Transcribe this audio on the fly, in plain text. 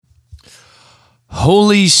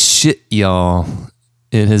Holy shit, y'all.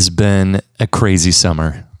 It has been a crazy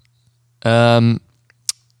summer. The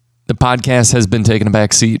podcast has been taking a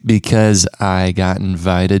back seat because I got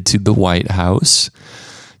invited to the White House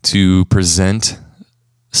to present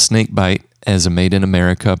Snakebite as a Made in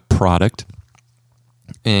America product.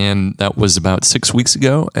 And that was about 6 weeks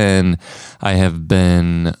ago. And I have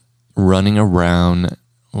been running around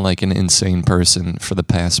like an insane person for the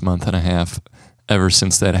past month and a half ever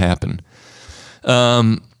since that happened.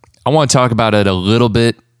 I want to talk about it a little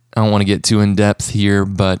bit. I don't want to get too in depth here,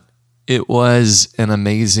 but it was an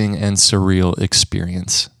amazing and surreal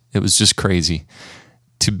experience. It was just crazy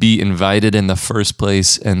to be invited in the first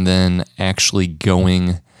place and then actually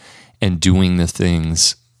going and doing the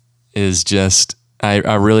things is just, I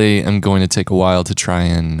really am going to take a while to try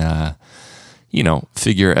and,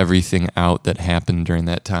 figure everything out that happened during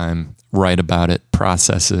that time, write about it,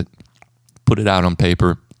 process it, put it out on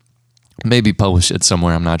paper, maybe publish it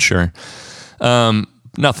somewhere, I'm not sure.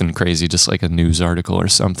 Nothing crazy, just like a news article or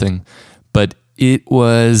something. But it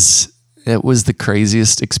was the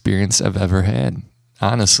craziest experience I've ever had.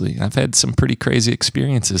 Honestly, I've had some pretty crazy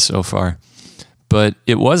experiences so far, but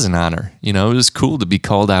it was an honor. It was cool to be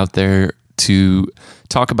called out there to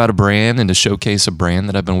talk about a brand and to showcase a brand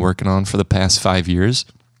that I've been working on for the past 5 years.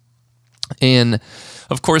 And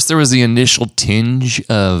of course, there was the initial tinge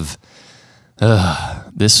of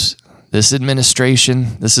this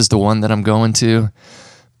administration. This is the one that I'm going to.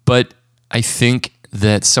 But I think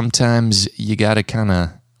that sometimes you got to kind of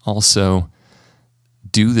also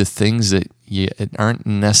do the things that you aren't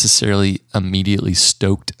necessarily immediately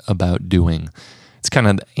stoked about doing. It's kind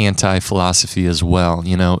of anti-philosophy as well.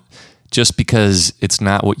 Just because it's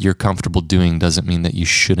not what you're comfortable doing doesn't mean that you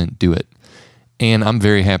shouldn't do it. And I'm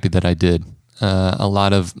very happy that I did. A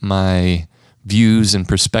lot of my views and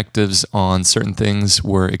perspectives on certain things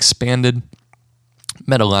were expanded.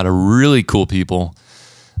 Met a lot of really cool people.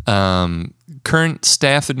 Current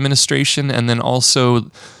staff administration, and then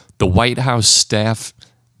also the White House staff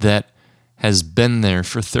that has been there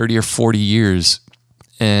for 30 or 40 years,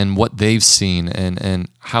 and what they've seen and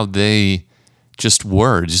how they just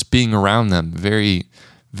were, just being around them. Very,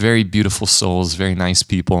 very beautiful souls, very nice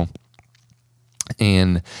people.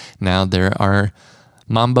 And now there are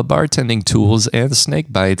Mamba bartending tools and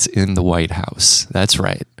snake bites in the White House. That's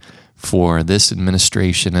right. For this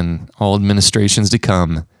administration and all administrations to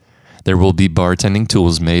come, there will be bartending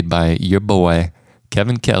tools made by your boy,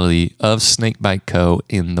 Kevin Kelly of Snakebite Co.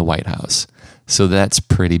 in the White House. So that's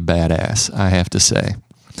pretty badass, I have to say.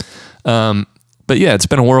 But yeah, it's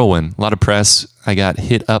been a whirlwind. A lot of press. I got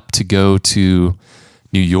hit up to go to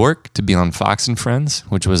New York to be on Fox and Friends,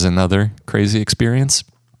 which was another crazy experience.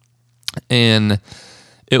 And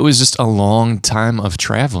it was just a long time of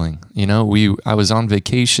traveling. I was on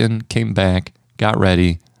vacation, came back, got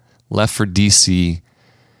ready, left for DC,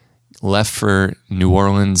 left for New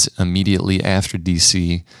Orleans immediately after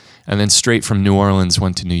DC, and then straight from New Orleans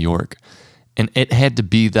went to New York. And it had to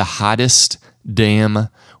be the hottest damn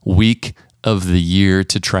week of the year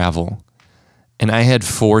to travel. And I had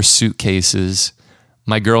 4 suitcases.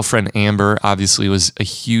 My girlfriend Amber obviously was a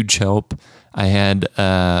huge help. We had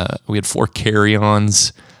 4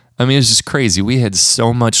 carry-ons. I mean, it was just crazy. We had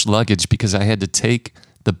so much luggage because I had to take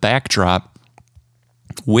the backdrop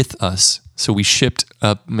with us. So we shipped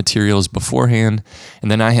up materials beforehand, and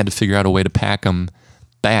then I had to figure out a way to pack them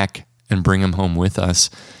back and bring them home with us,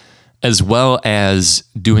 as well as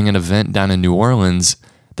doing an event down in New Orleans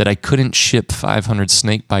that I couldn't ship 500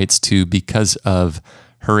 snake bites to because of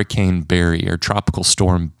Hurricane Barry or Tropical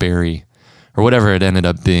Storm Barry or whatever it ended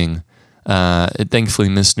up being. It thankfully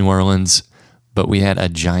missed New Orleans, but we had a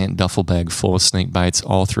giant duffel bag full of snake bites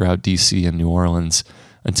all throughout DC and New Orleans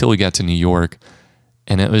until we got to New York.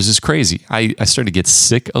 And it was just crazy. I started to get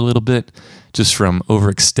sick a little bit just from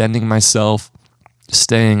overextending myself,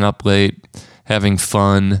 staying up late, having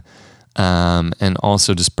fun, and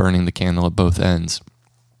also just burning the candle at both ends.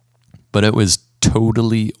 But it was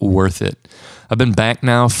totally worth it. I've been back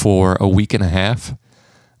now for a week and a half,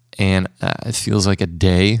 and it feels like a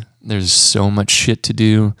day. There's so much shit to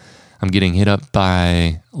do. I'm getting hit up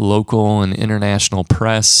by local and international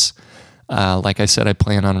press. Like I said, I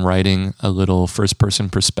plan on writing a little first-person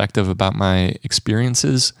perspective about my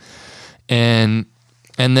experiences, and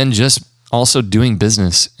then just also doing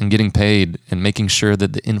business and getting paid and making sure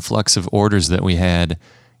that the influx of orders that we had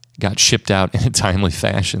got shipped out in a timely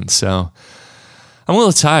fashion. So I'm a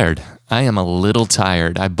little tired. I am a little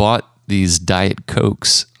tired. I bought these Diet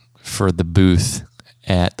Cokes for the booth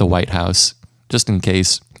at the White House, just in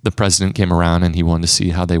case the president came around and he wanted to see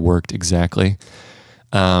how they worked exactly.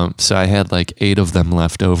 So I had like 8 of them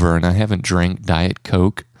left over, and I haven't drank Diet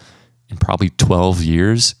Coke in probably 12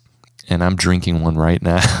 years, and I'm drinking one right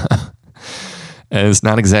now. And it's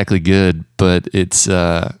not exactly good, but it's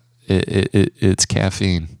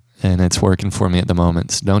caffeine, and it's working for me at the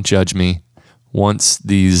moment. So don't judge me. Once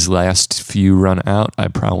these last few run out, I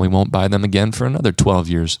probably won't buy them again for another 12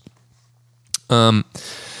 years.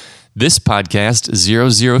 This podcast,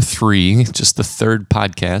 003, just the third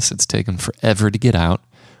podcast, it's taken forever to get out,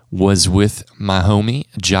 was with my homie,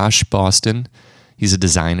 Josh Boston. He's a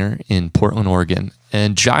designer in Portland, Oregon.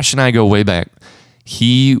 And Josh and I go way back.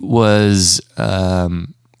 He was I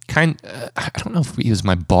don't know if he was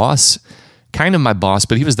my boss, kind of my boss,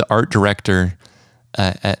 but he was the art director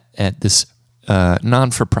at this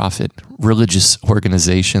non-for-profit religious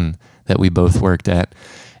organization that we both worked at.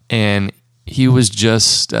 And he was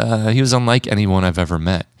just, he was unlike anyone I've ever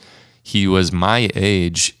met. He was my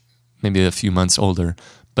age, maybe a few months older,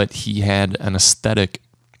 but he had an aesthetic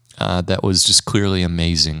that was just clearly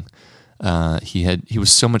amazing. He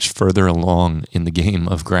was so much further along in the game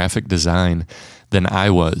of graphic design than I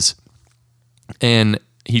was. And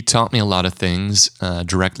he taught me a lot of things,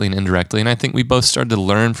 directly and indirectly. And I think we both started to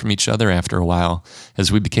learn from each other after a while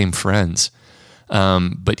as we became friends.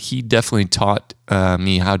 But he definitely taught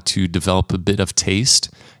me how to develop a bit of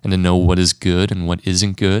taste and to know what is good and what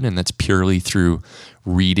isn't good. And that's purely through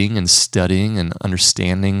reading and studying and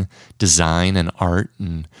understanding design and art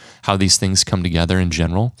and how these things come together in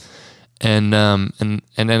general. And then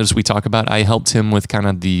as we talk about, I helped him with kind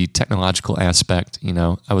of the technological aspect. You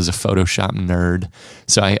know, I was a Photoshop nerd,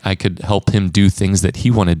 so I could help him do things that he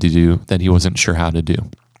wanted to do that he wasn't sure how to do.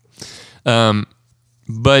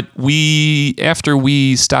 But after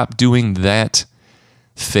we stopped doing that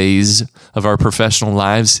phase of our professional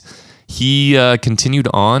lives, he continued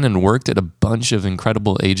on and worked at a bunch of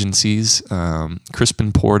incredible agencies,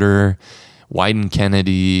 Crispin Porter, Wyden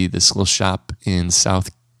Kennedy, this little shop in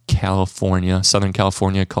Southern California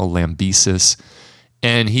called Lambesis.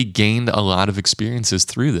 And he gained a lot of experiences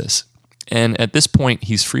through this. And at this point,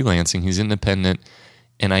 he's freelancing, he's independent,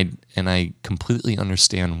 and I completely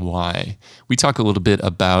understand why. We talk a little bit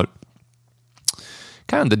about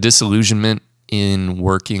kind of the disillusionment in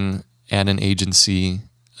working at an agency,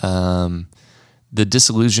 the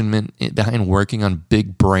disillusionment behind working on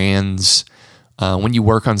big brands, when you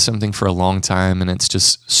work on something for a long time and it's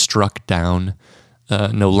just struck down,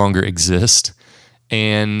 no longer exist,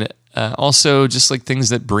 and also just like things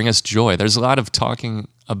that bring us joy. There's a lot of talking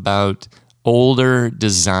about older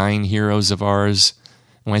design heroes of ours.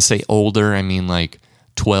 When I say older, I mean like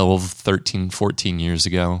 12, 13, 14 years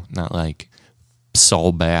ago, not like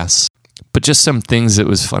Saul Bass, but just some things that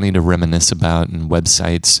was funny to reminisce about and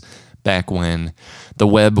websites back when the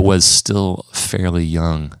web was still fairly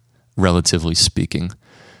young, relatively speaking.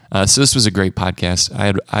 So this was a great podcast.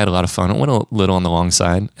 I had a lot of fun. It went a little on the long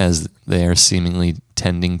side, as they are seemingly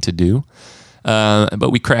tending to do.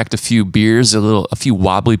 But we cracked a few beers, a few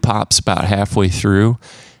wobbly pops about halfway through,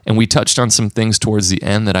 and we touched on some things towards the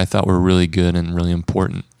end that I thought were really good and really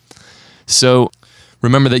important. So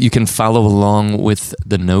remember that you can follow along with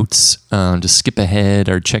the notes. Just skip ahead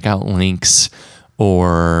or check out links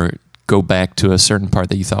or go back to a certain part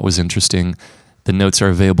that you thought was interesting. The notes are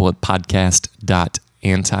available at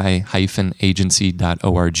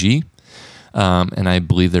podcast.anti-agency.org. And I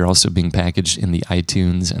believe they're also being packaged in the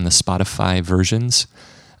iTunes and the Spotify versions.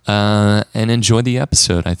 And enjoy the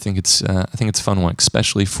episode. I think it's a fun one,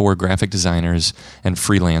 especially for graphic designers and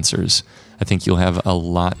freelancers. I think you'll have a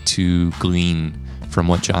lot to glean from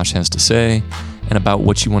what Josh has to say and about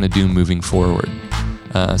what you want to do moving forward.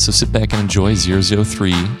 So sit back and enjoy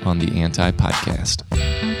 003 on the Anti Podcast.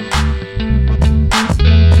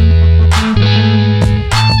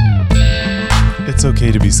 It's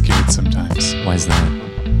okay to be scared sometimes. Why is that?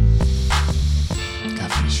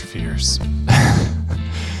 Gotta face your fears.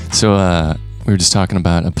 So we were just talking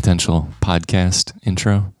about a potential podcast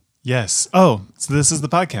intro. Yes. Oh, so this is the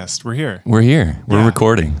podcast. We're here. We're here. We're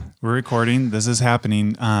recording. We're recording. This is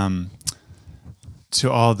happening.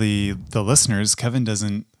 To all the listeners, Kevin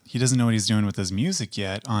doesn't know what he's doing with his music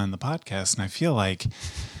yet on the podcast, and I feel like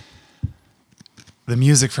the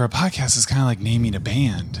music for a podcast is kind of like naming a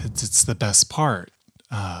band. It's the best part.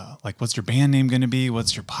 Like, what's your band name going to be?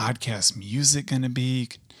 What's your podcast music going to be? You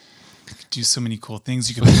could do so many cool things.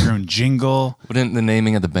 You could make your own jingle. Wouldn't the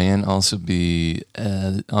naming of the band also be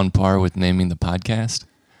on par with naming the podcast?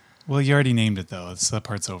 Well, you already named it, though. So that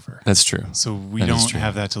part's over. That's true. So we don't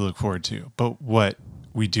have that to look forward to. But what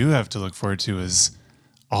we do have to look forward to is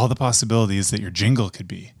all the possibilities that your jingle could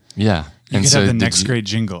be. Yeah. You could have the next great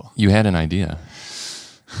jingle. You had an idea.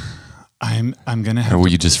 I'm gonna have. Or were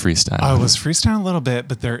you just freestyling? I was freestyling a little bit,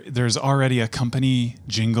 but there's already a company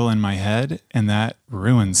jingle in my head, and that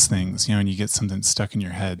ruins things. And you get something stuck in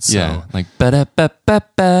your head. So Yeah, like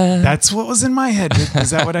ba-da-ba-ba-ba. that's what was in my head.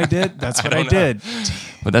 Is that what I did? That's what I did.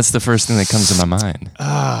 But that's the first thing that comes to my mind.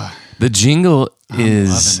 The jingle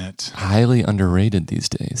is loving it. highly underrated these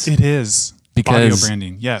days. It is Because audio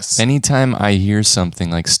branding. Yes. anytime I hear something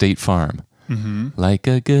like State Farm, like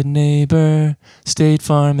a good neighbor, State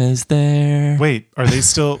Farm is there. Wait, are they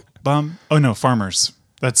still bum? Oh no, Farmers.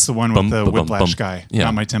 That's the one with Bum, the bum, Whiplash bum. guy. Yeah.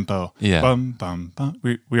 Not My Tempo. Yeah. Bum bum bum.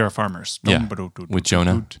 We are farmers. Yeah, Bum, ba-do-do-do-do-do. with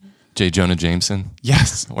Jonah. J. Jonah Jameson.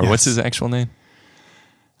 Yes. Or what's his actual name?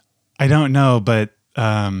 I don't know, but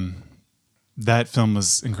that film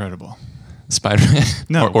was incredible. Spider-Man?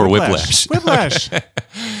 No, or Whiplash. Whiplash.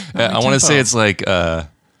 I want to say Tempo. it's like,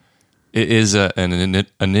 it is an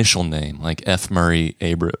initial name, like F. Murray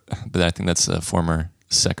Abrams, but I think that's a former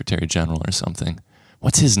Secretary General or something.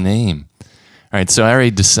 What's his name? All right, so I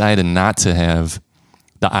already decided not to have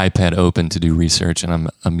the iPad open to do research, and I'm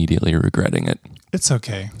immediately regretting it. It's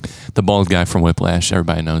okay. The bald guy from Whiplash,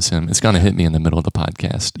 everybody knows him. It's going to hit me in the middle of the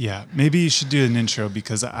podcast. Yeah, maybe you should do an intro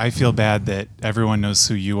because I feel bad that everyone knows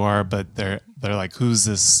who you are, but they're like, who's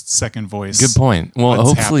this second voice? Good point. Well, What's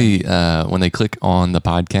hopefully when they click on the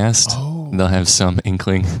podcast, they'll have some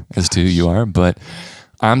inkling as to who you are. But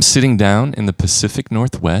I'm sitting down in the Pacific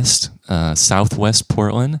Northwest, Southwest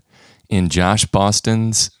Portland, in Josh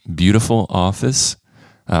Boston's beautiful office,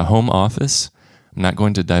 home office. I'm not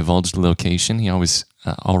going to divulge the location. He always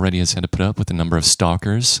already has had to put up with a number of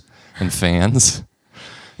stalkers and fans.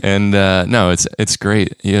 And no, it's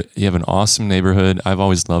great. You have an awesome neighborhood. I've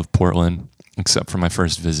always loved Portland, except for my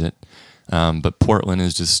first visit. But Portland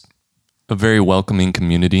is just a very welcoming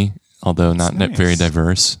community, although not nice. very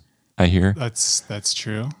diverse, I hear. That's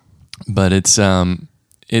true. But I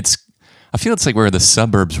feel it's like where the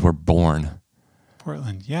suburbs were born.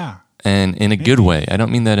 Portland, yeah. And in a good way. I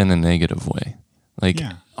don't mean that in a negative way. Like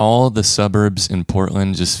Yeah. all the suburbs in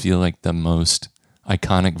Portland just feel like the most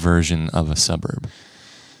iconic version of a suburb.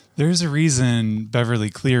 There's a reason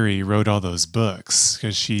Beverly Cleary wrote all those books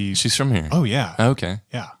because She's from here. Oh yeah, Okay.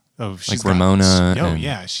 yeah. Oh, she's Like Ramona Oh and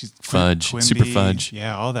yeah, she's Fudge, Super Fudge.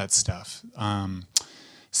 Yeah, all that stuff.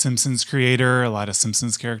 Simpsons creator. A lot of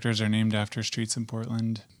Simpsons characters are named after streets in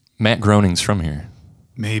Portland. Matt Groening's from here.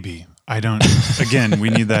 Maybe. I don't. Again, we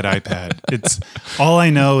need that iPad. It's all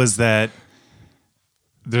I know is that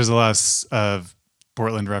there's a lot of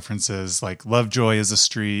Portland references, like Lovejoy is a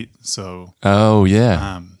street. So, Oh,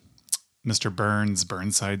 yeah. Mr. Burns,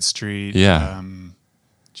 Burnside Street. Yeah.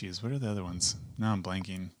 Geez, what are the other ones? Now I'm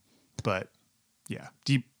blanking. But yeah,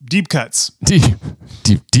 deep cuts.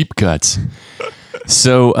 Deep cuts.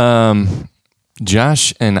 So,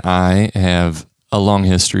 Josh and I have a long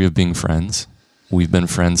history of being friends. We've been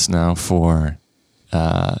friends now for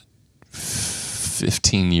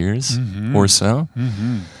 15 years or so.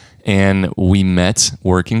 Mm-hmm. And we met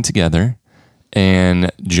working together.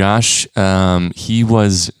 And Josh, he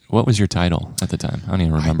was, what was your title at the time? I don't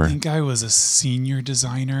even remember. I think I was a senior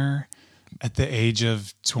designer at the age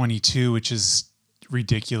of 22, which is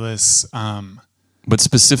ridiculous. But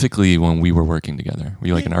specifically when we were working together, were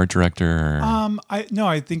you like an art director? Or?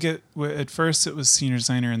 I think at first it was senior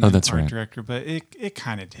designer and then that's art right. director, but it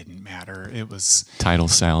kind of didn't matter. It was Title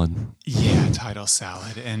salad. title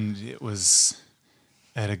salad, and it was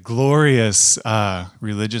at a glorious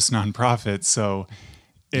religious nonprofit, so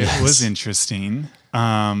it was interesting.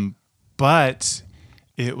 But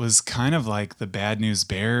it was kind of like the Bad News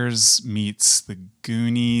Bears meets the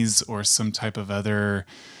Goonies or some type of other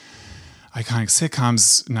iconic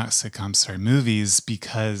movies,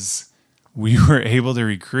 because we were able to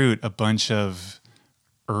recruit a bunch of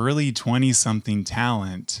early 20-something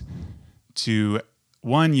talent to,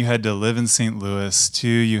 one, you had to live in St. Louis, two,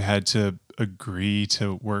 you had to agree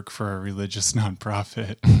to work for a religious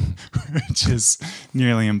nonprofit, which is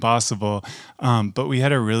nearly impossible. But we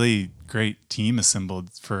had a really great team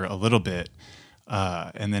assembled for a little bit,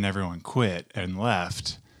 and then everyone quit and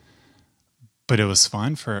left. But it was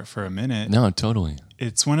fun for a minute. No, totally.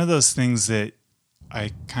 It's one of those things that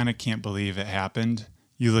I kind of can't believe it happened.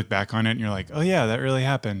 You look back on it and you're like, oh yeah, that really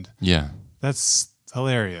happened. Yeah. That's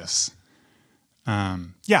hilarious.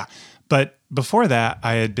 Yeah. But before that,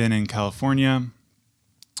 I had been in California.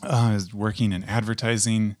 I was working in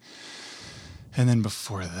advertising. And then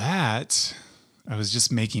before that, I was just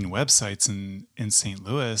making websites in St.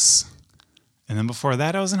 Louis. And then before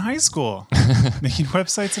that, I was in high school, making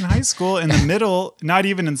websites in high school. In the middle, not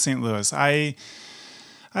even in St. Louis. I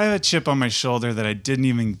I have a chip on my shoulder that I didn't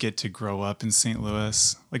even get to grow up in St.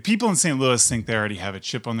 Louis. Like people in St. Louis think they already have a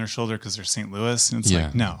chip on their shoulder because they're St. Louis. And it's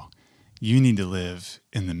like, no, you need to live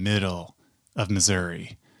in the middle of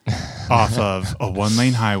Missouri off of a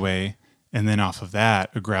 1-lane highway. And then off of that,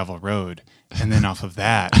 a gravel road. And then off of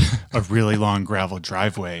that, a really long gravel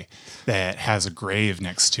driveway that has a grave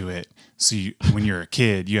next to it. So when you're a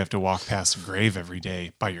kid, you have to walk past a grave every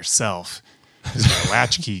day by yourself because you're a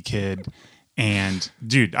latchkey kid. And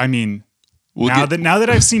dude, I mean, now that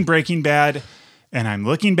I've seen Breaking Bad and I'm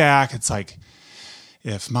looking back, it's like,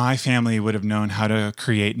 if my family would have known how to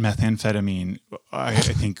create methamphetamine, I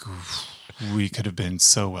think we could have been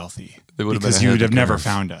so wealthy because you would have never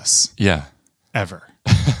found us. Yeah. Ever.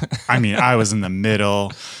 I mean, I was in the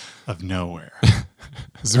middle of nowhere.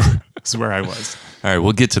 This is where I was. All right,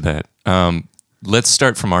 we'll get to that. Let's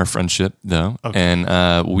start from our friendship, though. Okay.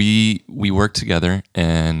 And we worked together,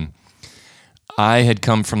 and I had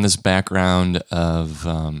come from this background of,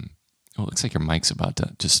 it looks like your mic's about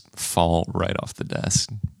to just fall right off the desk.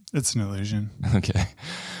 It's an illusion. Okay.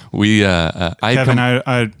 Kevin,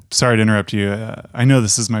 I sorry to interrupt you. I know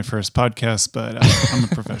this is my first podcast, but I'm a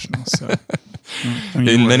professional. So,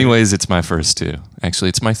 in many ways, it's my first too. Actually,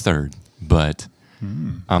 it's my third, but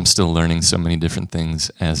I'm still learning so many different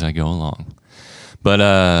things as I go along. But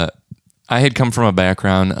I had come from a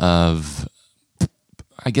background of,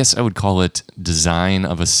 I guess I would call it design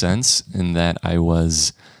of a sense, in that I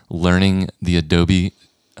was learning the Adobe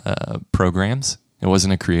programs. It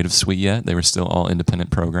wasn't a creative suite yet. They were still all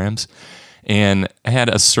independent programs. And I had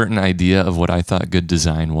a certain idea of what I thought good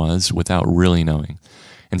design was without really knowing.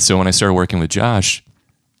 And so when I started working with Josh,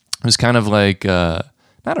 it was kind of like,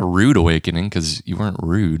 not a rude awakening, because you weren't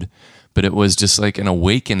rude, but it was just like an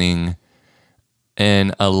awakening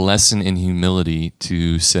and a lesson in humility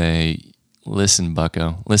to say, listen,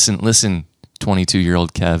 bucko, listen,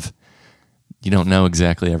 22-year-old Kev, you don't know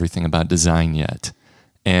exactly everything about design yet.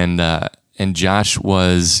 And Josh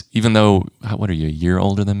was, even though, what are you, a year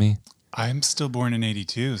older than me? I'm still born in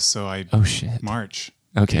 82, so March.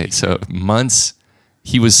 Okay, 82. so months,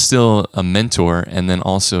 he was still a mentor and then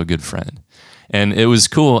also a good friend. And it was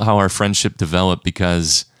cool how our friendship developed,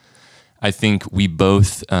 because I think we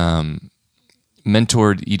both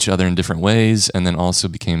mentored each other in different ways, and then also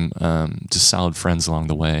became just solid friends along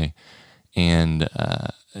the way. And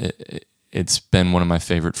it's been one of my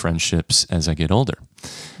favorite friendships as I get older.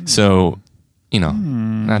 So,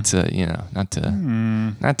 not to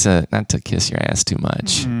kiss your ass too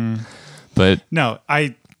much, but no,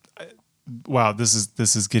 wow, this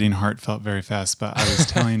is getting heartfelt very fast. But I was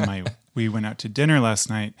telling we went out to dinner last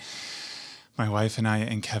night, my wife and I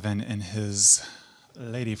and Kevin and his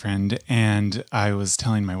lady friend, and I was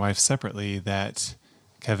telling my wife separately that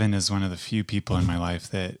Kevin is one of the few people in my life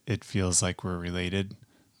that it feels like we're related,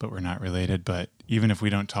 but we're not related. But even if we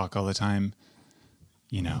don't talk all the time,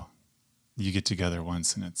 you get together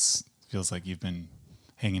once and it feels like you've been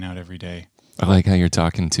hanging out every day. I like how you're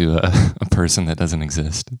talking to a person that doesn't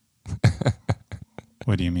exist.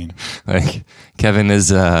 What do you mean? Like, Kevin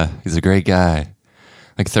he's a great guy.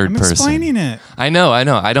 Like I'm person. Explaining it. I know.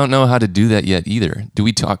 I don't know how to do that yet either. Do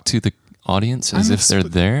we talk to the audience as if they're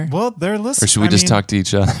there? Well, they're listening. Or should we just talk to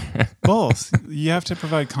each other? Both. You have to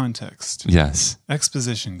provide context. Yes.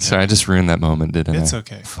 Exposition. Kevin. Sorry, I just ruined that moment, didn't I? It's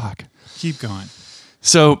okay. Fuck. Keep going.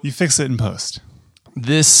 So you fix it in post.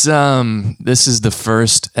 This is the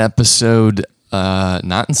first episode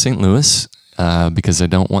not in St. Louis, because I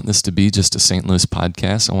don't want this to be just a St. Louis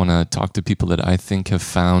podcast. I want to talk to people that I think have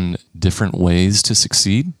found different ways to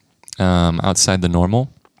succeed outside the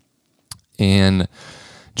normal. And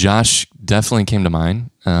Josh definitely came to mind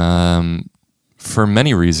for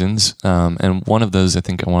many reasons. And one of those I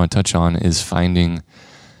think I want to touch on is finding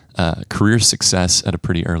career success at a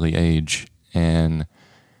pretty early age, and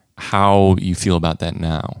how you feel about that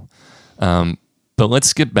now. But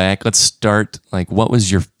let's get back. Let's start, what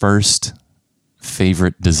was your first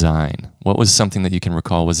favorite design? What was something that you can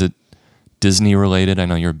recall? Was it Disney related? I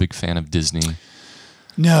know you're a big fan of Disney.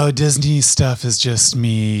 No, Disney stuff is just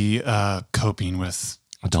me coping with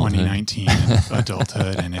adulthood. 2019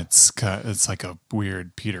 adulthood, and it's like a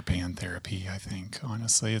weird Peter Pan therapy. I think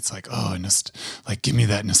honestly, it's like give me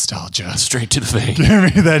that nostalgia, straight to the vein.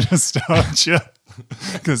 Give me that nostalgia,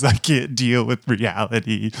 because I can't deal with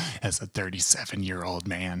reality as a 37-year-old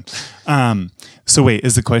man. So wait,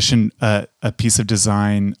 is the question a piece of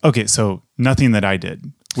design? Okay, so nothing that I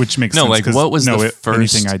did. Which makes sense. What was the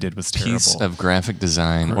first anything I did was terrible. Piece of graphic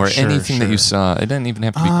design or anything that you saw? It didn't even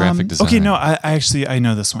have to be graphic design. Okay, no, I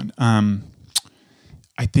know this one.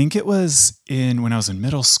 I think it was when I was in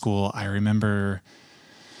middle school. I remember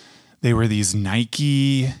they were these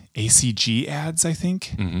Nike ACG ads, I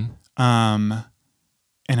think. And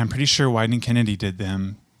I'm pretty sure Wieden Kennedy did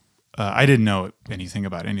them. I didn't know anything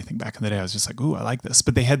about anything back in the day. I was just like, ooh, I like this.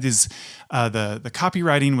 But they had these, the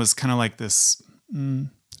copywriting was kind of like this, it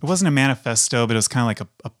wasn't a manifesto, but it was kind of like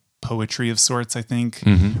a poetry of sorts, I think,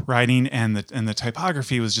 writing. And the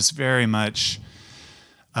typography was just very much,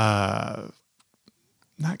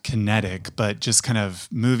 not kinetic, but just kind of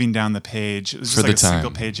moving down the page. It was just like a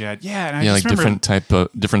single page ad. Yeah. And I just like remember,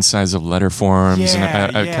 different size of letter forms. And I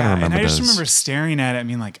kind of remember and I just those. remember staring at it. I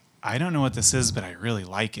mean, like, I don't know what this is, but I really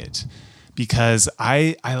like it because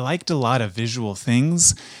I liked a lot of visual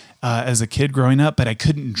things as a kid growing up, but I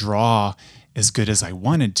couldn't draw as good as I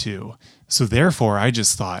wanted to. So therefore, I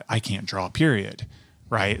just thought I can't draw, period.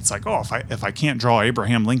 Right? It's like, oh, if I can't draw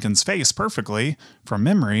Abraham Lincoln's face perfectly from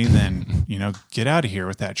memory, then, get out of here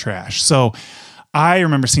with that trash. So I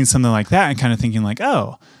remember seeing something like that and kind of thinking like,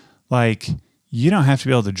 oh, like you don't have to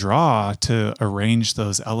be able to draw to arrange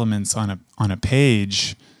those elements on a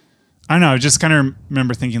page. I don't know. I just kind of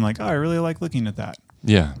remember thinking like, oh, I really like looking at that.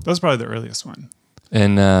 Yeah. That was probably the earliest one.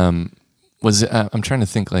 And was it, I'm trying to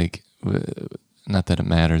think like, not that it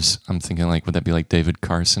matters. I'm thinking like, would that be like David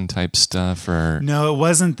Carson type stuff or? No, it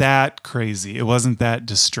wasn't that crazy. It wasn't that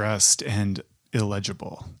distressed and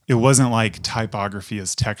illegible. It wasn't like typography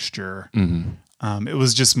as texture. It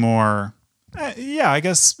was just more, I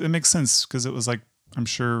guess it makes sense because it was like, I'm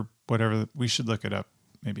sure whatever, we should look it up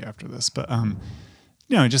maybe after this, but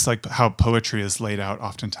just like how poetry is laid out,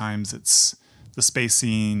 oftentimes it's the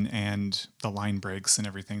spacing and the line breaks and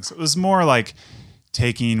everything. So it was more like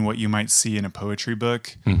taking what you might see in a poetry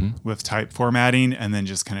book with type formatting and then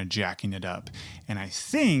just kind of jacking it up. And I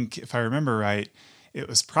think, if I remember right, it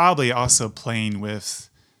was probably also playing with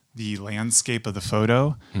the landscape of the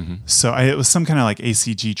photo. So it was some kind of like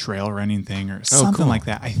ACG trail running thing or something like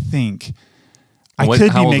that, I think. I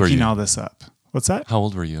could be making all this up. What's that? How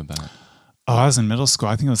old were you about? Oh, I was in middle school.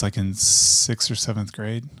 I think it was like in 6th or 7th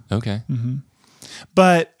grade. Okay.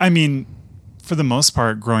 But I mean, for the most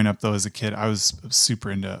part, growing up though as a kid, I was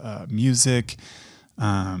super into music,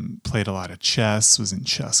 played a lot of chess, was in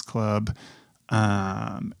chess club,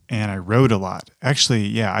 and I wrote a lot.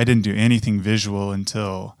 Actually, I didn't do anything visual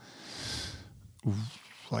until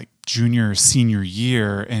like junior or senior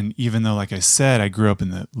year. And even though, like I said, I grew up in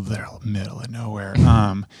the literal middle of nowhere,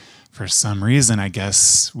 for some reason, I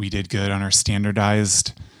guess we did good on our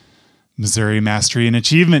standardized Missouri Mastery and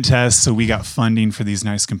Achievement tests. So we got funding for these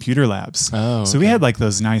nice computer labs. Oh, okay. So we had like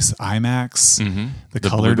those nice iMacs, the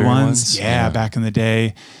colored ones. Yeah, back in the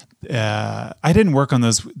day. I didn't work on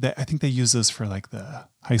those. I think they use those for like the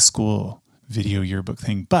high school video yearbook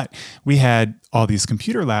thing. But we had all these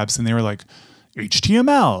computer labs and they were like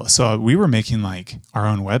HTML. So we were making like our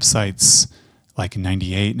own websites like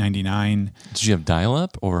 98, 99. Did you have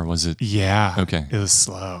dial-up or was it? Yeah. Okay. It was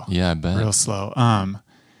slow. Yeah, I bet. Real slow.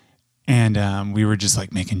 And we were just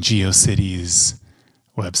like making GeoCities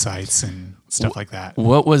websites and stuff like that.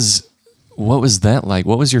 What was that like?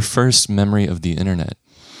 What was your first memory of the internet?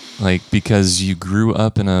 Like, because you grew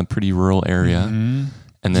up in a pretty rural area and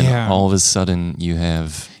then all of a sudden you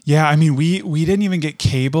have... Yeah, I mean, we didn't even get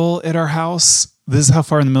cable at our house. This is how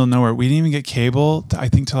far in the middle of nowhere. We didn't even get cable, I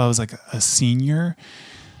think, till I was like a senior.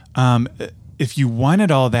 If you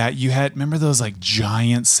wanted all that, you had, remember those like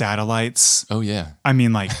giant satellites? Oh, yeah. I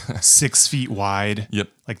mean, like 6 feet wide. Yep.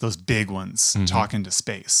 Like those big ones, talking to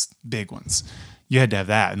space, big ones. You had to have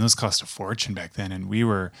that. And those cost a fortune back then. And we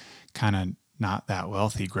were kind of not that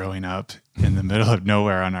wealthy growing up in the middle of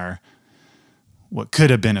nowhere on our, what could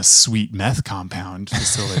have been a sweet meth compound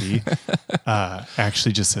facility.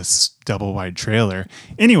 Actually just a double wide trailer.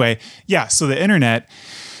 Anyway, so the internet,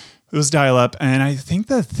 it was dial up. And I think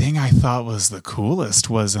the thing I thought was the coolest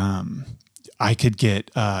was I could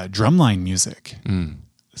get drumline music.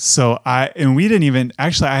 So we didn't even,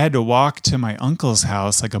 actually I had to walk to my uncle's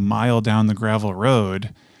house like a mile down the gravel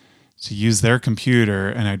road to use their computer.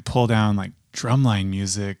 And I'd pull down like drumline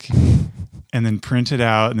music and then print it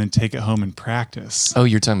out and then take it home and practice. Oh,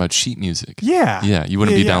 you're talking about sheet music. Yeah. Yeah. You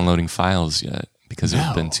wouldn't be downloading files yet because it would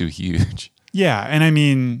have been too huge. Yeah. And I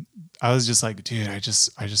mean, I was just like, dude, I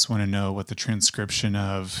just want to know what the transcription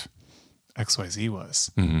of XYZ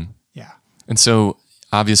was. Yeah. And so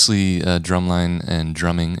obviously drumline and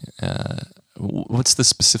drumming, what's the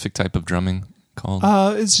specific type of drumming called?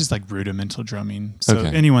 It's just like rudimental drumming. So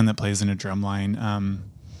anyone that plays in a drumline,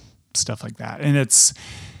 stuff like that. And it's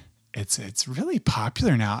really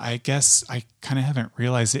popular now. I guess I kind of haven't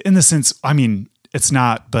realized it in the sense, I mean, it's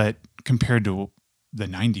not, but compared to the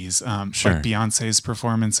 90s, like Beyonce's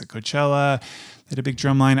performance at Coachella, they had a big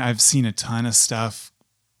drum line. I've seen a ton of stuff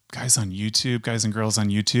guys on YouTube, guys and girls on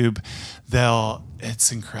YouTube,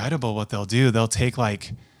 it's incredible what they'll do. They'll take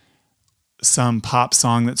like some pop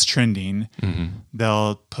song that's trending.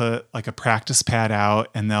 They'll put like a practice pad out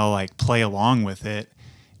and they'll like play along with it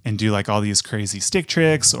and do like all these crazy stick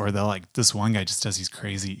tricks, or they'll like, this one guy just does these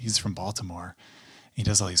crazy, he's from Baltimore. He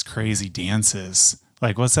does all these crazy dances.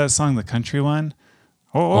 Like, what's that song? The country one?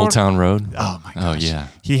 Old Town Road. Oh my gosh. Oh yeah.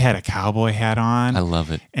 He had a cowboy hat on. I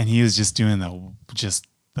love it. And he was just doing the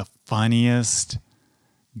funniest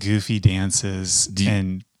goofy dances.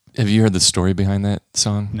 Have you heard the story behind that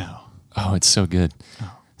song? No. Oh, it's so good.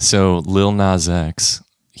 Oh. So Lil Nas X,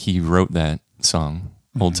 he wrote that song,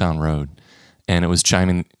 Old Town Road, and it was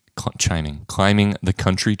climbing the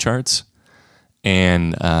country charts,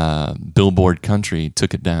 and Billboard Country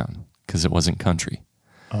took it down because it wasn't country.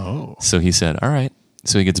 Oh. So he said, all right.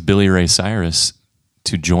 So he gets Billy Ray Cyrus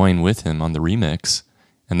to join with him on the remix,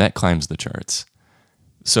 and that climbs the charts.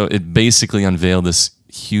 So it basically unveiled this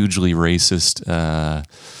hugely racist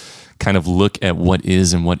kind of look at what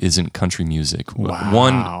is and what isn't country music.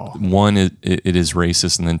 Wow. One, it is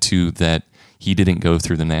racist, and then two, that he didn't go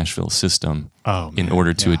through the Nashville system in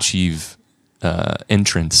order to achieve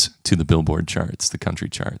entrance to the Billboard charts, the country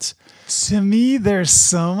charts. To me, there's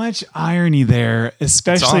so much irony there,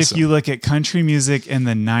 especially if you look at country music in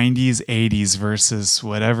the 90s, 80s versus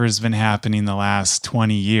whatever's been happening the last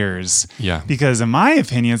 20 years. Yeah. Because in my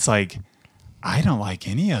opinion, it's like, I don't like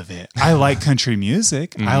any of it. I like country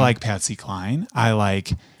music. I like Patsy Cline. I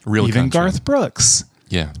like Real even country. Garth Brooks.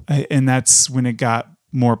 Yeah. And that's when it got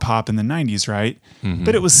more pop in the 90s, right?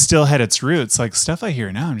 But it was still had its roots. Like stuff I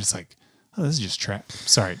hear now, I'm just like, oh, this is just trash.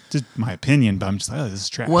 Sorry, just my opinion, but I'm just like, oh, this is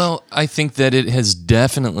trash. Well, I think that it has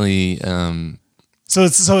definitely.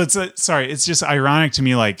 It's just ironic to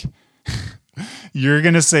me. Like you're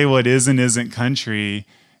gonna say what is and isn't country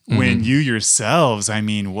when you yourselves, I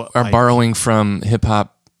mean, what are borrowing from hip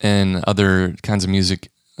hop and other kinds of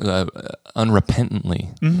music unrepentantly.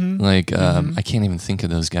 Like I can't even think of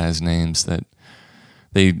those guys' names that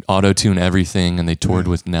they auto-tune everything and they toured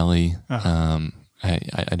with Nelly.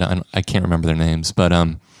 I can't remember their names, but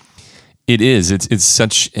it's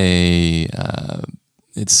such a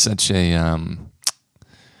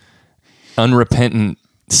unrepentant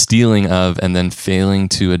stealing of and then failing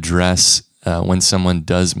to address when someone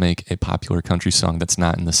does make a popular country song that's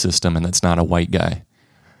not in the system and that's not a white guy.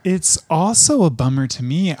 It's also a bummer to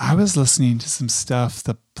me. I was listening to some stuff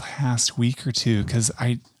the past week or two because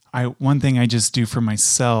I one thing I just do for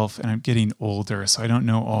myself, and I'm getting older, so I don't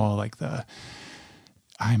know all like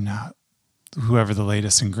I'm not whoever the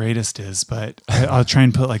latest and greatest is, but I'll try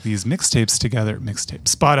and put like these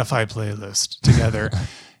Spotify playlist together,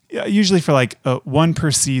 usually for like one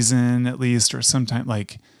per season at least, or sometime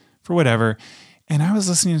like for whatever. And I was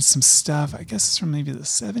listening to some stuff, I guess it's from maybe the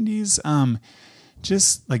 70s,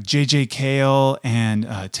 just like J.J. Cale and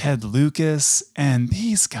Ted Lucas, and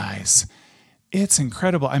these guys, it's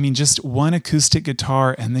incredible. I mean, just one acoustic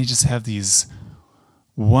guitar, and they just have these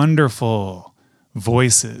wonderful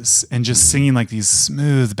voices and just singing like these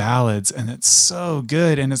smooth ballads, and it's so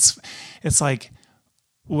good. And it's like,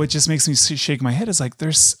 what just makes me shake my head is like,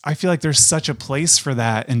 I feel like there's such a place for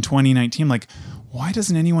that in 2019. Like, why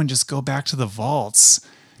doesn't anyone just go back to the vaults?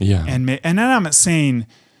 Yeah. And I'm not saying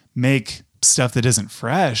make stuff that isn't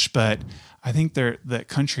fresh, but I think that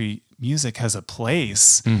country music has a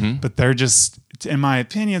place, but they're just, in my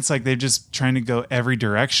opinion, it's like they're just trying to go every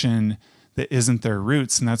direction that isn't their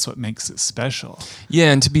roots, and that's what makes it special.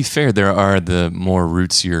 Yeah, and to be fair, there are the more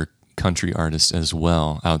rootsier country artists as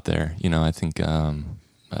well out there. You know, I think I'm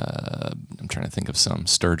trying to think of some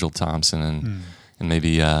Sturgill Thompson and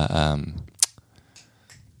maybe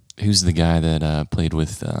who's the guy that played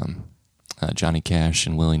with Johnny Cash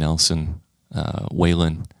and Willie Nelson,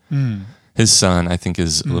 Waylon. His son, I think,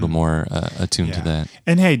 is a little more attuned to that.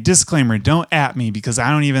 And hey, disclaimer, don't at me because I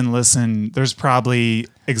don't even listen. There's probably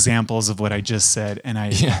examples of what I just said, and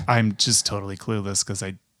I'm just totally clueless because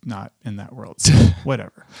I'm not in that world. So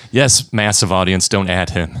whatever. Yes, massive audience, don't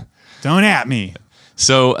at him. Don't at me.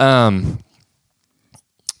 So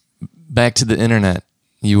back to the internet.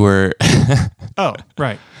 You were... Oh,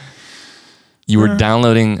 right. You were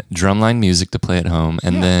downloading Drumline music to play at home,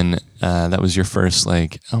 and then that was your first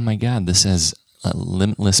like, oh my God, this has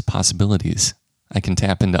limitless possibilities. I can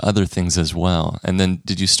tap into other things as well. And then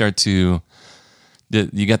did you start to,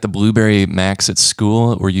 you got the Blueberry Macs at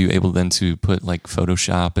school? Were you able then to put like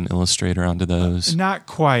Photoshop and Illustrator onto those? Not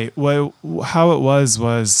quite. How it was,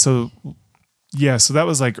 so that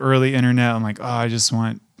was like early internet. I'm like, oh, I just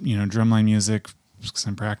want, drumline music because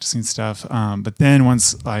I'm practicing stuff. But then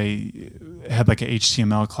once I had like a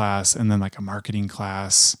HTML class and then like a marketing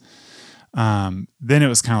class. Then it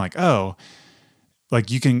was kind of like, oh,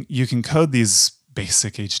 like you can code these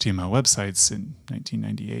basic HTML websites in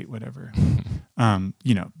 1998, whatever.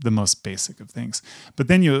 The most basic of things. But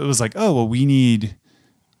then it was like, oh, well,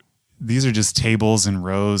 these are just tables and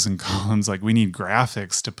rows and columns. Like we need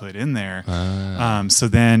graphics to put in there. So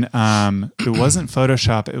then it wasn't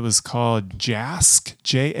Photoshop. It was called JASC,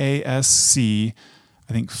 JASC,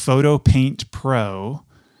 I think Photo Paint Pro,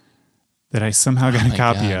 that I somehow got a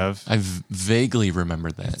copy of. I vaguely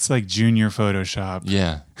remember that. It's like junior Photoshop.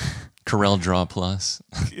 Yeah. Corel Draw Plus.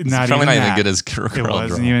 Not probably even not that. even good as Corel Draw.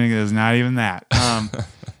 It was not even that.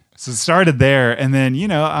 So it started there. And then,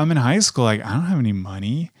 I'm in high school. Like, I don't have any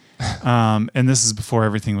money. And this is before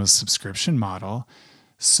everything was subscription model.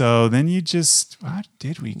 So then how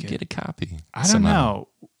did we get a copy? I don't know.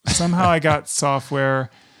 Somehow I got software.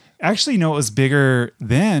 Actually, what was bigger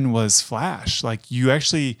then was Flash. Like you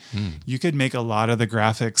could make a lot of the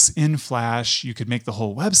graphics in Flash. You could make the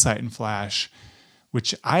whole website in Flash,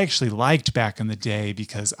 which I actually liked back in the day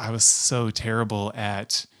because I was so terrible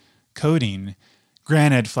at coding.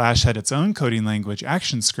 Granted, Flash had its own coding language,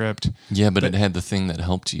 ActionScript. Yeah, but it had the thing that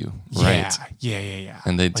helped you, right? Yeah.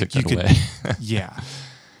 And they took that away. Yeah.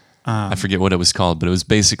 I forget what it was called, but it was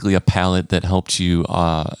basically a palette that helped you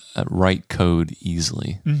write code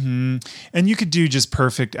easily. Mm-hmm. And you could do just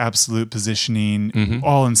perfect absolute positioning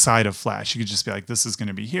all inside of Flash. You could just be like, this is going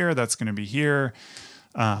to be here, that's going to be here.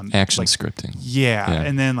 Action scripting. Yeah.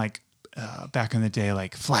 And then back in the day,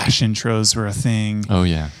 like Flash intros were a thing. Oh,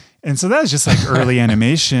 yeah. And so that was just like early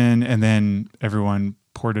animation, and then everyone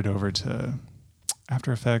ported over to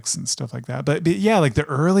After Effects and stuff like that. But yeah, like the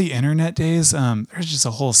early internet days, there's just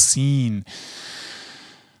a whole scene.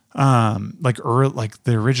 Like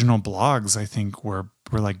the original blogs, I think were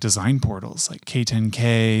like design portals, like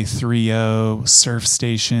K10K, 3.0, Surf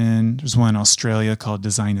Station. There's one in Australia called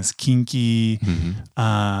Design is Kinky.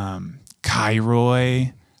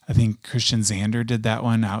 Kairoy. I think Christian Zander did that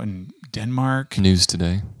one out in Denmark.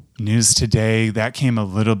 News Today, that came a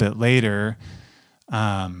little bit later.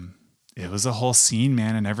 It was a whole scene,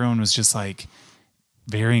 man, and everyone was just like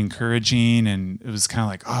very encouraging, and it was kind of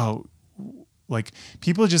like, oh, like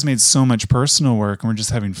people just made so much personal work and we're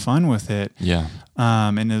just having fun with it. Yeah.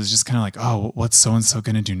 And it was just kind of like, oh, what's so-and-so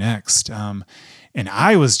going to do next? And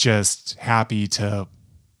I was just happy to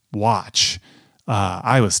watch.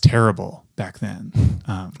 I was terrible back then.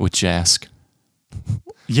 With JASC.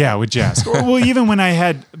 Yeah, with JASC. Well, even when I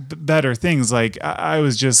had better things, like I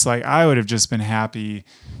was just like, I would have just been happy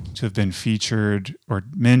to have been featured or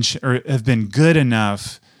mentioned or have been good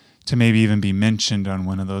enough to maybe even be mentioned on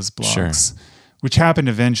one of those blogs, which happened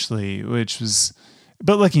eventually,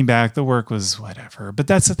 but looking back, the work was whatever. But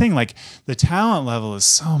that's the thing, like the talent level is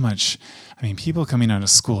so much. I mean, people coming out of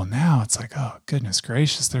school now, it's like, oh, goodness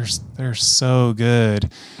gracious, they're so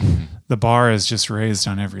good. The bar is just raised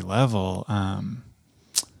on every level.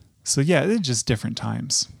 So yeah, it's just different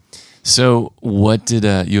times. So what did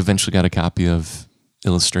you eventually got a copy of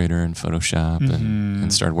Illustrator and Photoshop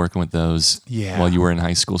and started working with those while you were in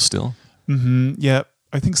high school still? Mm-hmm. Yep,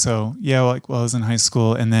 I think so. Yeah, I was in high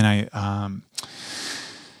school, and then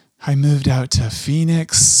I moved out to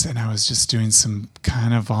Phoenix, and I was just doing some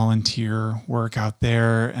kind of volunteer work out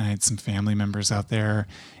there, and I had some family members out there,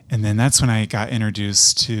 and then that's when I got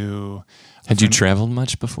introduced to. Had you traveled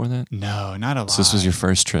much before that? No, not a lot. So this was your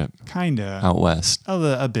first trip? Kinda. Out west?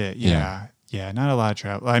 A bit, yeah. Yeah, not a lot of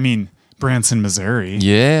travel. I mean, Branson, Missouri.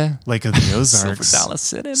 Yeah. Lake of the Ozarks. Silver Dollar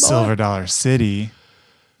City, boy. Silver Dollar City.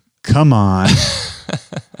 Come on.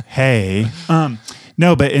 Hey.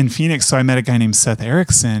 No, but in Phoenix, so I met a guy named Seth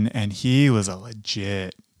Erickson, and he was a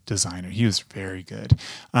legit designer. He was very good.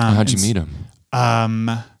 How'd you meet him?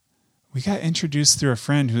 We got introduced through a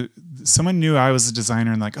friend someone knew I was a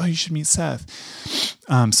designer and like, oh, you should meet Seth.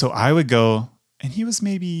 So I would go, and he was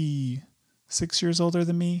maybe 6 years older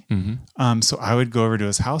than me. Mm-hmm. So I would go over to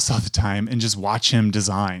his house all the time and just watch him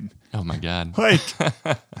design. Oh my God.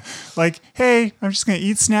 Like, hey, I'm just going to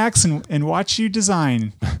eat snacks and watch you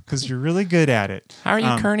design because you're really good at it. How are you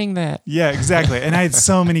kerning that? Yeah, exactly. And I had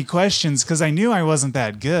so many questions because I knew I wasn't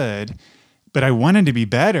that good, but I wanted to be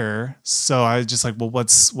better. So I was just like, well,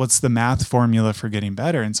 what's the math formula for getting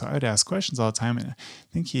better? And so I would ask questions all the time. And I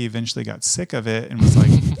think he eventually got sick of it and was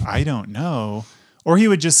like, I don't know. Or he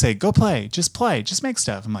would just say, go play, just make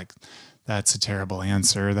stuff. I'm like, that's a terrible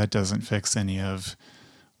answer. That doesn't fix any of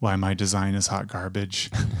why my design is hot garbage,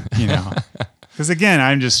 Because again,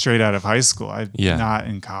 I'm just straight out of high school. I'm not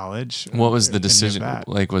in college. What was the decision?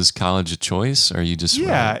 Like, was college a choice, or you just?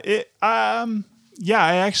 Yeah, Yeah,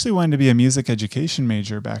 I actually wanted to be a music education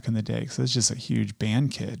major back in the day because I was just a huge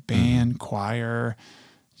band kid. Band, choir,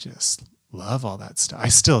 just love all that stuff. I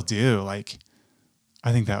still do. Like,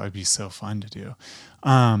 I think that would be so fun to do.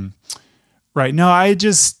 Right. No, I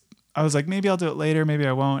was like, maybe I'll do it later. Maybe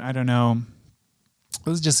I won't. I don't know. I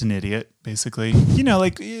was just an idiot, basically. You know,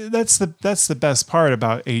 like that's the best part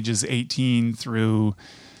about ages 18 through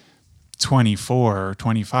 24 or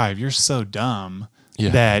 25. You're so dumb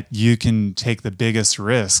that you can take the biggest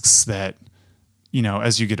risks that, you know,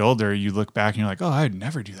 as you get older, you look back and you're like, oh, I'd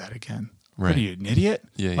never do that again. Right. What are you, an idiot?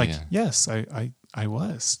 Yeah. Like, yes, I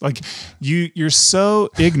was. Like, you're so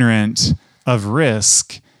ignorant of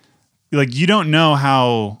risk. Like, you don't know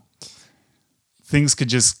how things could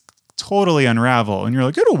just totally unravel, and you're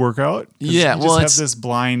like, it'll work out. Yeah, you just have this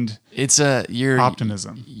blind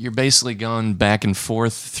optimism. You're basically going back and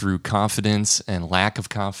forth through confidence and lack of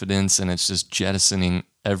confidence, and it's just jettisoning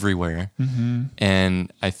everywhere. Mm-hmm.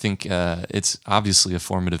 And I think it's obviously a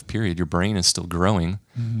formative period. Your brain is still growing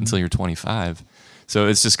until you're 25. So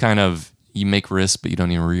it's just kind of, you make risks, but you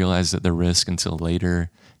don't even realize that they're risk until later,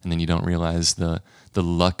 and then you don't realize the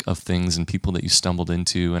luck of things and people that you stumbled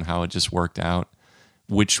into and how it just worked out,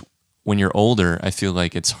 which when you're older, I feel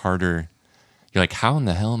like it's harder. You're like, how in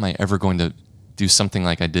the hell am I ever going to do something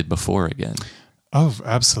like I did before again? Oh,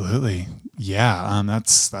 absolutely. Yeah.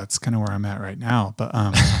 That's kind of where I'm at right now, but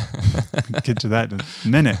get to that in a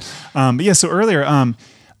minute. But yeah, so earlier,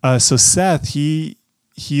 so Seth, he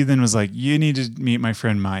then was like, you need to meet my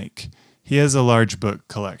friend Mike. He has a large book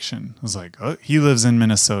collection. I was like, oh, he lives in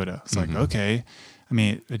Minnesota. It's like, okay. I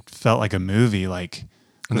mean, it felt like a movie, like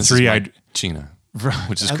and the three-eyed China,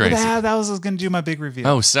 which is crazy. That was going to do my big reveal.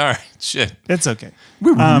 Oh, sorry. Shit. It's okay.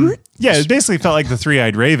 Yeah, it basically felt like the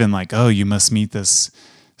three-eyed raven, like, oh, you must meet this.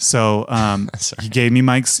 So he gave me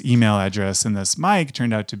Mike's email address, and this Mike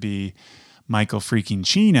turned out to be Michael freaking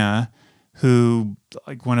China, who,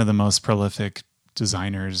 like, one of the most prolific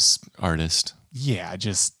designers. Artist. Yeah,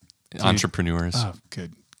 just... entrepreneurs. Oh,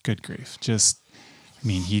 good grief. Just, I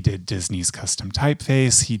mean, he did Disney's custom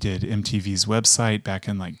typeface. He did MTV's website back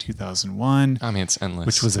in like 2001. I mean, it's endless.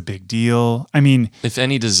 Which was a big deal. I mean, if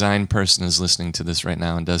any design person is listening to this right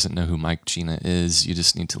now and doesn't know who Mike China is, you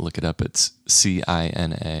just need to look it up. It's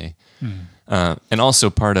CINA. And also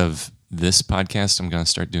part of this podcast, I'm going to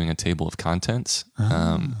start doing a table of contents,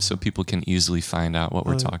 so people can easily find out what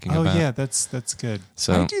we're talking about. Oh yeah, that's good.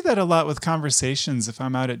 So I do that a lot with conversations. If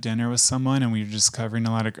I'm out at dinner with someone and we're just covering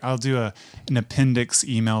a lot of, I'll do an appendix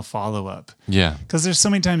email follow up. Yeah, because there's so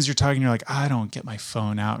many times you're talking, you're like, I don't get my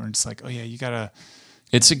phone out, and it's like, oh yeah, you gotta.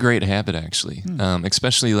 It's a great habit actually,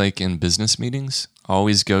 especially like in business meetings.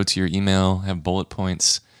 Always go to your email, have bullet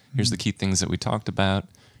points. Here's the key things that we talked about.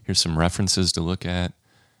 Here's some references to look at.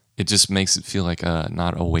 It just makes it feel like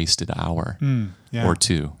not a wasted hour or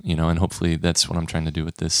two, you know, and hopefully that's what I'm trying to do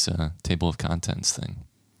with this table of contents thing.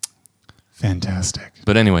 Fantastic.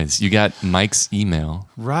 But anyways, you got Mike's email.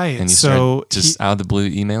 Right. And you started just out of the blue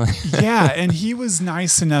emailing. Yeah. And he was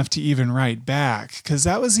nice enough to even write back, because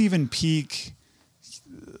that was even peak.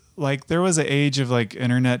 Like, there was an age of like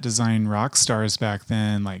internet design rock stars back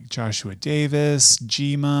then, like Joshua Davis,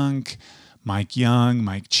 G-Monk, Mike Young,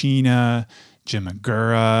 Mike China, Jim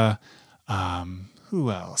Agura,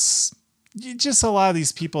 who else? Just a lot of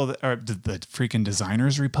these people that are the freaking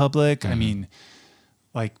Designers Republic. I mean,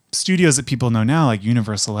 like studios that people know now, like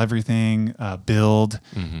Universal Everything, Build,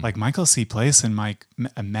 like Michael C. Place and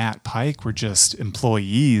Matt Pike were just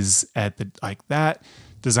employees at that.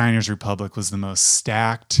 Designers Republic was the most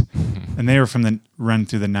stacked, and they were from the run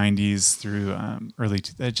through the 90s through early.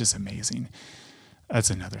 That's just amazing.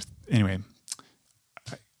 That's another. Anyway.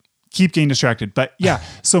 Keep getting distracted. But yeah,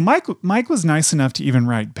 so Mike was nice enough to even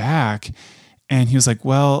write back, and he was like,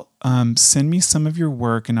 well, send me some of your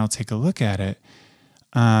work and I'll take a look at it.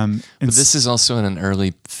 But this is also in an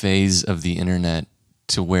early phase of the internet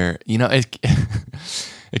to where, you know,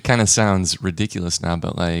 it kind of sounds ridiculous now,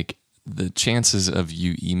 but like the chances of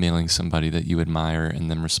you emailing somebody that you admire and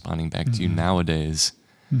them responding back to you nowadays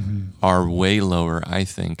are way lower, I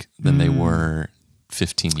think, than they were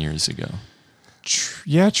 15 years ago.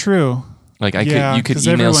 Yeah, true. Like you could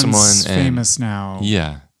email someone and famous now.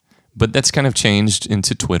 Yeah. But that's kind of changed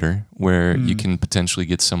into Twitter, where you can potentially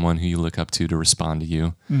get someone who you look up to respond to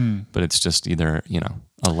you. But it's just either, you know,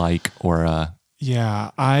 a like or a... Yeah,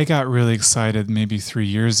 I got really excited maybe 3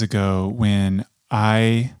 years ago when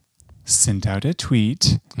I sent out a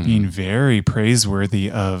tweet being very praiseworthy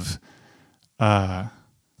of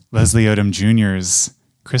Leslie Odom Jr.'s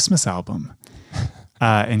Christmas album.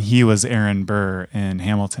 And he was Aaron Burr in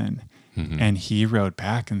Hamilton. And he wrote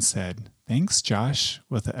back and said, thanks, Josh,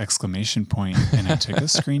 with an exclamation point. And I took a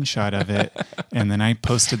screenshot of it. And then I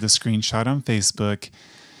posted the screenshot on Facebook.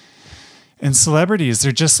 And celebrities,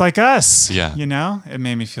 they're just like us. Yeah. You know, it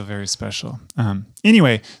made me feel very special.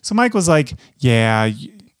 Anyway, so Mike was like, yeah,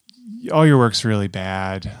 all your work's really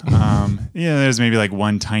bad. There's maybe like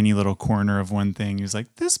one tiny little corner of one thing. He was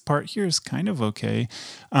like, this part here is kind of okay.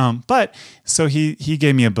 But so he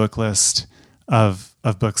gave me a book list of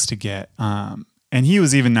books to get. And he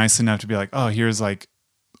was even nice enough to be like, oh, here's like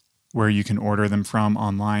where you can order them from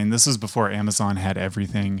online. This was before Amazon had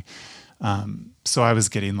everything. So I was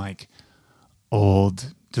getting like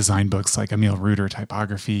old design books like Emil Reuter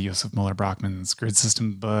typography, Joseph Muller-Brockman's grid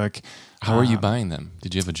system book. How are you buying them?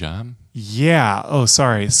 Did you have a job? Yeah. Oh,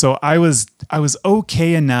 sorry. So I was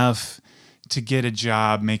okay enough to get a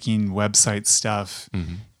job making website stuff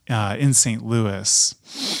in St.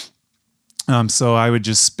 Louis. So I would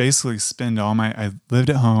just basically spend I lived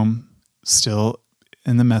at home, still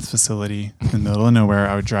in the meth facility in the middle of nowhere.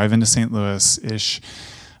 I would drive into St. Louis-ish,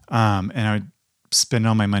 and I would spend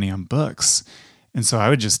all my money on books. And so I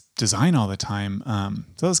would just design all the time.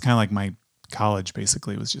 So it was kind of like my college,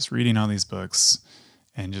 basically, was just reading all these books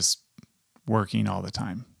and just working all the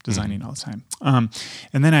time, designing all the time. And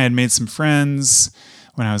then I had made some friends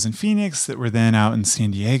when I was in Phoenix that were then out in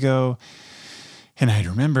San Diego. And I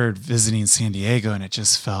remembered visiting San Diego, and it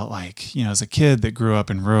just felt like, as a kid that grew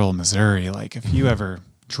up in rural Missouri, like if you ever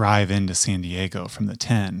drive into San Diego from the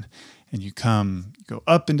 10 and you go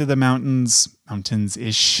up into the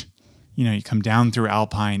mountains-ish, you come down through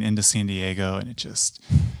Alpine into San Diego, and it just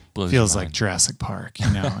feels like Jurassic Park,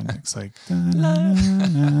 and it's like, and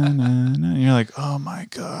you're like, oh my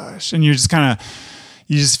gosh. And you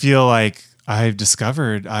just feel like I've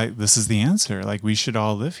discovered this is the answer. Like we should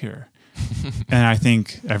all live here. And I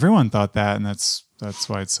think everyone thought that, and that's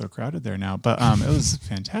why it's so crowded there now. But it was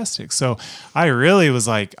fantastic. So I really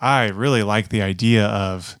liked the idea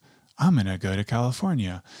of I'm going to go to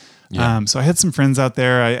California. Yeah. So I had some friends out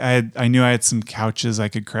there. I knew I had some couches I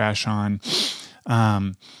could crash on.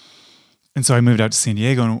 And so I moved out to San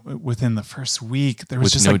Diego, and within the first week, there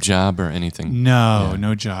was just no job or anything.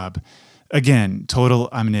 No job. Again, total,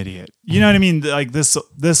 I'm an idiot. You know what I mean? Like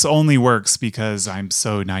this only works because I'm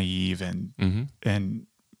so naive and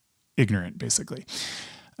ignorant, basically.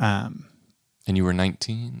 And you were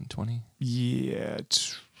 19, 20? Yeah.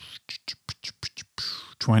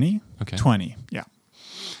 20? Okay. 20, yeah.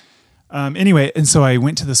 Anyway, and so I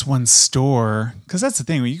went to this one store, because that's the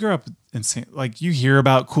thing, when you grow up in you hear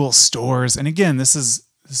about cool stores. And again, this is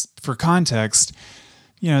for context,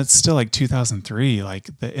 it's still like 2003.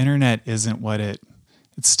 Like the internet isn't it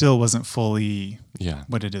still wasn't fully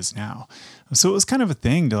what it is now. So it was kind of a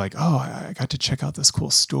thing to like, oh, I got to check out this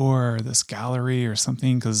cool store, or this gallery or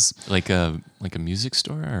something. Cause like a music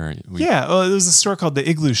store or? Yeah. Well, there was a store called the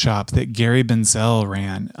Igloo Shop that Gary Benzel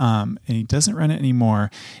ran. And he doesn't run it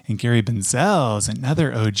anymore. And Gary Benzel is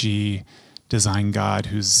another OG design god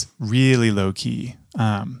who's really low key.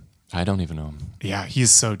 I don't even know him. Yeah.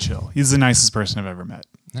 He's so chill. He's the nicest person I've ever met.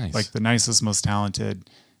 Nice. Like the nicest, most talented.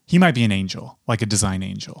 He might be an angel, like a design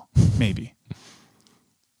angel, maybe.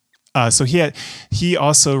 So he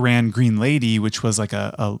also ran Green Lady, which was like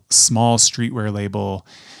a small streetwear label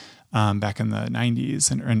back in the 90s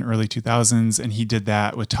and early 2000s. And he did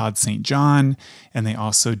that with Todd St. John. And they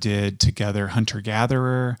also did together Hunter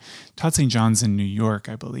Gatherer. Todd St. John's in New York,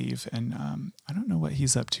 I believe. And I don't know what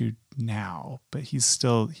he's up to now, but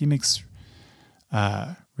he makes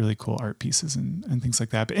really cool art pieces and things like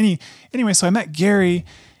that. But anyway, so I met Gary,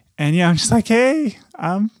 and I'm just like, hey,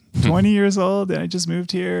 I'm 20 years old and I just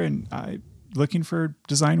moved here and I'm looking for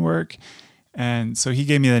design work. And so he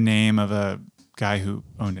gave me the name of a guy who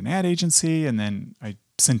owned an ad agency, and then I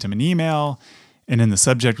sent him an email, and then the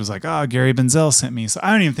subject was like, oh, Gary Benzel sent me. So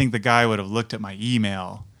I don't even think the guy would have looked at my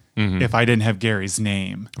email if I didn't have Gary's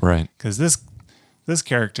name. Right. Because this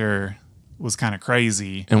character was kind of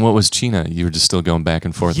crazy. And what was China? You were just still going back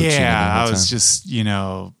and forth with China? Yeah, I was just,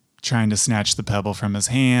 trying to snatch the pebble from his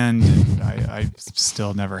hand. And I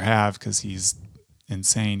still never have, because he's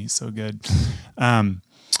insane. He's so good. So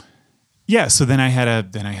then I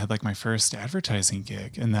had like my first advertising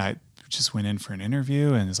gig, and I just went in for an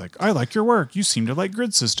interview, and it's like, I like your work. You seem to like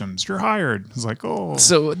grid systems. You're hired. I was like, oh,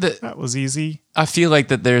 so that was easy. I feel like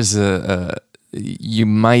that there's you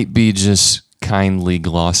might be just kindly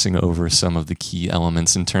glossing over some of the key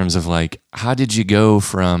elements in terms of like, how did you go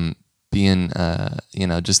from being,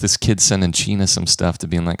 just this kid sending Sheena some stuff to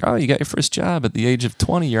being like, oh, you got your first job at the age of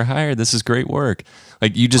 20, you're hired, this is great work.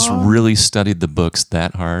 Like you just really studied the books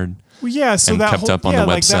that hard. Well, yeah, so and that kept whole, up on the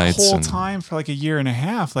like that websites whole and- time for like a year and a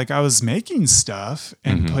half, like I was making stuff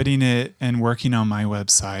and putting it and working on my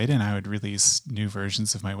website, and I would release new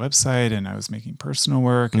versions of my website, and I was making personal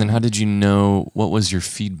work. And then how did you know, what was your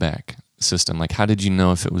feedback system? Like how did you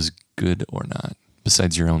know if it was good or not,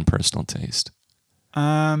 besides your own personal taste?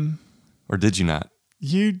 Or did you not?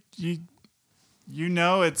 You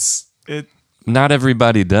know it. Not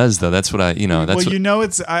everybody does though. That's what I, that's Well,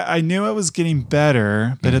 I knew it was getting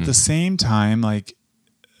better, but at the same time, like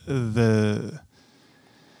the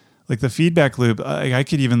feedback loop, I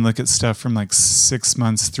could even look at stuff from like 6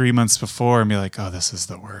 months, 3 months before and be like, oh, this is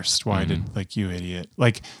the worst. Why did, like, you idiot?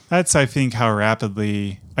 Like that's, I think, how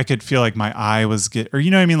rapidly I could feel like my eye was or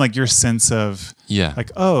you know what I mean? Like your sense of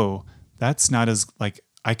like, oh, that's not as like,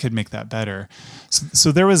 I could make that better.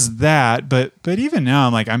 So there was that, but even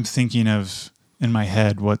now I'm thinking of in my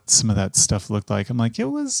head what some of that stuff looked like. I'm like, it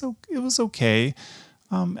was okay.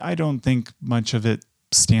 I don't think much of it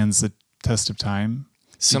stands the test of time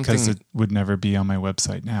because it would never be on my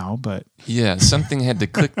website now, but yeah, something had to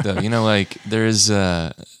click though. Like there's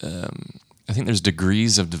I think there's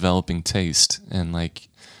degrees of developing taste, and like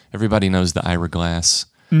everybody knows the Ira Glass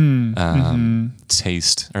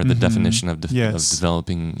taste, or the definition of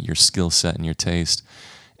developing your skill set and your taste.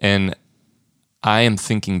 And I am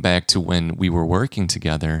thinking back to when we were working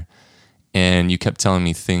together and you kept telling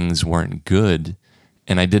me things weren't good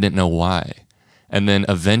and I didn't know why. And then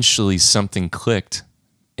eventually something clicked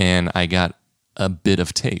and I got a bit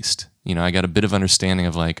of taste. I got a bit of understanding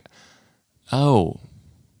of like, oh,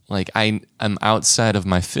 like I'm outside of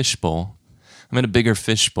my fishbowl. I'm in a bigger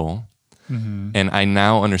fishbowl. And I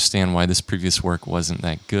now understand why this previous work wasn't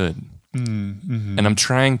that good. And I'm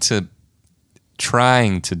trying to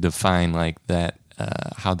define like that,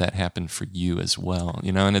 how that happened for you as well,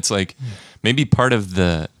 and it's like maybe part of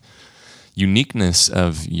the uniqueness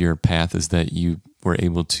of your path is that you were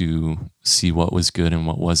able to see what was good and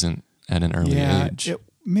what wasn't at an early age.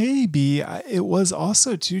 Maybe it was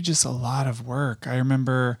also too just a lot of work. I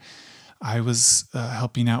remember I was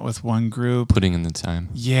helping out with one group, putting in the time.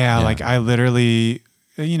 Yeah. Like I literally,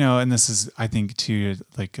 and this is, I think too,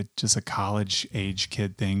 like just a college age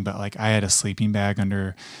kid thing, but like I had a sleeping bag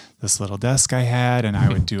under this little desk I had, and I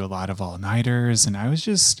would do a lot of all-nighters, and I was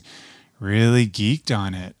just really geeked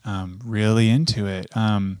on it, really into it,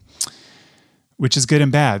 which is good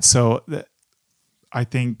and bad. So I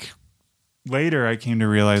think later I came to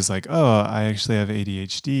realize like, oh, I actually have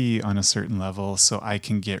ADHD on a certain level, so I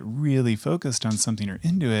can get really focused on something or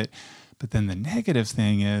into it. But then the negative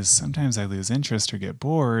thing is sometimes I lose interest or get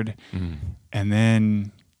bored, and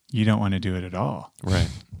then you don't want to do it at all. Right.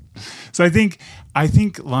 So I think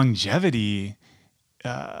longevity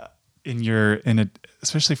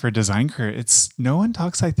especially for a design career, it's no one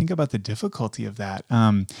talks, I think, about the difficulty of that.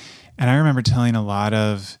 And I remember telling a lot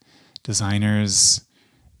of designers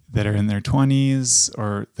that are in their 20s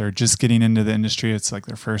or they're just getting into the industry. It's like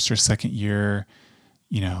their first or second year,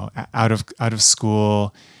 out of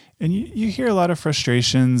school. And you hear a lot of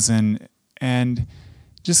frustrations and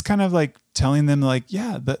just kind of like telling them like,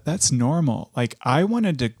 yeah, that's normal. Like I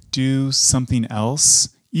wanted to do something else,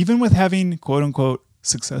 even with having quote unquote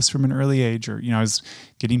success from an early age, or, I was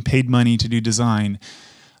getting paid money to do design.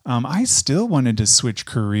 I still wanted to switch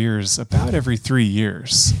careers about every 3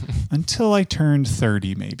 years until I turned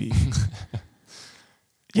 30, maybe.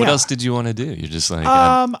 What else did you want to do? You're just like,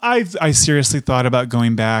 I seriously thought about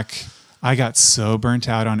going back. I got so burnt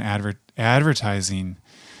out on advertising.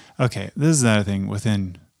 Okay, this is another thing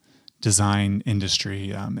within design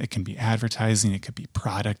industry. It can be advertising. It could be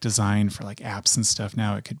product design for like apps and stuff.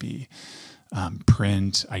 Now it could be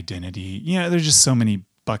print, identity. There's just so many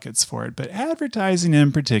buckets for it. But advertising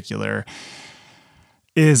in particular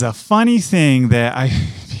is a funny thing that I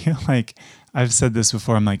feel like I've said this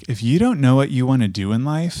before. I'm like, if you don't know what you want to do in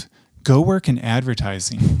life, go work in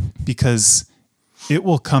advertising, because it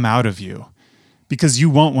will come out of you, because you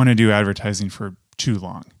won't want to do advertising for too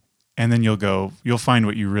long. And then you'll find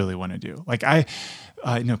what you really want to do. Like I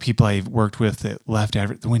know people I've worked with that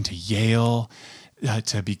went to Yale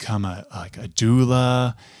to become a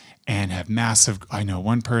doula and have massive. I know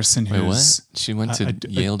one person who's. Wait, what? She went to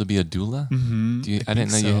Yale to be a doula? Mm-hmm, I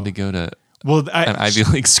didn't know you had to go to an Ivy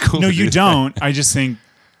League school. No, you don't. I just think,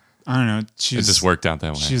 I don't know. It just worked out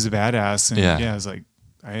that way. She's a badass. And I was like,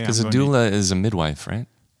 because a doula is a midwife, right?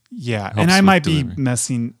 Yeah. Helps and I might delivery. be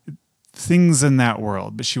messing things in that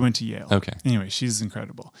world, but she went to Yale. Okay. Anyway, she's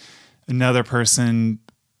incredible. Another person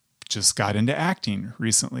just got into acting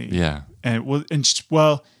recently. Yeah.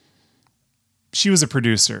 Well, she was a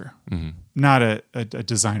producer, not a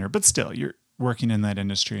designer, but still, you're working in that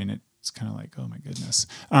industry, and it's kind of like, oh my goodness.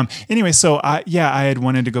 Anyway, so I had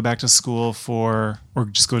wanted to go back to school or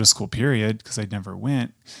just go to school, period, because I never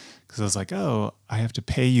went, because I was like, oh, I have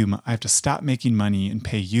to stop making money and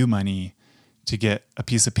pay you money to get a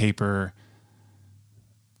piece of paper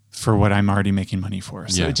for what I'm already making money for.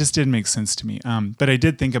 So it just didn't make sense to me. But I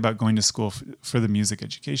did think about going to school for the music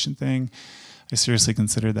education thing. I seriously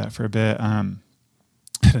considered that for a bit.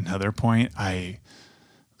 At another point, I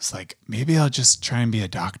was like, maybe I'll just try and be a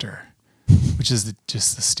doctor, which is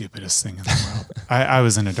just the stupidest thing in the world. I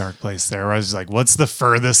was in a dark place there where I was like, what's the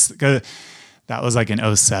furthest? That was like in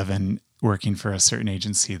 2007, working for a certain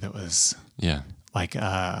agency that was like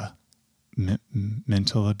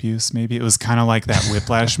mental abuse, maybe. It was kind of like that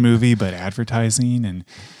Whiplash movie, but advertising. And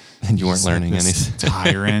you weren't learning anything.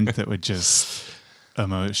 Tyrant that would just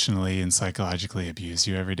emotionally and psychologically abuse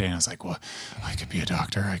you every day. And I was like, well, I could be a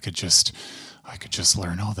doctor. I could just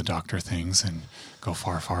learn all the doctor things and go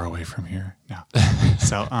far, far away from here. No.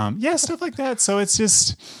 So, stuff like that. So it's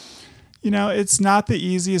just, it's not the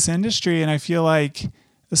easiest industry. And I feel like,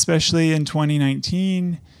 especially in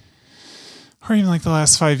 2019, or even like the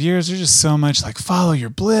last 5 years, there's just so much like follow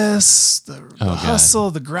your bliss, the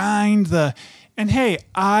hustle, the grind, and hey,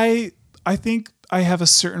 I think I have a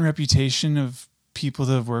certain reputation of people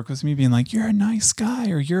that have worked with me being like, you're a nice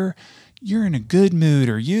guy, or you're in a good mood,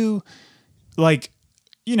 or you like,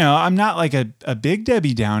 I'm not like a big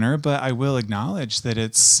Debbie Downer, but I will acknowledge that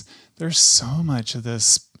there's so much of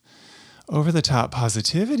this over the top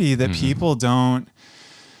positivity that people don't,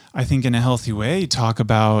 I think in a healthy way, talk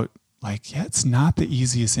about. Like, it's not the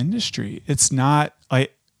easiest industry. It's not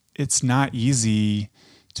easy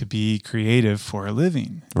to be creative for a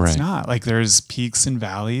living. Right. It's not. Like, there's peaks and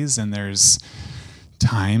valleys, and there's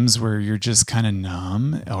times where you're just kind of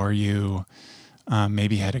numb, or you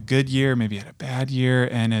maybe had a good year, maybe had a bad year.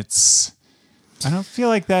 And I don't feel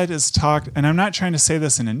like that is talked, and I'm not trying to say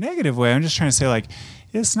this in a negative way. I'm just trying to say, like,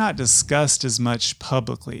 it's not discussed as much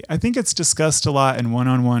publicly. I think it's discussed a lot in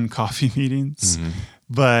one-on-one coffee meetings,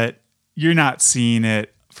 but you're not seeing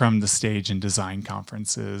it from the stage in design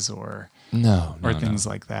conferences or things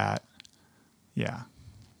like that. Yeah.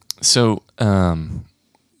 So,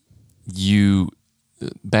 you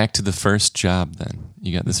back to the first job then.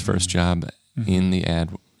 You got this first job in the ad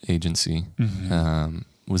agency.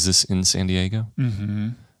 Was this in San Diego?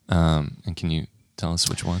 And can you tell us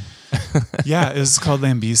which one? Yeah, it was called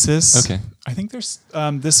Lambesis. Okay. I think there's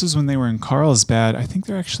this was when they were in Carlsbad. I think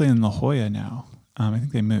they're actually in La Jolla now. I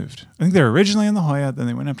think they moved. I think they were originally in La Jolla, then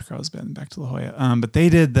they went up to Carlsbad and back to La Jolla. But they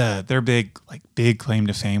did their big claim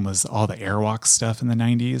to fame was all the Airwalk stuff in the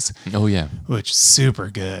 90s. Oh yeah. Which is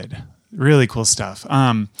super good. Really cool stuff.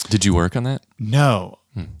 Did you work on that? No.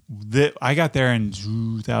 I got there in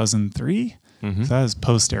 2003. So that was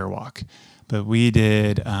post Airwalk. But we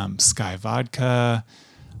did Sky Vodka.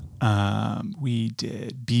 We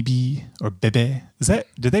did BB or Bebe.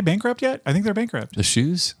 Did they bankrupt yet? I think they're bankrupt. The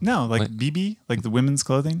shoes? No, like BB, like the women's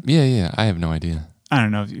clothing. Yeah. I have no idea. I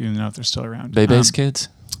don't know even know if they're still around. Bebe's Kids?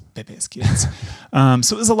 Bebe's Kids.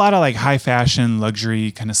 So it was a lot of like high fashion,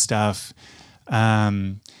 luxury kind of stuff.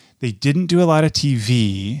 They didn't do a lot of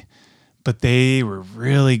TV, but they were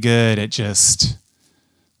really good at just,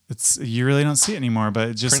 you really don't see it anymore, but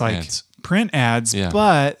it's just print ads,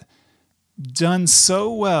 but done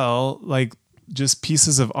so well, like just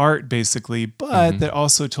pieces of art basically, but that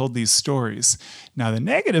also told these stories. Now, the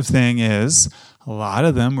negative thing is a lot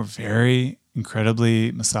of them were very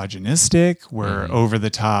incredibly misogynistic, were over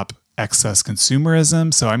the top excess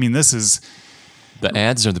consumerism. So, I mean, this is... The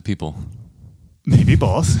ads or the people? Maybe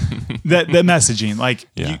both. the messaging, like,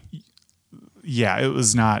 it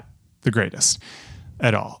was not the greatest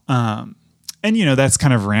at all. And, that's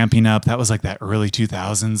kind of ramping up. That was like that early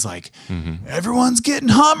 2000s, like everyone's getting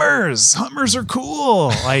Hummers. Hummers are cool.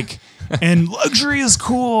 Like, and luxury is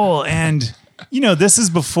cool. And, this is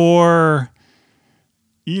before,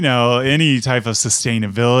 any type of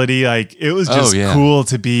sustainability. Like, it was just cool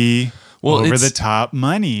to be over the top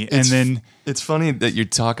money. And then it's funny that you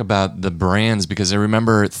talk about the brands, because I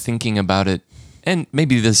remember thinking about it, and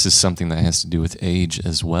maybe this is something that has to do with age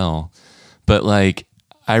as well. But like,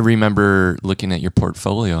 I remember looking at your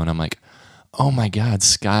portfolio and I'm like, oh my God,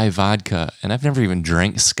 Sky Vodka. And I've never even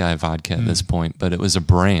drank Sky Vodka at this point, but it was a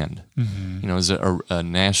brand. It was a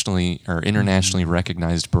nationally or internationally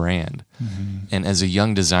recognized brand. And as a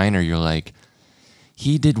young designer, you're like,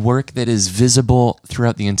 he did work that is visible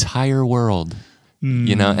throughout the entire world.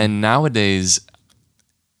 And nowadays,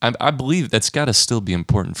 I believe that's got to still be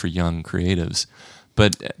important for young creatives.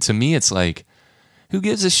 But to me, it's like, who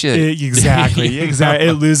gives a shit? Exactly.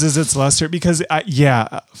 It loses its luster because,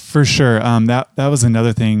 for sure. That was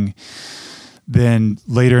another thing. Then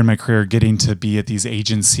later in my career, getting to be at these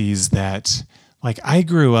agencies that, like, I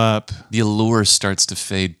grew up. The allure starts to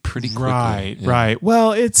fade pretty quickly. Right.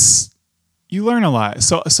 Well, you learn a lot.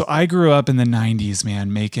 So I grew up in the 90s,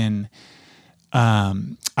 man, making.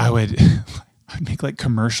 I would make like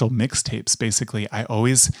commercial mixtapes. Basically, I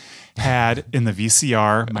always had in the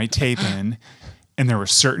VCR my tape in. And there were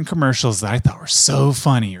certain commercials that I thought were so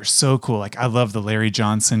funny or so cool. Like I love the Larry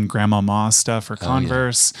Johnson Grandma Ma stuff for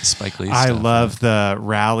Converse. Yeah. Spike Lee I stuff, love the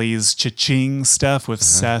Rallies Cha-Ching stuff with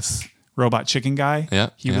Seth, Robot Chicken Guy. Yeah,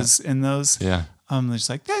 he was in those. Yeah. They're just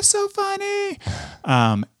like, that's so funny.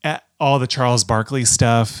 All the Charles Barkley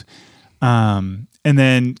stuff. And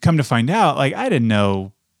then come to find out, like I didn't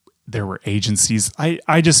know there were agencies.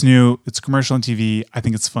 I just knew it's commercial on TV. I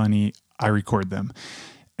think it's funny. I record them.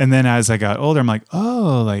 And then as I got older, I'm like,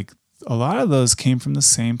 oh, like a lot of those came from the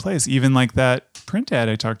same place. Even like that print ad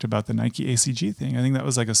I talked about, the Nike ACG thing. I think that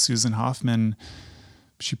was like a Susan Hoffman.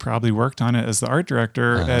 She probably worked on it as the art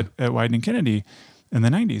director at Wieden & Kennedy in the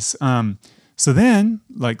 90s. So then,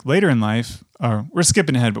 like later in life, we're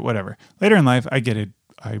skipping ahead, but whatever. Later in life, I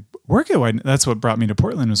work at Wieden. That's what brought me to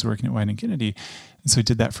Portland, was working at Wieden & Kennedy. And so I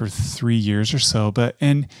did that for 3 years or so.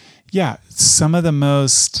 Some of the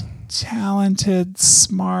most talented,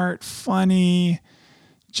 smart, funny,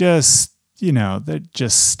 just, they're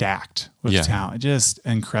just stacked with talent, just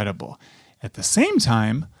incredible. At the same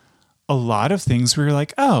time, a lot of things we were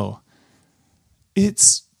like, oh,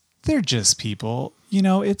 they're just people,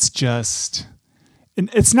 it's just, and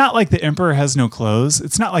it's not like the emperor has no clothes.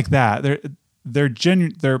 It's not like that.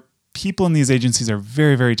 They're people in these agencies are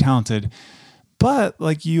very, very talented, but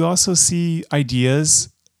like you also see ideas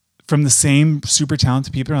from the same super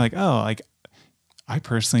talented people are like, oh, like I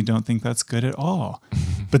personally don't think that's good at all.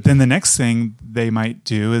 But then the next thing they might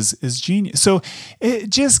do is genius. So it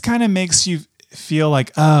just kind of makes you feel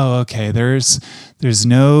like, oh, okay, there's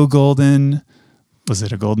no golden, was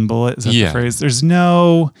it a golden bullet? Is that the phrase? There's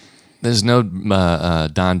no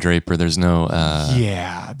Don Draper. There's no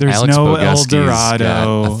there's Alex no Bogusky's El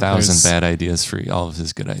Dorado. Got 1,000 bad ideas for all of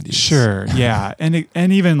his good ideas. Sure, yeah, and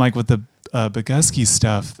even like with the Bogusky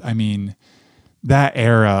stuff, I mean, that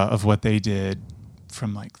era of what they did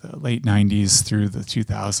from like the late 90s through the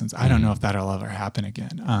 2000s, I don't know if that'll ever happen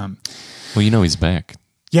again. Well, he's back.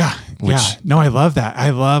 Yeah. No, I love that.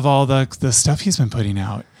 I love all the stuff he's been putting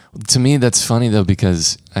out. To me, that's funny though,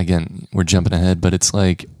 because again, we're jumping ahead, but it's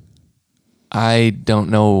like, I don't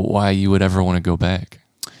know why you would ever want to go back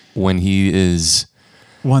when he is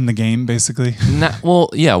won the game, basically.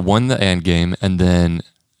 Won the end game, and then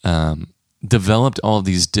developed all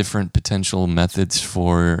these different potential methods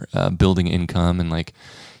for building income, and like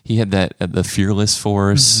he had the Fearless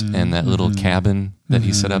Force and that little cabin that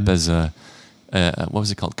he set up as a what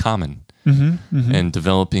was it called, Common, and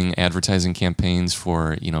developing advertising campaigns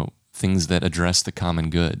for things that address the common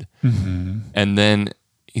good, and then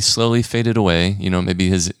he slowly faded away. Maybe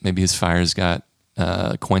his fires got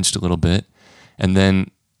quenched a little bit, and then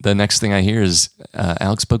the next thing I hear is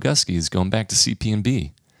Alex Bogusky is going back to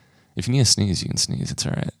CP&B. If you need to sneeze, you can sneeze. It's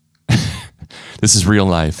all right. This is real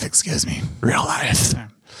life. Excuse me. Real life.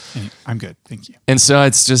 I'm good. Thank you. And so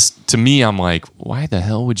it's just, to me, I'm like, why the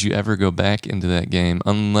hell would you ever go back into that game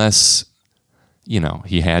unless,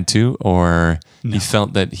 he had to, or he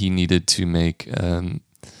felt that he needed to make...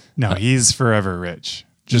 no, he's forever rich.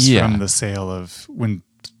 Just from the sale of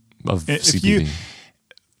CPB.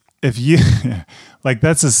 If you like,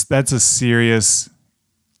 that's a serious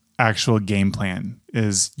actual game plan.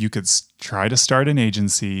 Is you could try to start an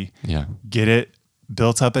agency, get it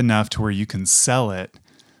built up enough to where you can sell it,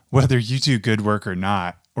 whether you do good work or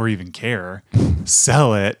not, or even care,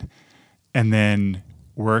 sell it, and then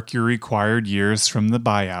work your required years from the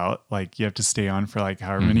buyout. Like you have to stay on for like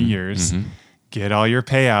however many years, get all your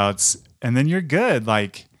payouts, and then you're good.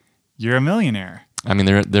 Like you're a millionaire. I mean,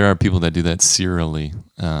 there are people that do that serially.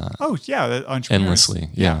 Entrepreneurs. Endlessly.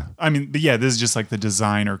 Yeah. I mean, but this is just like the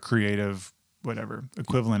design or creative, whatever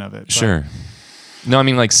equivalent of it. Sure. No, I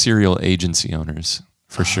mean like serial agency owners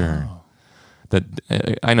for sure. That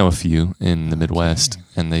I know a few in the Midwest,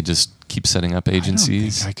 and they just keep setting up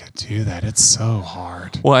agencies. I don't think I could do that. It's so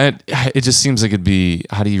hard. Well, it just seems like it'd be,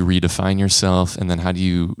 how do you redefine yourself, and then how do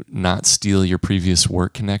you not steal your previous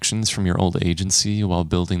work connections from your old agency while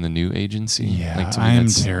building the new agency? Yeah, I am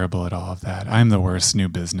terrible at all of that. I'm the worst new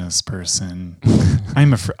business person.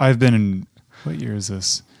 I've been in, what year is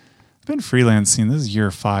this? I've been freelancing. This is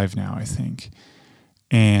year 5 now, I think.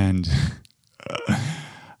 And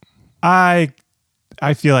I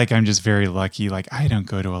feel like I'm just very lucky. Like, I don't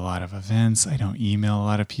go to a lot of events. I don't email a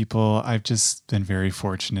lot of people. I've just been very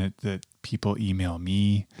fortunate that people email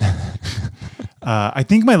me. I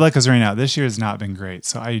think my luck is running out. This year has not been great.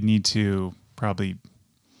 So I need to probably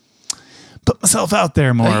put myself out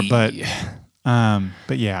there more. But yeah,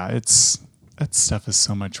 that stuff is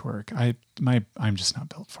so much work. I'm just not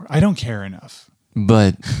built for it. I don't care enough.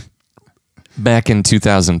 But back in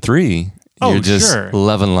 2003, you're just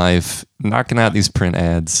loving life, knocking out these print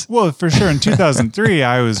ads. Well, for sure. In 2003,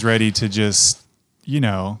 I was ready to just,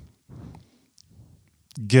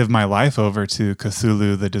 give my life over to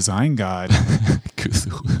Cthulhu, the design god.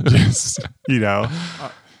 Cthulhu. Just,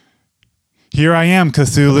 here I am,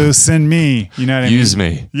 Cthulhu, send me. You know what I mean? Use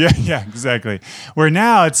me. Yeah, exactly. Where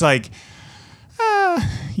now it's like, I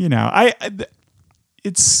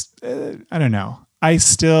don't know.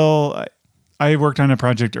 I worked on a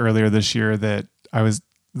project earlier this year that was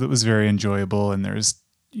very enjoyable, and there's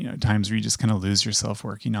times where you just kind of lose yourself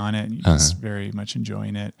working on it, and you're just very much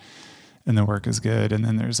enjoying it, and the work is good. And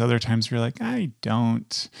then there's other times where you're like, I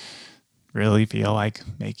don't really feel like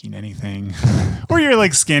making anything, or you're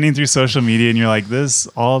like scanning through social media and you're like,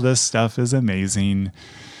 all this stuff is amazing.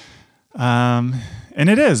 And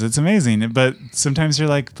it's amazing. But sometimes you're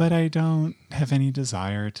like, but I don't have any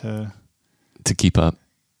desire to keep up.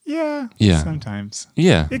 Yeah. Sometimes.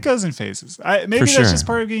 Yeah. It goes in phases. Maybe that's just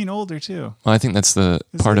part of getting older too. Well, I think that's the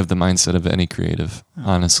part of the mindset of any creative,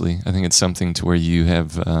 honestly. I think it's something to where you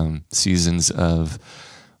have seasons of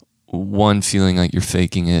one, feeling like you're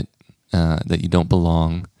faking it, that you don't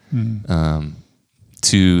belong. Mm-hmm.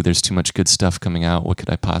 Two, there's too much good stuff coming out. What could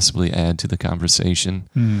I possibly add to the conversation?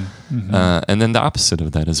 Mm-hmm. And then the opposite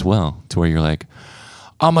of that as well, to where you're like,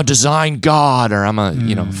 I'm a design god, or I'm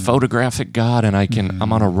a photographic god, and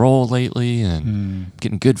I'm on a roll lately and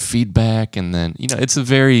getting good feedback. And then it's I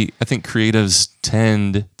think creatives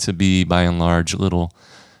tend to be by and large a little,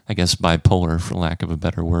 I guess, bipolar, for lack of a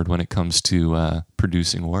better word, when it comes to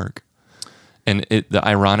producing work. And the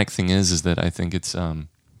ironic thing is that I think it's I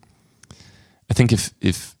think if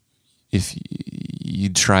you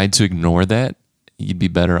tried to ignore that, you'd be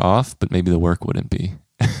better off, but maybe the work wouldn't be.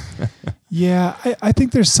 Yeah, I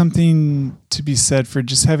think there's something to be said for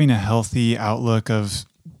just having a healthy outlook of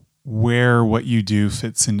where what you do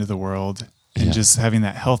fits into the world, and just having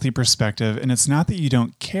that healthy perspective. And it's not that you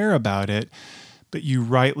don't care about it, but you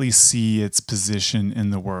rightly see its position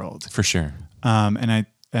in the world. For sure. And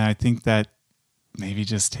I think that maybe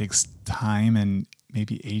just takes time and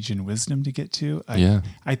maybe age and wisdom to get to.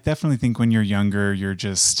 I definitely think when you're younger, you're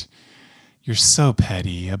so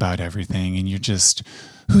petty about everything, and you're just,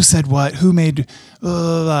 who said what, who made,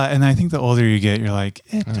 and I think the older you get, you're like,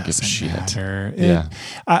 it doesn't matter.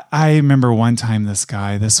 I remember one time this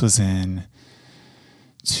was in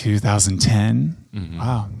 2010. Mm-hmm.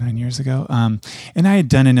 Wow, 9 years ago. And I had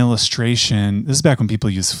done an illustration. This is back when people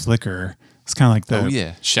used Flickr. It's kind of like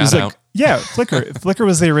shout out. Flickr. Flickr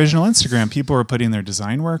was the original Instagram. People were putting their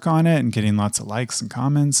design work on it and getting lots of likes and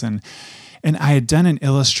comments. And I had done an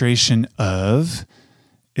illustration of,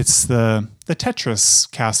 it's the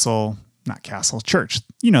Tetris church.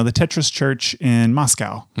 The Tetris church in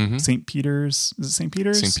Moscow. Mm-hmm. St. Peter's. Is it St.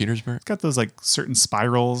 Peter's? St. Petersburg. It's got those like certain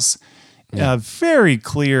spirals. Very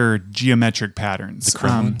clear geometric patterns. The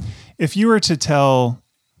Kremlin. If you were to tell,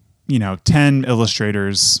 10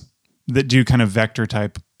 illustrators that do kind of vector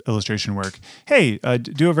type illustration work, hey,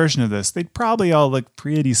 do a version of this, they'd probably all look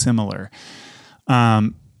pretty similar.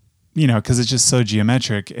 Because it's just so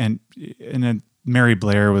geometric. And then Mary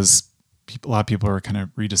Blair was, a lot of people were kind of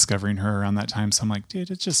rediscovering her around that time. So I'm like, dude,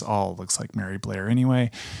 it just all looks like Mary Blair anyway.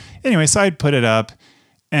 So I'd put it up,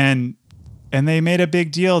 and they made a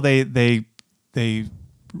big deal. They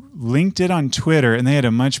linked it on Twitter, and they had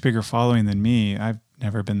a much bigger following than me. I've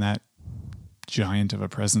never been that giant of a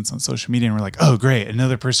presence on social media. And we're like, oh, great,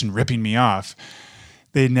 another person ripping me off.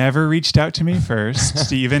 They never reached out to me first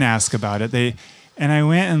to even ask about it. And I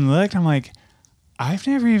went and looked. I'm like, I've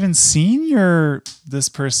never even seen this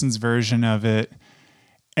person's version of it.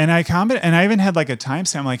 And I commented, and I even had like a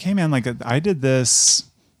timestamp. I'm like, hey man, like I did this.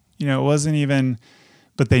 It wasn't even.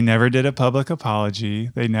 But they never did a public apology.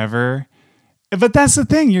 They never. But that's the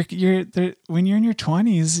thing. You're when you're in your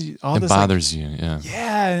 20s, all this bothers you. Yeah.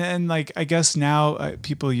 Yeah, and like I guess now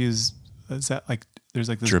people use, is that like there's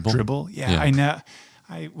like this dribble? Yeah, I know.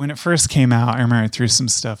 When it first came out, I remember I threw some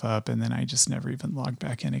stuff up, and then I just never even logged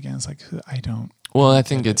back in again. It's like I don't. Well, I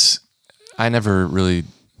think I never really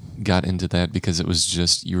got into that because it was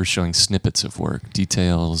just you were showing snippets of work,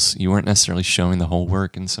 details. You weren't necessarily showing the whole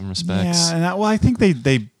work in some respects. Yeah, and I think they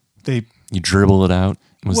You dribble it out.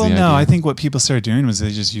 Was well, the no, idea? I think what people started doing was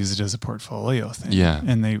they just used it as a portfolio thing. Yeah.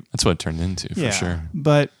 And That's what it turned into for sure.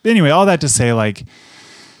 But anyway, all that to say, like,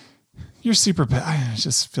 you're super, I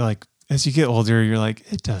just feel like as you get older, you're like,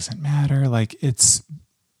 it doesn't matter. Like it's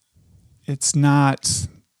not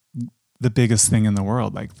the biggest thing in the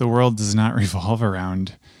world. Like the world does not revolve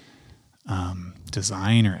around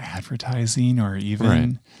design or advertising or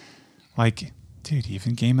even like, dude,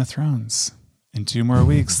 even Game of Thrones. In 2 more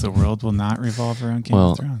weeks, the world will not revolve around Game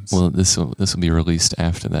of Thrones. Well, this will be released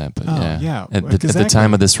after that, but yeah. At the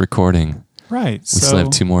time of this recording, right? We still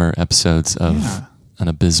have 2 more episodes of an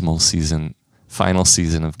abysmal final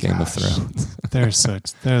season of Game of Thrones.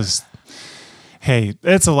 Hey,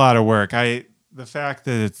 it's a lot of work. The fact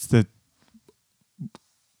that it's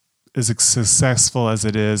as successful as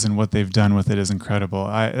it is and what they've done with it is incredible.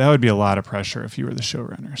 That would be a lot of pressure if you were the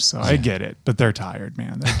showrunner. So I get it, but they're tired,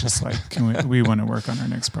 man. They're just like, we want to work on our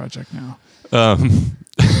next project now.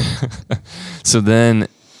 So then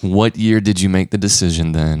what year did you make the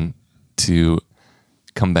decision then to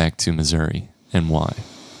come back to Missouri and why?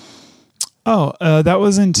 Oh, that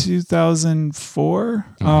was in 2004.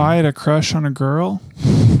 Oh, I had a crush on a girl.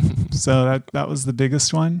 So that was the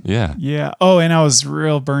biggest one. Yeah. Yeah. Oh, and I was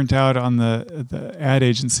real burnt out on the ad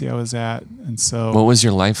agency I was at. And so what was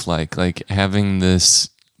your life like? Like having this,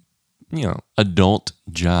 adult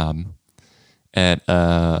job at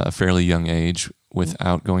a fairly young age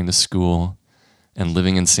without going to school and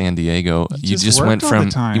living in San Diego. You just went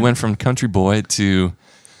from country boy to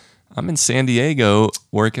I'm in San Diego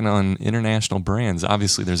working on international brands.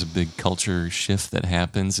 Obviously, there's a big culture shift that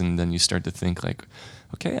happens, and then you start to think like,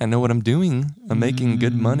 okay, I know what I'm doing. I'm making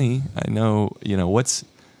good money. I know,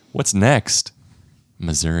 what's next?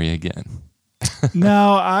 Missouri again.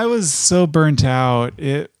 No, I was so burnt out.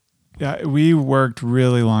 We worked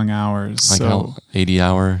really long hours. Like how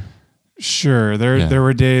 80-hour? Sure. There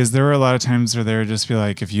were days, there were a lot of times where they would just be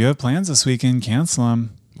like, if you have plans this weekend, cancel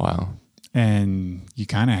them. Wow. And you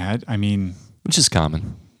kind of had, which is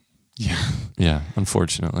common. Yeah. Yeah,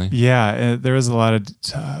 unfortunately. Yeah. There was a lot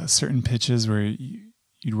of certain pitches where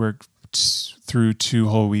you'd work through 2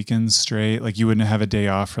 whole weekends straight. Like you wouldn't have a day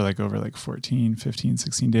off for like over like 14, 15,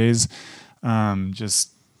 16 days.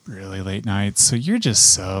 Just really late nights. So you're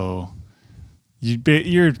just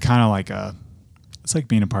you're kind of like it's like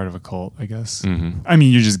being a part of a cult, I guess. Mm-hmm.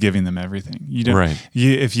 You're just giving them everything. You don't, right.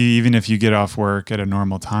 If you get off work at a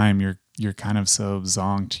normal time, you're kind of so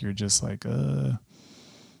zonked. You're just like, gonna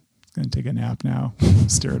take a nap now,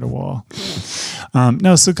 stare at a wall.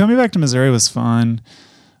 No, so coming back to Missouri was fun.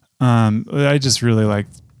 I just really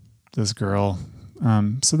liked this girl.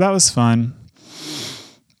 So that was fun.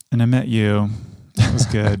 And I met you. That was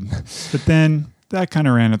good. But then that kind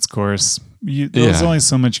of ran its course. There was only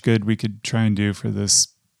so much good we could try and do for this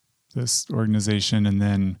organization. And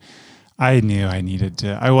then I knew I needed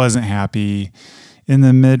to, I wasn't happy in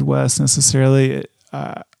the Midwest necessarily.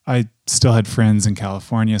 I still had friends in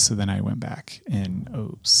California. So then I went back in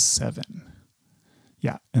 2007.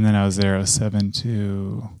 Yeah. And then I was there 2007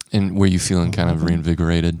 to. And were you feeling kind of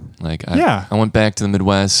reinvigorated? Like, I went back to the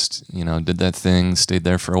Midwest, did that thing, stayed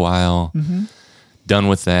there for a while, done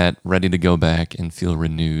with that, ready to go back and feel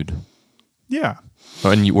renewed. Yeah.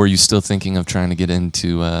 And were you still thinking of trying to get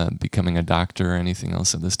into becoming a doctor or anything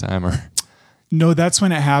else at this time? Or no, that's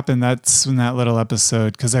when it happened. That's when that little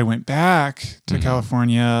episode, because I went back to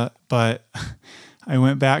California, but I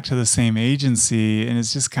went back to the same agency, and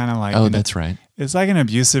it's just kind of like that's right. It's like an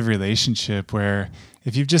abusive relationship where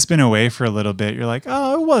if you've just been away for a little bit, you're like,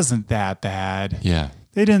 oh, it wasn't that bad. Yeah.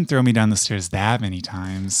 They didn't throw me down the stairs that many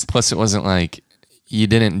times. Plus, it wasn't like you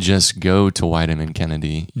didn't just go to Wyden and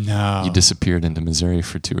Kennedy. No. You disappeared into Missouri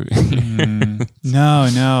for 2 years.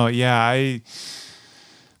 No. Yeah,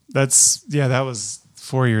 that was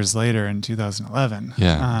 4 years later in 2011.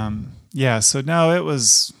 Yeah. So no,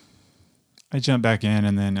 I jumped back in,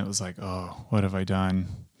 and then it was like, oh, what have I done?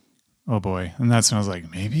 Oh boy. And that's when I was like,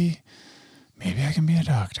 maybe I can be a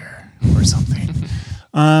doctor or something.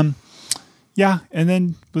 Yeah. And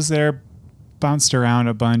then was there, bounced around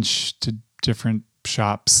a bunch to different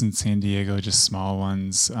shops in San Diego, just small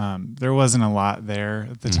ones. There wasn't a lot there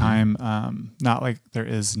at the time. Not like there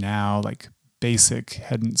is now, like Basic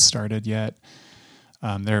hadn't started yet.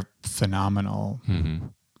 They're phenomenal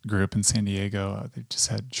group in San Diego. They've just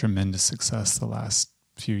had tremendous success the last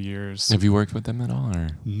few years. Have you worked with them at all? Or?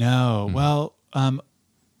 No. Well,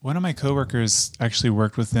 one of my coworkers actually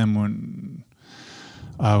worked with them when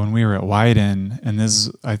we were at Wyden, and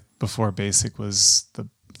before Basic was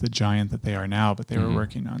the giant that they are now, but they were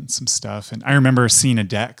working on some stuff. And I remember seeing a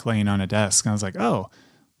deck laying on a desk, and I was like, oh,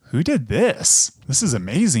 who did this? This is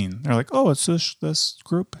amazing. They're like, oh, it's this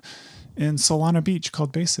group in Solana Beach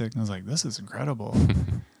called Basic. And I was like, this is incredible.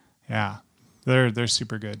 Yeah, they're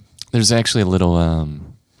super good. There's actually a little,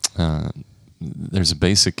 there's a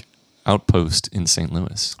Basic outpost in St.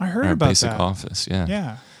 Louis. I heard Our about Basic that. office, yeah.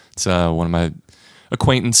 Yeah. It's one of my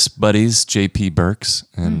acquaintance buddies, JP Burks,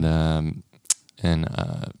 and a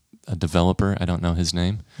developer. I don't know his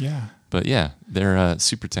name. Yeah. But yeah, they're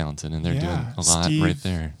super talented, and they're doing a lot right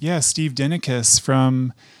there. Yeah, Steve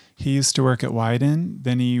Dinikus he used to work at Wyden,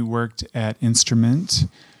 then he worked at Instrument,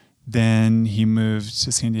 then he moved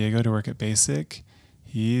to San Diego to work at Basic.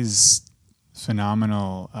 He's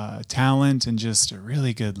phenomenal talent and just a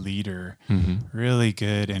really good leader, really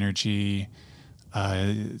good energy,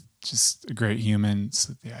 just a great human.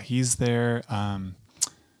 So yeah, he's there.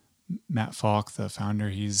 Matt Falk, the founder,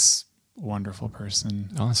 he's a wonderful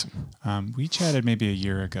person. Awesome. We chatted maybe a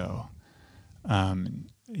year ago.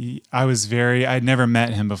 I'd never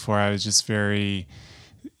met him before. I was just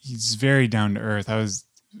he's very down to earth. I was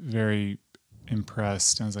very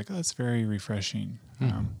impressed. I was like, oh, that's very refreshing.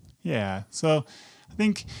 Yeah. So I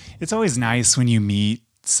think it's always nice when you meet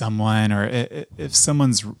someone or if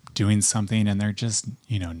someone's doing something and they're just,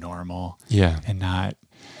 normal. Yeah. And not,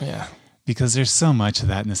 Yeah. because there's so much of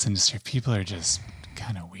that in this industry. People are just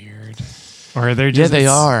kind of weird, or they're just, they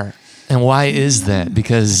are. And why is that?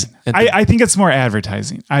 Because I think it's more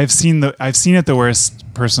advertising. I've seen it the worst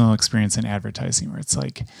personal experience in advertising, where it's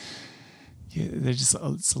like it's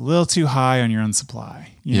a little too high on your own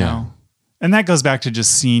supply, you know? And that goes back to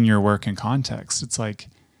just seeing your work in context. It's like,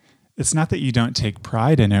 it's not that you don't take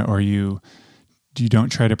pride in it or you don't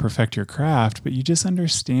try to perfect your craft, but you just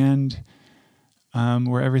understand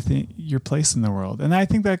your place in the world. And I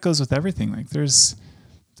think that goes with everything. Like there's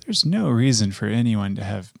no reason for anyone to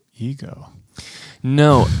have ego.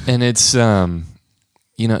 No, and it's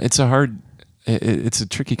it's a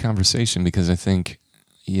tricky conversation, because I think,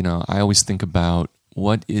 I always think about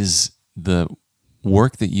what is the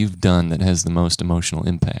work that you've done that has the most emotional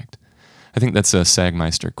impact. I think that's a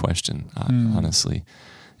Sagmeister question, honestly.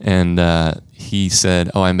 And he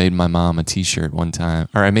said, I made my mom a t-shirt one time,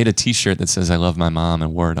 or I made a t-shirt that says I love my mom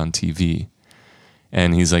and wore it on TV.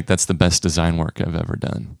 And he's like, that's the best design work I've ever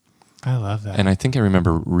done. I love that. And I think I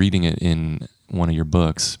remember reading it in one of your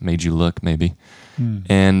books, Made You Look, maybe.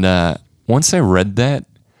 And once I read that,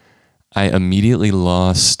 I immediately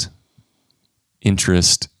lost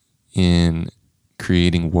interest in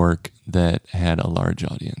creating work that had a large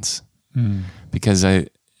audience. Because I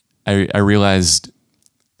realized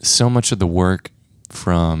so much of the work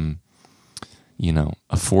from,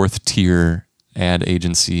 a fourth tier ad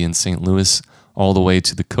agency in St. Louis all the way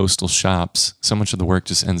to the coastal shops, so much of the work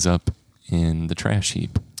just ends up in the trash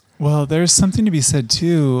heap. Well, there's something to be said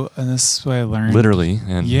too, and this is what I learned. Literally.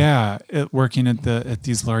 And Working at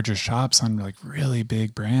these larger shops on like really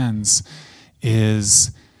big brands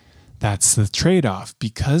that's the trade-off.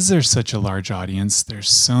 Because there's such a large audience, there's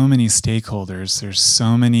so many stakeholders, there's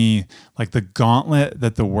so many, like the gauntlet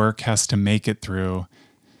that the work has to make it through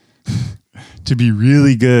to be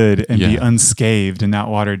really good and be unscathed and not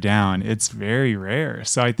watered down. It's very rare.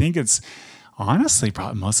 So I think it's honestly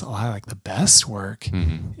probably like the best work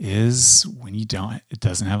is when it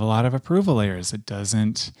doesn't have a lot of approval layers.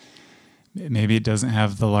 Maybe it doesn't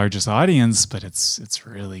have the largest audience, but it's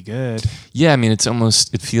really good. Yeah, I mean,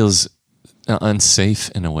 it feels unsafe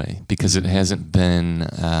in a way, because it hasn't been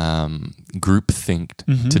group-thinked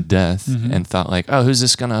to death and thought like, oh, who's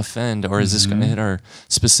this going to offend? Or is this going to hit our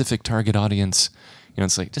specific target audience?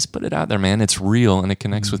 It's like, just put it out there, man. It's real and it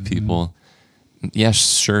connects with people. Yeah,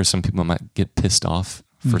 sure, some people might get pissed off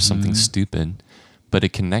for something stupid, but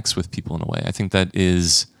it connects with people in a way. I think that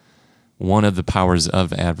is one of the powers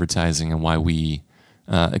of advertising, and why we,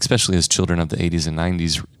 especially as children of the 80s and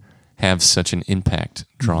 90s, have such an impact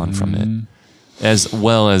drawn from it, as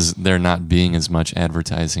well as there not being as much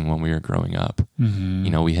advertising when we were growing up.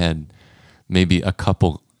 We had maybe a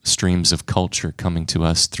couple streams of culture coming to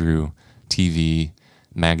us through TV,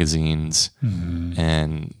 magazines,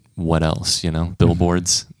 and what else,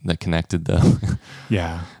 billboards that connected though.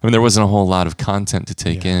 Yeah. I mean, there wasn't a whole lot of content to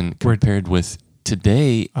take in compared with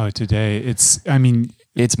today. Today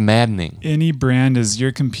It's maddening. Any brand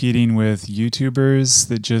you're competing with YouTubers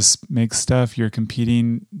that just make stuff. You're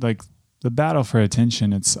competing, like the battle for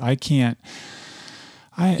attention. It's insane.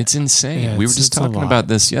 Yeah, we were just talking about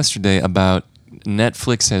this yesterday about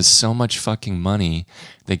Netflix has so much fucking money.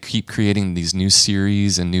 They keep creating these new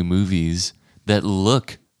series and new movies that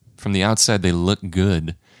look, from the outside, they look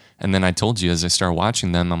good. And then I told you, as I start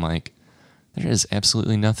watching them, I'm like, there is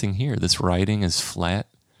absolutely nothing here. This writing is flat.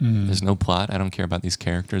 There's no plot. I don't care about these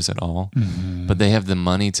characters at all. But they have the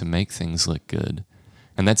money to make things look good.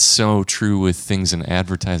 And that's so true with things in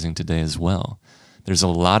advertising today as well. There's a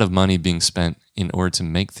lot of money being spent in order to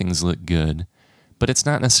make things look good, but it's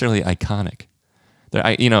not necessarily iconic. There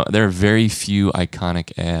are very few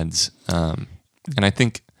iconic ads. And I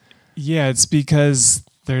think... Yeah, it's because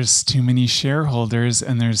there's too many shareholders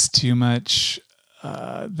and there's too much...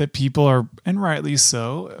 that people are, and rightly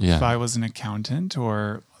so. Yeah. If I was an accountant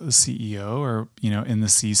or a CEO or, in the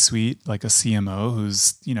C-suite, like a CMO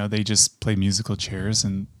who's, they just play musical chairs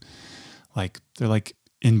and they're like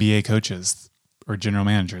NBA coaches or general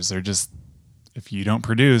managers. They're just, if you don't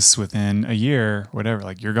produce within a year, whatever,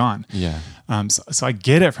 like you're gone. Yeah. So I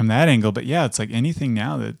get it from that angle, but yeah, it's like anything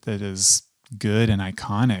now that is good and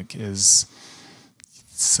iconic is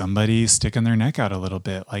somebody sticking their neck out a little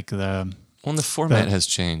bit. Like the format has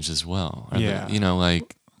changed as well. Yeah.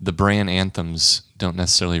 The brand anthems don't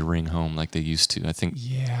necessarily ring home like they used to. I think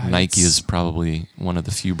Nike is probably one of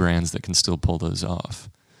the few brands that can still pull those off.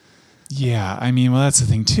 Yeah. I mean, well, that's the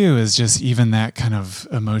thing too, is just even that kind of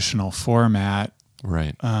emotional format.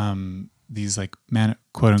 Right. These like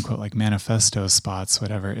quote unquote, like manifesto spots,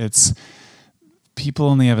 whatever. It's people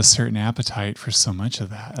only have a certain appetite for so much of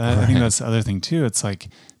that. Right. I think that's the other thing too. It's like,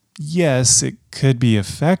 yes, it could be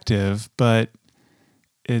effective, but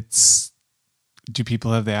do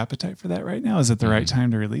people have the appetite for that right now? Is it the right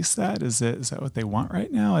time to release that? Is that what they want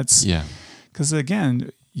right now? Because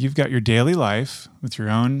again, you've got your daily life with your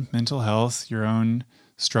own mental health, your own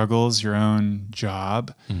struggles, your own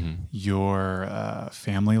job, your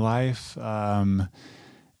family life, the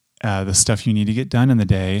stuff you need to get done in the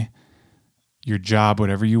day, your job,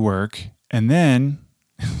 whatever you work, and then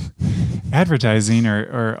advertising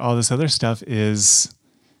or all this other stuff is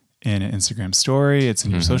in an Instagram story. It's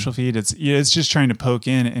in your social feed. It's just trying to poke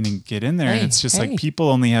in and get in there. And it's just like people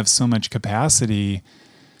only have so much capacity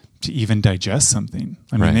to even digest something.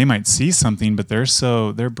 I mean, they might see something, but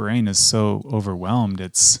their brain is so overwhelmed.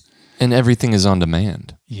 And everything is on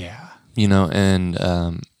demand. Yeah. And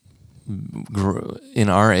in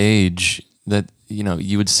our age that,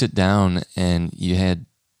 you would sit down and you had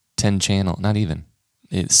 10 channels, not even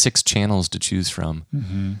 6 channels to choose from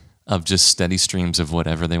of just steady streams of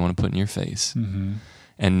whatever they want to put in your face.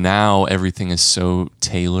 And now everything is so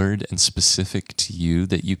tailored and specific to you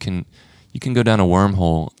that you can go down a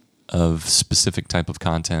wormhole of specific type of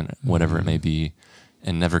content, whatever it may be,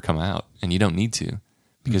 and never come out. And you don't need to,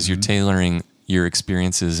 because you're tailoring your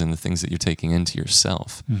experiences and the things that you're taking into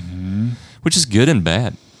yourself, which is good and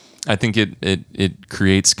bad. I think it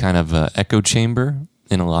creates kind of an echo chamber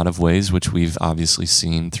in a lot of ways, which we've obviously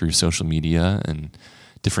seen through social media and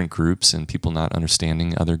different groups and people not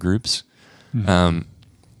understanding other groups. But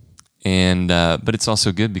it's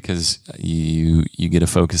also good because you get to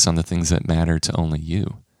focus on the things that matter to only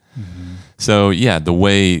you. So yeah, the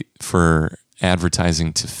way for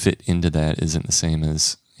advertising to fit into that isn't the same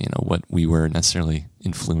as, what we were necessarily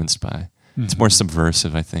influenced by. It's more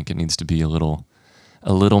subversive. I think it needs to be a little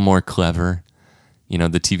more clever.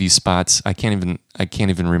 The TV spots, I can't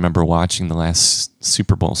even remember watching the last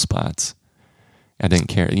Super Bowl spots. I didn't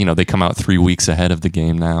care. They come out 3 weeks ahead of the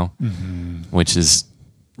game now, which is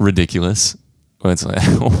ridiculous. What's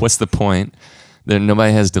the point?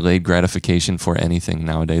 Nobody has delayed gratification for anything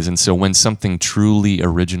nowadays. And so when something truly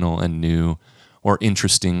original and new or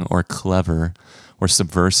interesting or clever or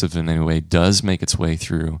subversive in any way does make its way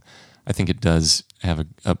through, I think it does have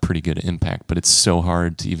a pretty good impact. But it's so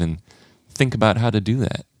hard to even think about how to do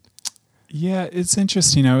that. Yeah, it's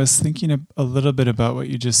interesting. I was thinking a little bit about what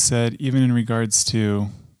you just said, even in regards to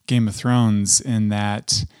Game of Thrones, in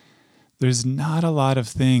that there's not a lot of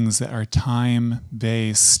things that are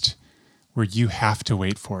time-based where you have to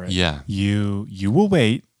wait for it. Yeah. You will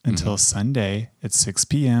wait until Sunday at 6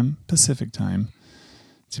 p.m. Pacific time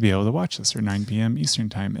to be able to watch this, or 9 p.m. Eastern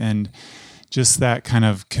time. And just that kind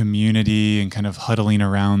of community and kind of huddling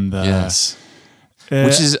around the... Yes.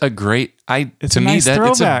 Which is a great... It's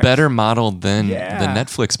a better model than the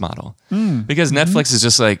Netflix model. Because Netflix is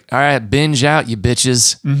just like, all right, binge out, you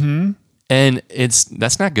bitches. And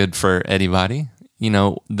that's not good for anybody.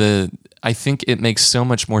 I think it makes so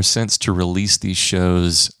much more sense to release these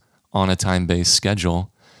shows on a time-based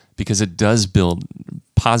schedule because it does build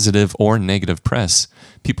positive or negative press.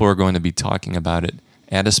 People are going to be talking about it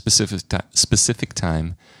at a specific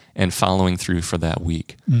time and following through for that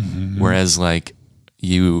week. Whereas like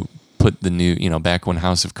you put the new, back when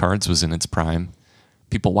House of Cards was in its prime,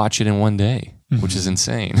 people watch it in one day, which is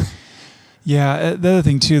insane. Yeah, the other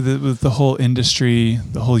thing too, with the whole industry,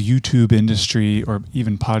 the whole YouTube industry, or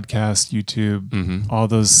even podcast, YouTube, all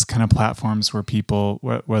those kind of platforms where people,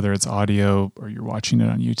 whether it's audio or you're watching it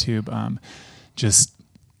on YouTube, just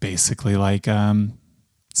basically like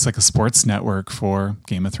it's like a sports network for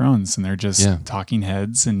Game of Thrones, and they're just talking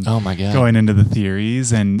heads and oh my God, going into the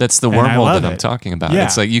theories, and that's the wormhole that I'm talking about. Yeah.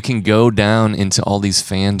 It's like you can go down into all these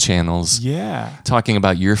fan channels, talking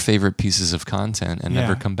about your favorite pieces of content, and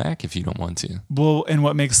never come back if you don't want to. Well, and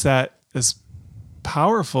what makes that as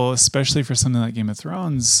powerful, especially for something like Game of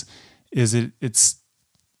Thrones, is it's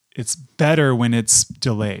better when it's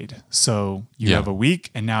delayed. So you have a week,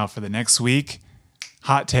 and now for the next week,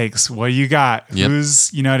 hot takes. What do you got?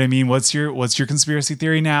 Who's, you know what I mean? What's your conspiracy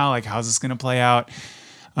theory now? Like, how's this going to play out?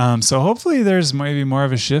 So hopefully there's maybe more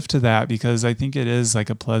of a shift to that, because I think it is like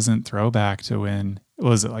a pleasant throwback to when, what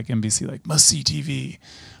was it, like NBC, like Must See TV,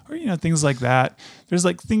 or, you know, things like that. There's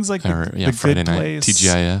like things like the Friday Good Night, Place.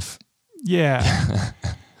 TGIF. Yeah.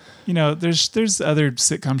 You know, there's other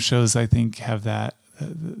sitcom shows I think have that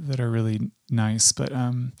are really nice, but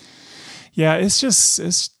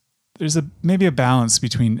there's maybe a balance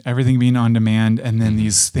between everything being on demand and then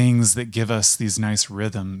these things that give us these nice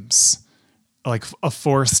rhythms, like a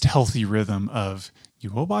forced healthy rhythm of, you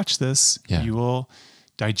will watch this, you will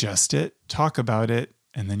digest it, talk about it,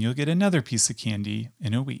 and then you'll get another piece of candy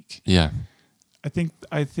in a week. Yeah. I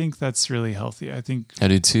think that's really healthy. I do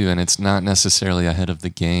too. And it's not necessarily ahead of the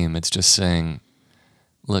game. It's just saying,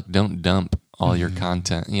 look, don't dump all your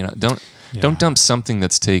content. You know, don't dump something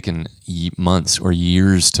that's taken months or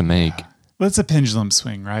years to make. Well, it's a pendulum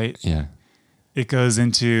swing, right? Yeah. It goes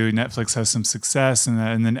into Netflix has some success,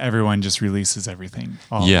 and then everyone just releases everything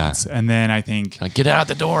all at once. And then I think, get out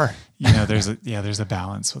the door. You know, there's a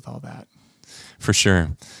balance with all that. For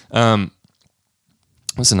sure.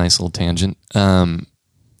 That's a nice little tangent.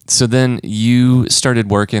 So then you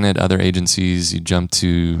started working at other agencies. You jumped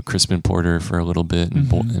to Crispin Porter for a little bit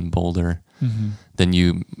in Boulder. Mm-hmm. Then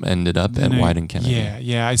you ended up at Wieden Kennedy.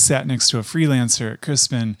 Yeah. I sat next to a freelancer at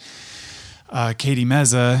Crispin, Katie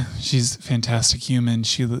Meza. She's a fantastic human.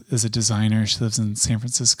 She is a designer. She lives in San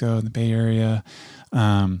Francisco in the Bay Area.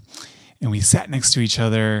 And we sat next to each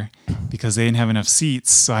other because they didn't have enough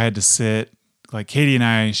seats. So I had to sit, like Katie and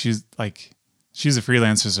I, she's a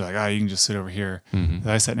freelancer. So like, you can just sit over here. Mm-hmm.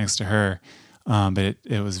 I sat next to her. But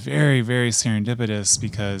it was very, very serendipitous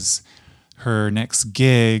because her next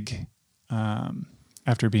gig,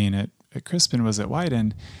 after being at Crispin, was at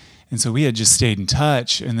Wieden. And so we had just stayed in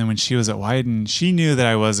touch. And then when she was at Wieden, she knew that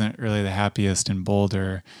I wasn't really the happiest in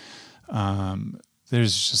Boulder.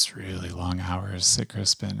 There's just really long hours at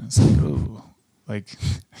Crispin. It's like, ooh, like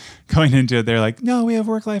going into it, they're like, no, we have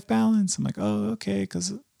work-life balance. I'm like, oh, okay.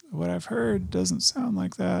 Cause what I've heard doesn't sound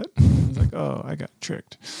like that. It's like, oh, I got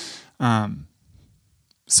tricked.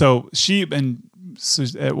 So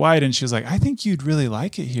at Wieden, she was like, I think you'd really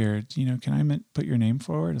like it here. You know, can I put your name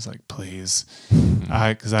forward? It's like, please.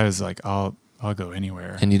 Cause I was like, I'll go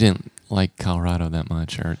anywhere. And you didn't like Colorado that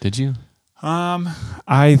much, or did you?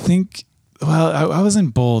 I think, well, I was in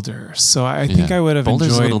Boulder, so I think I would have Boulder's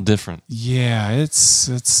enjoyed. a little different. Yeah, it's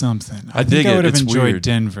something. I think dig I would have it's enjoyed weird.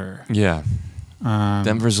 Denver. Yeah.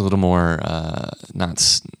 Denver's a little more not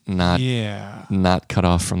cut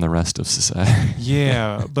off from the rest of society.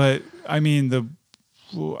 Yeah, but I mean the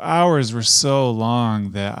hours were so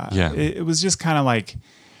long that it was just kind of like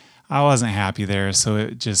I wasn't happy there. So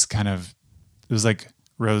it was like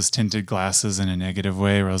rose tinted glasses in a negative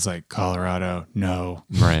way, where I was like, Colorado, no,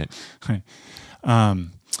 right.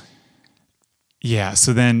 Yeah.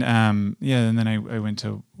 So then, and then I went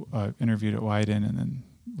to interviewed at Wieden, and then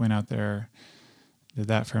went out there. Did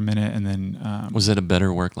that for a minute, and then was it a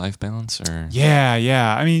better work-life balance, or?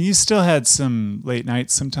 Yeah. I mean, you still had some late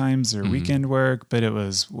nights sometimes, or weekend work, but it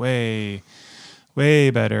was way, way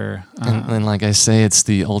better. And like I say, it's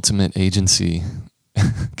the ultimate agency,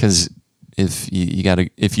 because if you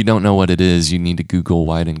don't know what it is, you need to Google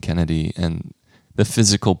Wieden Kennedy, and the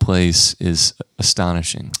physical place is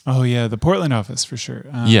astonishing. Oh yeah, the Portland office for sure.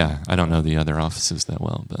 I don't know the other offices that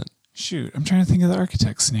well, but shoot, I'm trying to think of the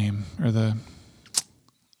architect's name, or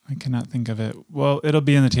I cannot think of it. Well, it'll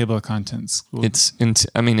be in the table of contents. It's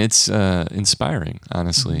inspiring,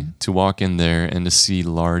 honestly, to walk in there and to see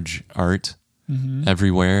large art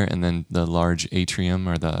everywhere, and then the large atrium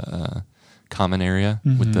or the common area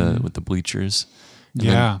with the bleachers. And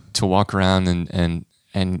then to walk around and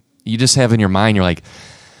you just have in your mind, you're like,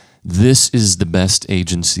 this is the best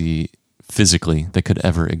agency physically that could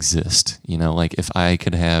ever exist. You know, like if I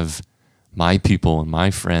could have my people and my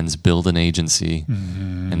friends build an agency,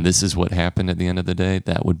 and this is what happened at the end of the day,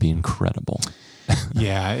 that would be incredible.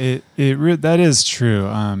 Yeah, that is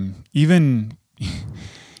true. Even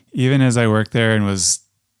as I worked there and was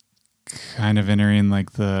kind of entering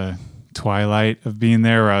like the twilight of being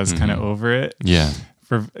there, where I was kind of over it. Yeah.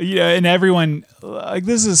 And everyone, like,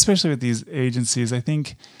 this is especially with these agencies, I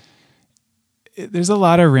think there's a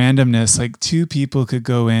lot of randomness. Like, two people could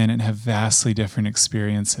go in and have vastly different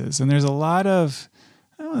experiences. And there's a lot of,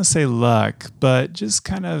 I don't want to say luck, but just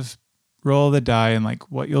kind of roll the die and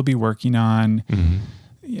like what you'll be working on. Mm-hmm.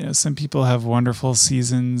 Some people have wonderful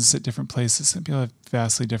seasons at different places. Some people have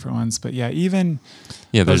vastly different ones. But yeah,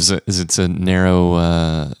 it's a narrow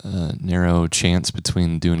chance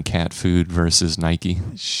between doing cat food versus Nike.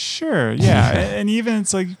 Sure, yeah. And even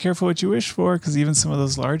it's like, careful what you wish for, because even some of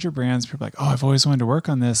those larger brands, people are like, oh, I've always wanted to work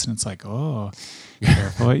on this. And it's like, oh,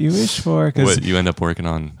 careful what you wish for. What you end up working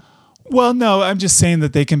on. Well, no, I'm just saying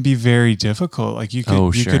that they can be very difficult. Like you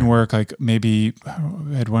can work, like maybe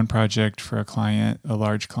I had one project for a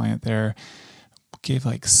large client there, gave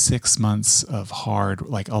like 6 months of hard,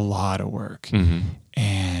 like a lot of work. Mm-hmm.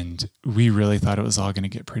 And we really thought it was all going to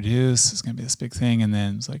get produced. It's going to be this big thing. And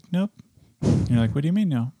then it's like, nope. And you're like, what do you mean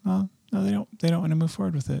no? Oh, no, they don't want to move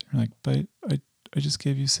forward with it. You're like, but I just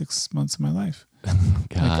gave you 6 months of my life.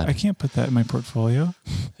 God. Like, I can't put that in my portfolio.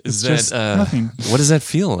 Is it's that nothing? What does that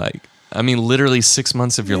feel like? I mean, literally 6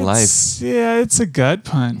 months of your life. Yeah, it's a gut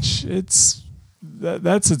punch.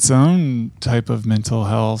 That's its own type of mental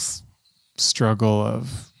health struggle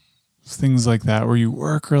of things like that, where you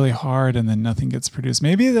work really hard and then nothing gets produced.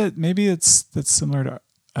 Maybe that's similar to.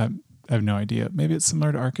 I have no idea. Maybe it's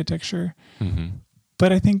similar to architecture. Mm-hmm.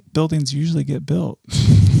 But I think buildings usually get built.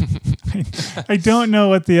 I don't know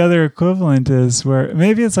what the other equivalent is, where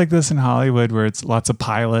maybe it's like this in Hollywood, where it's lots of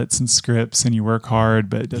pilots and scripts and you work hard,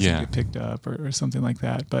 but it doesn't get picked up or something like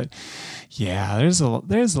that. But yeah, there's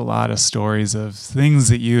a lot of stories of things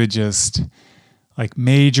that you would just, like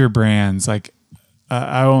major brands, like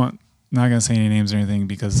I'm not going to say any names or anything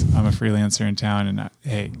because I'm a freelancer in town and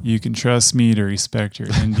hey, you can trust me to respect your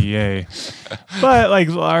NDA. But like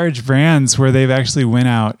large brands where they've actually went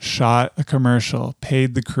out, shot a commercial,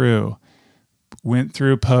 paid the crew, went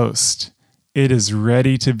through post. It is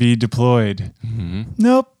ready to be deployed. Mm-hmm.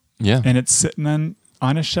 Nope. Yeah. And it's sitting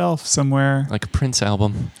on a shelf somewhere. Like a Prince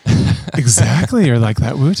album. Exactly. Or like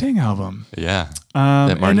that Wu-Tang album. Yeah.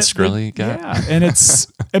 That Martin Shkreli got. Yeah. And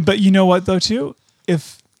but you know what though too?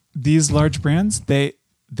 If these large brands, they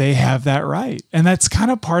have that right. And that's kind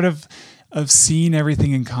of part of seeing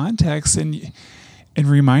everything in context and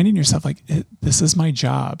reminding yourself, like, this is my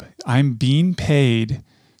job. I'm being paid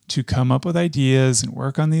to come up with ideas and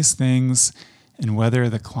work on these things. And whether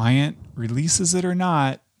the client releases it or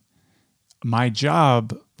not, my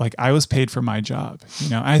job, like I was paid for my job.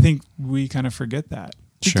 I think we kind of forget that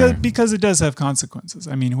because it does have consequences.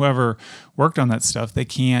 I mean, whoever worked on that stuff,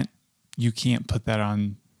 you can't put that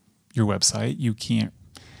on your website. You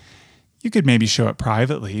could maybe show it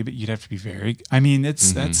privately, but you'd have to be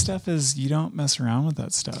that stuff is, you don't mess around with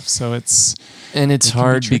that stuff. So it's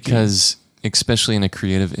hard because, especially in a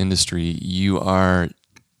creative industry, you're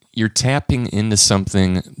tapping into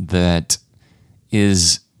something that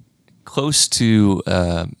is close to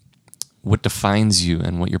what defines you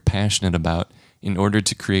and what you're passionate about in order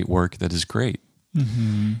to create work that is great.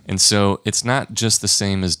 Mm-hmm. And so it's not just the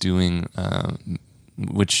same as doing,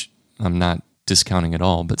 which I'm not discounting at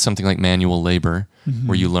all, but something like manual labor, mm-hmm.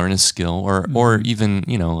 where you learn a skill, or even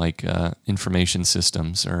like information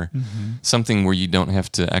systems, or mm-hmm. something where you don't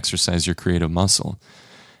have to exercise your creative muscle.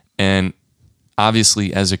 And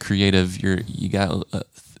obviously, as a creative, you got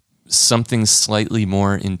something slightly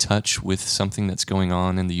more in touch with something that's going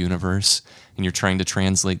on in the universe, and you're trying to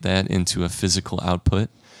translate that into a physical output.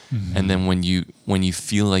 Mm-hmm. And then when you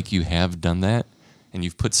feel like you have done that, and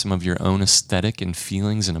you've put some of your own aesthetic and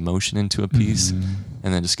feelings and emotion into a piece, mm-hmm.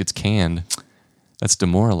 and then it just gets canned, that's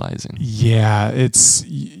demoralizing. Yeah,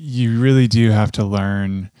 you really do have to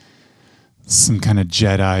learn some kind of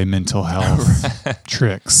Jedi mental health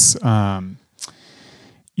tricks.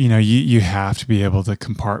 You have to be able to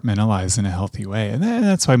compartmentalize in a healthy way. And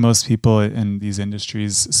that's why most people in these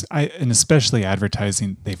industries, and especially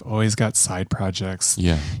advertising, they've always got side projects.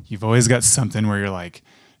 Yeah. You've always got something where you're like,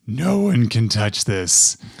 no one can touch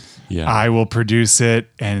this. Yeah. I will produce it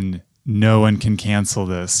and no one can cancel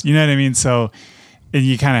this. You know what I mean? So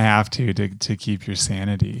you kind of have to keep your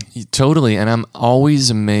sanity. Totally. And I'm always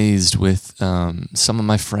amazed with some of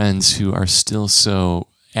my friends who are still so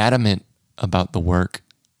adamant about the work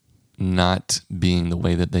not being the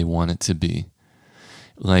way that they want it to be.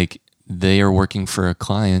 Like, they are working for a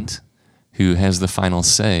client who has the final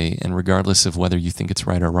say, and regardless of whether you think it's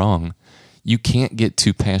right or wrong, you can't get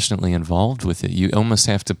too passionately involved with it. You almost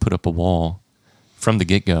have to put up a wall from the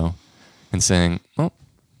get-go and saying, well,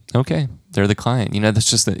 okay, they're the client. That's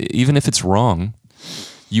just that. Even if it's wrong,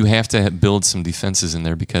 you have to build some defenses in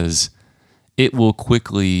there, because it will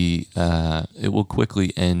quickly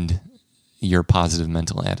end your positive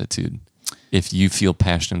mental attitude if you feel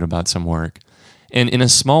passionate about some work. And in a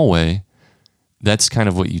small way, that's kind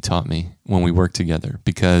of what you taught me when we worked together,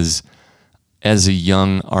 because as a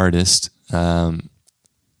young artist, I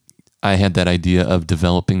had that idea of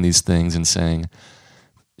developing these things and saying,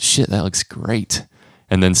 shit, that looks great,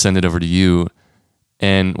 and then send it over to you.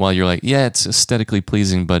 And while you're like, yeah, it's aesthetically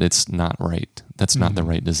pleasing, but it's not right. That's not the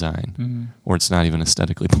right design, or it's not even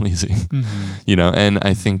aesthetically pleasing, And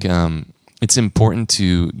I think it's important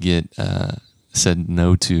to get said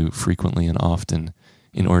no to frequently and often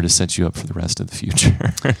in order to set you up for the rest of the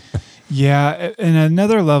future. Yeah, and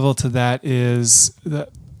another level to that is that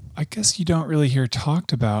I guess you don't really hear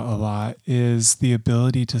talked about a lot is the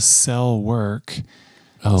ability to sell work,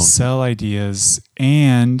 sell ideas,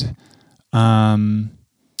 and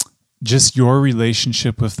just your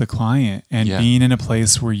relationship with the client, and being in a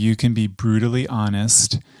place where you can be brutally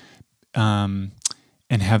honest and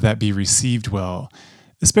have that be received well,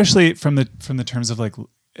 especially from the terms of like,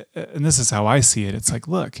 and this is how I see it. It's like,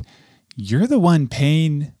 look, you're the one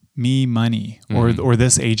paying me money or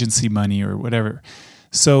this agency money or whatever.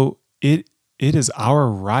 So it is our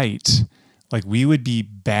right. Like we would be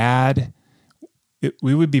bad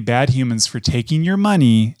humans for taking your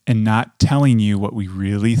money and not telling you what we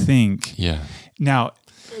really think. Yeah. Now,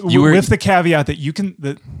 with the caveat that you can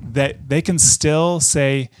that they can still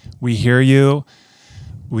say, we hear you,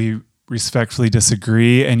 we respectfully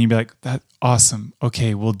disagree, and you'd be like, that's awesome.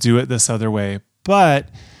 Okay, we'll do it this other way. But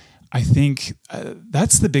I think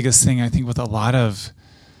that's the biggest thing. I think with a lot of,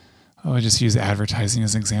 I just use advertising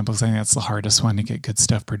as an example because I think that's the hardest one to get good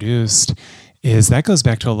stuff produced, is that goes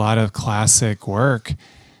back to a lot of classic work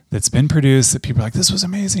that's been produced that people are like, this was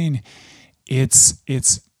amazing. It's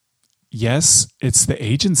yes, it's the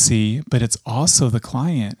agency, but it's also the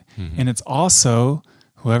client. And it's also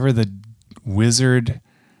whoever the wizard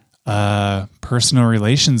personal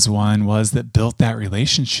relations one was that built that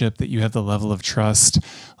relationship, that you have the level of trust,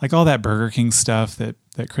 like all that Burger King stuff that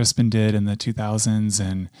Crispin did in the 2000s.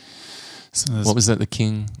 And some of those, what was that? The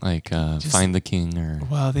King, like Find the King,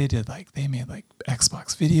 or they made like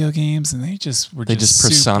Xbox video games, and they just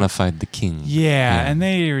personified the king. Yeah, and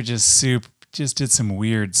they were just did some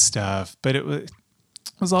weird stuff, but it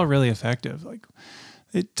was all really effective. Like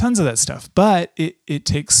tons of that stuff, but it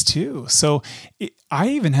takes two. So I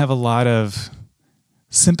even have a lot of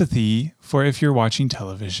sympathy for if you're watching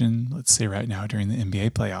television, let's say right now during the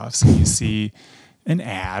NBA playoffs, and you see an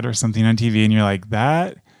ad or something on TV and you're like,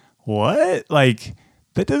 what? Like,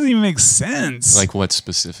 that doesn't even make sense. Like what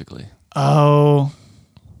specifically? Oh,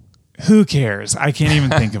 who cares? I can't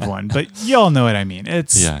even think of one, but y'all know what I mean. You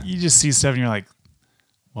just see stuff and you're like,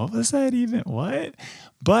 what was that even? What?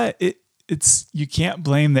 But it's you can't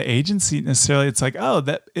blame the agency necessarily. It's like,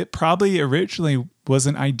 that it probably originally was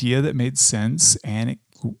an idea that made sense, and it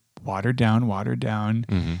watered down,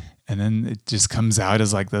 and then it just comes out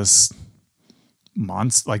as like this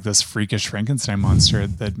monster, like this freakish Frankenstein monster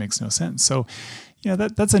that makes no sense. So,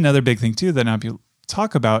 that's another big thing too that not people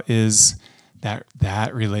talk about is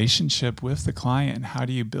that relationship with the client, and how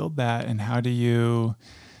do you build that, and how do you,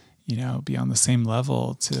 be on the same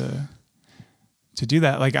level to do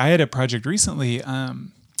that. Like I had a project recently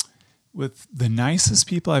with the nicest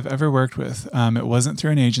people I've ever worked with. It wasn't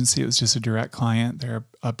through an agency. It was just a direct client. They're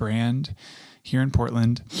a brand here in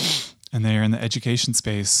Portland, and they're in the education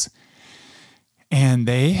space. And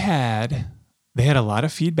they had a lot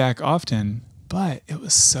of feedback often, but it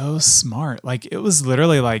was so smart. Like it was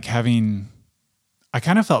literally like I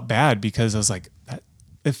kind of felt bad because I was like,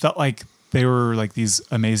 it felt like they were like these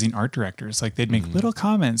amazing art directors. Like they'd make little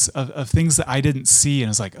comments of things that I didn't see. And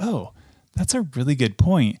I was like, oh, that's a really good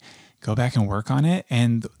point. Go back and work on it.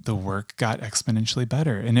 And the work got exponentially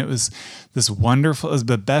better. And it was this wonderful, it was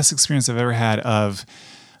the best experience I've ever had of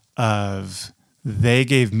they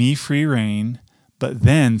gave me free rein, but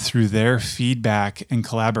then through their feedback and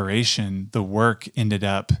collaboration, the work ended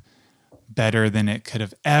up better than it could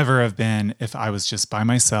have ever have been if I was just by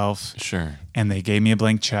myself. Sure. And they gave me a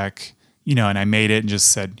blank check, and I made it and just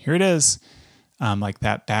said, here it is. Like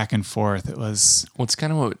that back and forth. It was, it's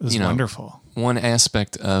kind of what, it was wonderful. One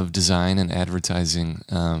aspect of design and advertising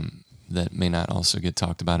that may not also get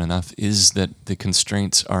talked about enough is that the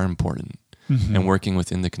constraints are important, and working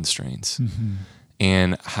within the constraints,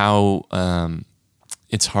 and how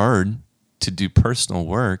it's hard to do personal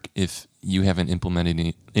work if you haven't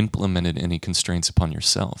implemented any constraints upon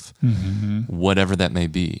yourself, whatever that may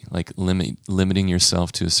be, like limiting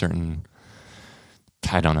yourself to a certain,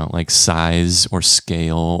 I don't know, like size or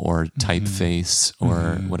scale or typeface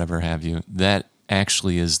or whatever have you. That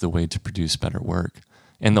actually is the way to produce better work,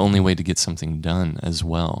 and the only way to get something done as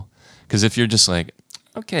well. Because if you're just like,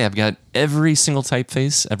 okay, I've got every single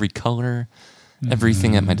typeface, every color,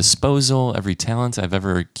 everything at my disposal, every talent I've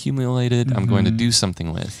ever accumulated, I'm going to do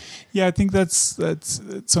something with. Yeah, I think that's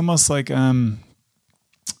it's almost like I'm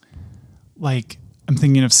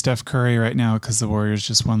thinking of Steph Curry right now because the Warriors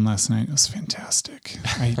just won last night. It was fantastic.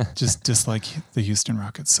 I just dislike the Houston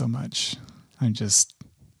Rockets so much. I just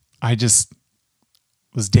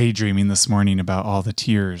was daydreaming this morning about all the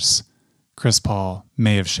tears Chris Paul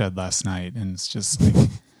may have shed last night, and it's just like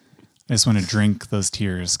I just want to drink those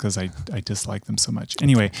tears because I dislike them so much.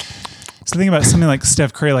 Anyway, so think about something like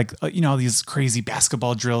Steph Curry, like all these crazy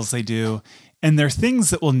basketball drills they do, and they're things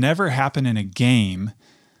that will never happen in a game,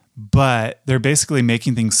 but they're basically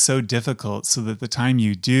making things so difficult so that the time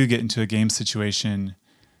you do get into a game situation,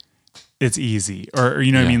 it's easy, or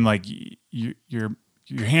you know what I mean, like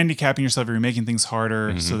you're handicapping yourself, or you're making things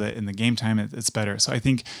harder so that in the game time it's better. So I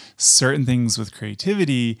think certain things with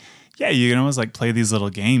creativity, you can almost like play these little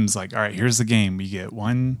games like, all right, here's the game. You get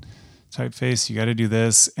one typeface, you got to do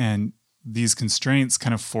this. And these constraints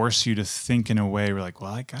kind of force you to think in a way where like,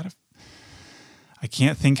 well, I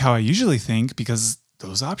can't think how I usually think because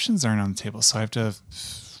those options aren't on the table. So I have to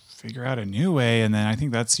figure out a new way. And then I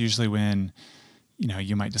think that's usually when,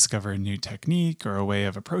 you might discover a new technique or a way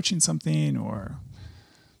of approaching something or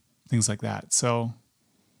things like that. So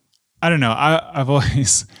I don't know. I've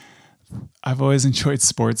always enjoyed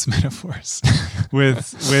sports metaphors with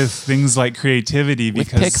things like creativity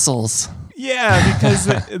because with pixels. Yeah,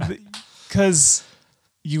 because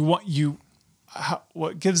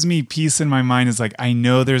what gives me peace in my mind is like I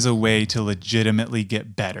know there's a way to legitimately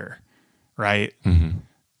get better, right?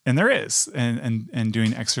 And there is, and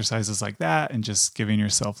doing exercises like that and just giving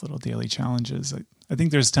yourself little daily challenges. I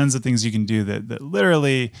think there's tons of things you can do that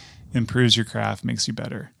literally improves your craft, makes you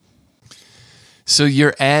better. So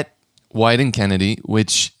you're at Wieden Kennedy,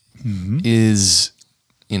 which is,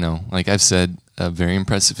 like I've said, a very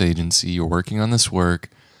impressive agency. You're working on this work.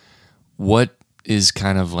 What is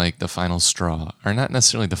kind of like the final straw, or not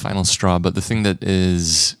necessarily the final straw, but the thing that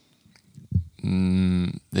is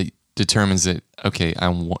that determines that, okay, I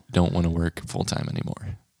don't want to work full time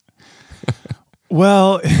anymore?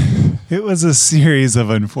 Well, it was a series of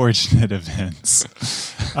unfortunate events.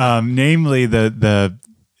 Namely, this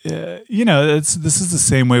is the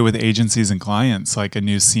same way with agencies and clients. Like a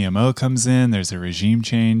new CMO comes in, there's a regime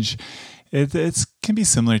change. It can be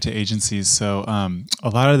similar to agencies. So a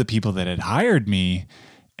lot of the people that had hired me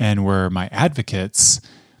and were my advocates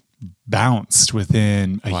bounced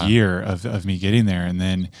within a year of me getting there. And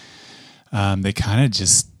then they kind of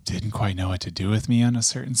just didn't quite know what to do with me in a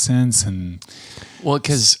certain sense. And well,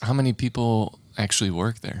 because how many people actually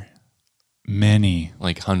work there? Many.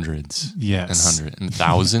 Like hundreds? Yes. And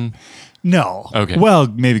 1,000? No. Okay. Well,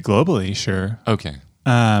 maybe globally, sure. Okay.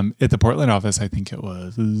 At the Portland office, I think it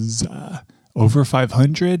was over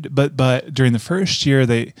 500. But during the first year,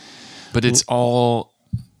 But it's all,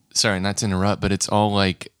 sorry, not to interrupt, but it's all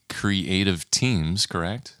like creative teams,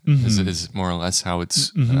 correct? Is more or less how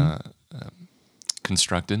it's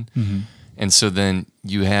constructed. And so then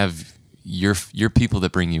you have your people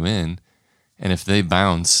that bring you in, and if they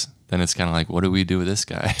bounce, then it's kind of like, what do we do with this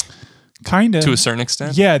guy? Kind of. To a certain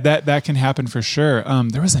extent? Yeah, that can happen for sure.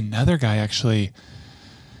 There was another guy actually,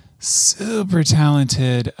 super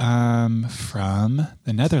talented, from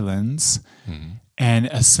the Netherlands, and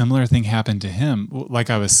a similar thing happened to him. What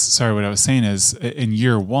I was saying is in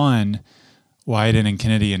year one, Wieden and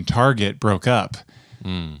Kennedy and Target broke up.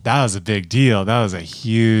 That was a big deal. That was a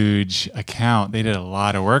huge account. They did a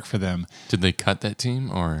lot of work for them. Did they cut that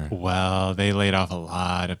team or? Well, they laid off a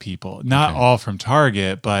lot of people. Not all from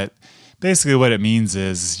Target, but basically what it means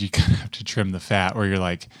is you kind of have to trim the fat where you're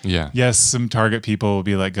like, yes, some Target people will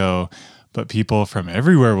be let go, but people from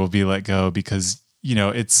everywhere will be let go because,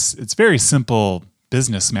 it's very simple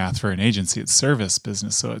business math for an agency. It's service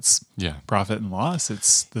business, so it's profit and loss.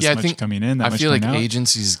 It's this much coming in, that much feel coming like out.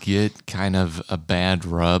 Agencies get kind of a bad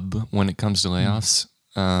rub when it comes to layoffs.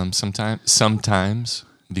 Sometimes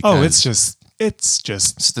because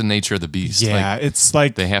it's the nature of the beast. Yeah, it's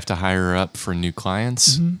like they have to hire up for new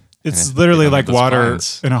clients. It's literally like water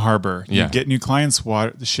clients in a harbor. Yeah. You get new clients,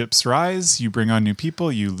 the ships rise, you bring on new people,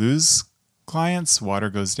 you lose clients, water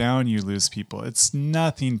goes down, you lose people. It's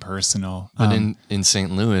nothing personal. But in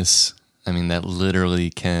St. Louis, I mean, that literally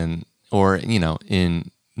can, or,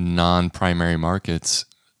 in non-primary markets,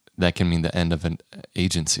 that can mean the end of an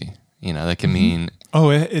agency. That can mean Oh,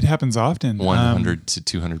 it happens often. 100 to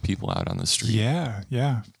 200 people out on the street. Yeah,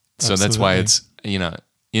 yeah. So that's why it's,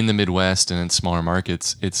 in the Midwest and in smaller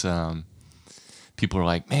markets, it's people are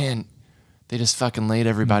like, man, they just fucking laid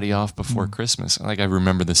everybody off before Christmas. Like, I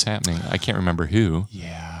remember this happening. I can't remember who.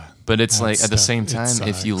 Yeah. But it's That like, at the stuff, same it time,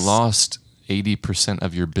 if you sucks. lost 80%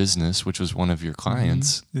 of your business, which was one of your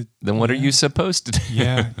clients, then what are yeah. you supposed to do?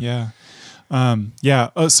 Yeah. Yeah.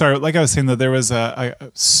 Oh, sorry. Like I was saying, though, there was a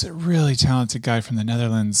really talented guy from the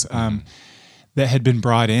Netherlands that had been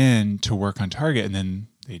brought in to work on Target, and then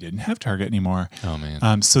they didn't have Target anymore. Oh,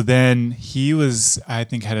 man. So then he was, I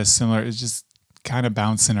think, had a similar, it's just kind of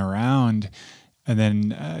bouncing around. And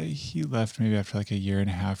then he left maybe after like a year and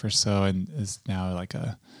a half or so, and is now like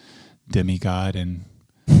a demigod in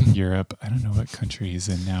Europe. I don't know what country he's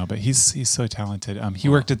in now, but he's so talented. He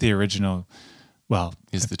worked at the original. Well,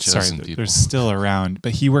 He's the chosen people. They're still around,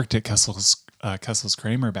 but he worked at Kessel's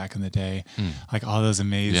Kramer back in the day, like all those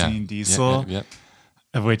amazing diesel. Yeah.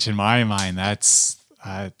 Of which, in my mind, that's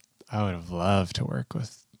I would have loved to work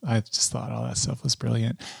with. I just thought all that stuff was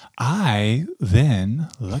brilliant. I then,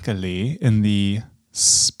 luckily, in the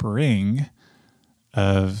spring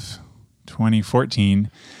of 2014,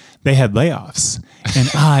 they had layoffs, and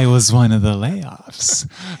I was one of the layoffs,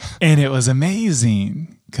 and it was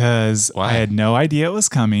amazing because I had no idea it was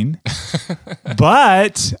coming,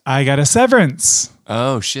 but I got a severance.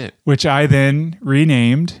 Oh, shit. Which I then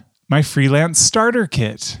renamed my freelance starter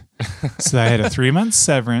kit. So I had a 3-month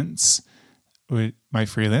severance with my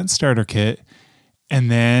freelance starter kit. And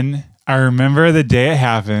then I remember the day it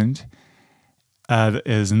happened. It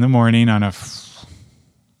was in the morning on I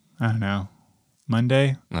don't know,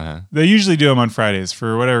 Monday. Uh-huh. They usually do them on Fridays.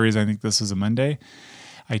 For whatever reason, I think this was a Monday.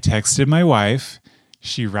 I texted my wife.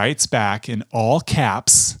 She writes back in all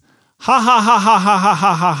caps, ha, ha, ha, ha, ha, ha,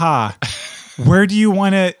 ha, ha, ha. Where do you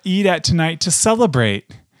want to eat at tonight to celebrate?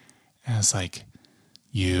 And I was like,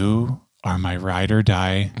 you are my ride or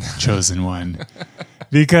die chosen one.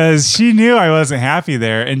 Because she knew I wasn't happy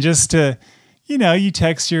there. And just to, you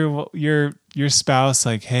text your spouse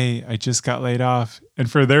like, hey, I just got laid off. And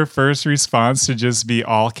for their first response to just be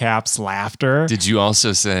all caps laughter. Did you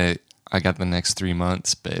also say, I got the next 3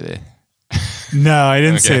 months, baby? No, I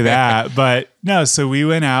didn't say that. But no, so we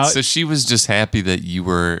went out. So she was just happy that you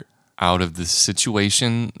were out of the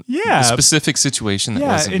situation, Yeah. the specific situation that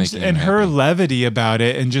wasn't making you and her happy. levity about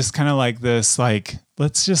it, and just kind of like this, like,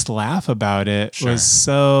 let's just laugh about it, Sure. was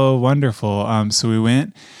so wonderful. So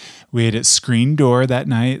we ate at Screen Door that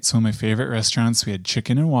night. It's one of my favorite restaurants. We had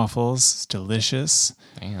chicken and waffles. It's delicious.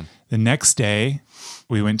 Damn. The next day,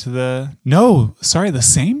 we went to the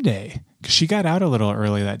same day, because she got out a little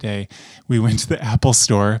early that day. We went to the Apple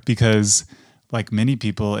store because, like many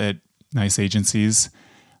people at nice agencies,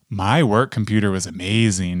 my work computer was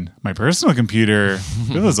amazing. My personal computer,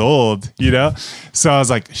 it was old, So I was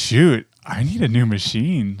like, shoot, I need a new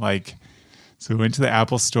machine. So we went to the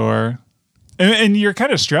Apple store. And you're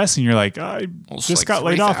kind of stressing. You're like, I just got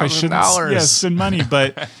laid off. I shouldn't spend money.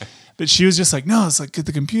 But she was just like, no, it's like, get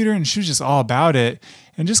the computer. And she was just all about it.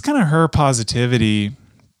 And just kind of her positivity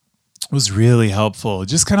was really helpful.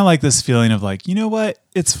 Just kind of like this feeling of like, you know what?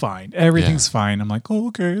 It's fine. Everything's fine. I'm like, oh,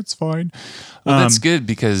 okay, it's fine. Well, that's good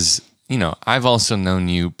because, I've also known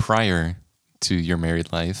you prior to your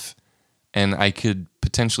married life. And I could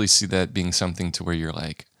potentially see that being something to where you're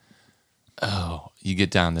like, oh, you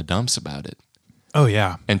get down the dumps about it. Oh,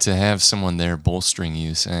 yeah. And to have someone there bolstering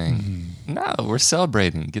you saying, no, we're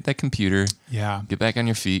celebrating. Get that computer. Yeah. Get back on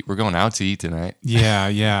your feet. We're going out to eat tonight.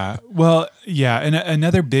 Yeah. Well, yeah. And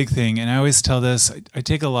another big thing, and I always tell this, I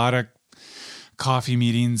take a lot of coffee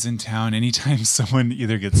meetings in town anytime someone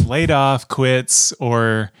either gets laid off, quits,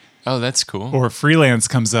 or Oh, that's cool. or freelance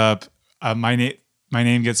comes up. My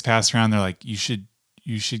name gets passed around. They're like, you should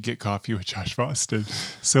get coffee with Josh Boston.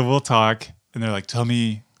 So we'll talk, and they're like, tell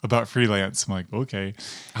me about freelance. I'm like, okay.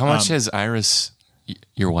 How much has Iris,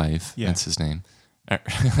 your wife, Yeah. that's his name,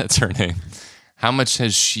 that's her name, how much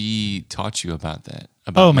has she taught you about that?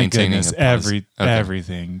 About Oh my maintaining goodness, a positive- Okay.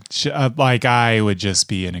 everything. Like I would just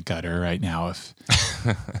be in a gutter right now if.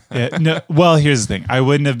 No, well, here's the thing: I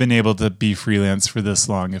wouldn't have been able to be freelance for this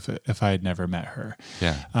long if I had never met her.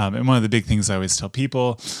 Yeah. And one of the big things I always tell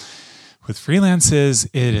people with freelance is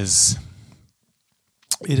it is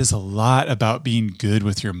a lot about being good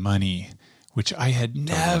with your money, which I had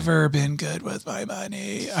never been good with my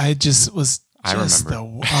money. I just was just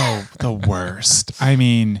the worst. I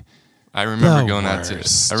mean. I remember The going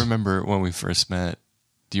worst. out to. I remember when we first met.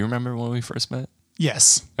 Do you remember when we first met?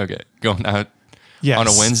 Yes. Okay, going out Yes. on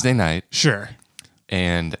a Wednesday night, Sure.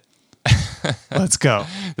 And Let's go.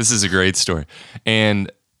 this is a great story. And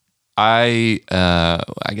I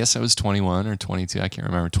guess I was 21 or 22. I can't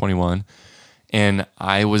remember. 21. And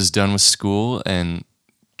I was done with school and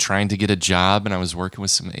trying to get a job. And I was working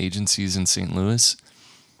with some agencies in St. Louis.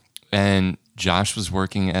 And Josh was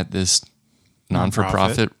working at this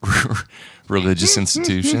non-for-profit religious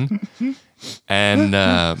institution. And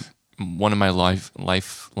one of my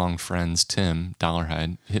lifelong friends, Tim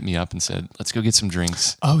Dollarhide, hit me up and said, let's go get some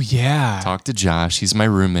drinks. Oh, yeah. Talk to Josh. He's my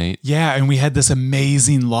roommate. Yeah, and we had this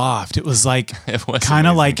amazing loft. It was like It was kind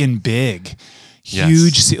of amazing. like in big. Yes.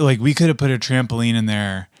 Huge. Like we could have put a trampoline in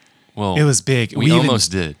there. Well, It was big. We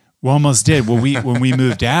almost did. We almost did. Well, when we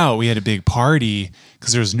moved out, we had a big party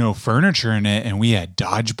because there was no furniture in it, and we had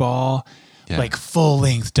dodgeball, Yeah. like full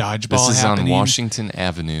length dodgeball. This is happening. on Washington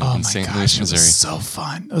Avenue Oh in my St. gosh, Louis, it Missouri. was so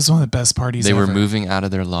fun. It was one of the best parties. They were ever. moving out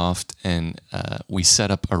of their loft, and we set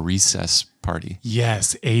up a recess party.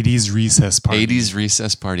 Yes, 80s recess party. 80s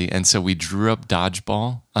recess party. And so we drew up a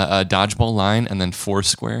dodgeball line and then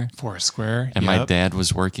Foursquare. Foursquare. And my yep. dad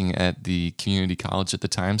was working at the community college at the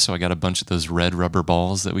time, so I got a bunch of those red rubber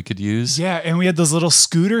balls that we could use. Yeah, and we had those little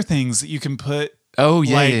scooter things that you can put. Oh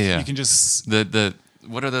yeah, like, yeah. You can just. The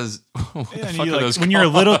what are those? What the And fuck you, are like, those when you're a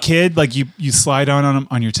called? little kid, like you slide on them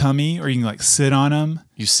on your tummy, or you can like sit on them.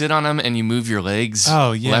 You sit on them and you move your legs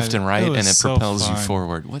Oh, yeah, left and right, it was and it so propels you fun.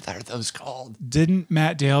 forward. What are those called? Didn't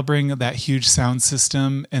Matt Dale bring that huge sound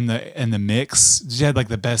system and the mix? You had like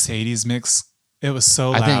the best 80s mix. It was so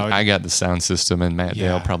loud. I think I got the sound system, and Matt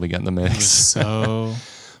Dale Yeah. probably got the it was mix. so.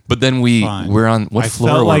 But then fun. we're on what I floor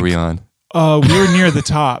felt were like- we on? We were near the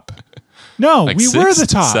top. No, Like we were sixth, the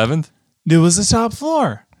top. seventh It was the top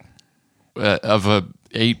floor. of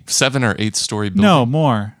a 7 or 8 story building. No,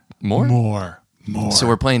 more. More? More. So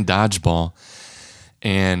we're playing dodgeball,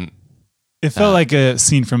 and It felt like a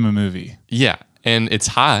scene from a movie. yeah, and it's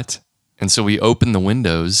hot, and so we open the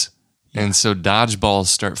windows, and so dodgeballs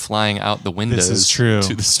start flying out the windows. is true.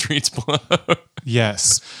 To the streets below.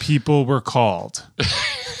 Yes, people were called.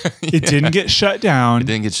 It didn't get shut down. It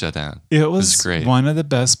didn't get shut down. It was great. one of the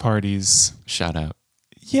best parties. Shout out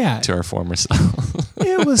Yeah, to our former self.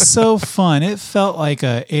 it was so fun. It felt like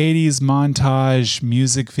a 80s montage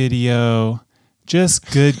music video. Just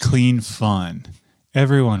good, clean fun.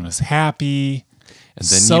 Everyone was happy. And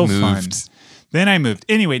then so you moved fun. Then I moved.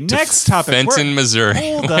 Anyway, next topic. Fenton, Missouri.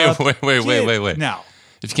 Hold up. Wait. Now,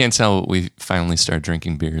 If you can't tell, we finally started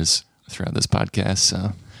drinking beers throughout this podcast,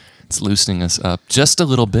 so it's loosening us up just a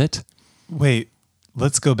little bit. wait.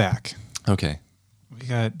 Let's go back. Okay, We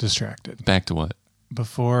got distracted back to what?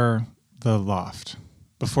 before the loft.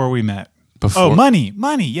 Before we met. Before Oh, money.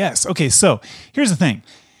 Yes. Okay, so here's the thing.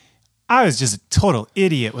 I was just a total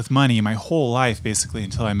idiot with money my whole life, basically,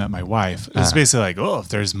 until I met my wife. It was basically like, oh, if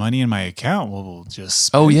there's money in my account, well, we'll just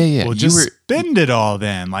spend, Oh, yeah. We'll You just were- spend it all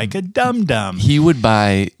then, like a dum-dum. He would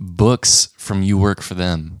buy books from You Work for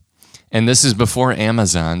Them. And this is before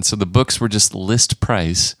Amazon, so the books were just list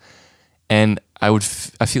price. And I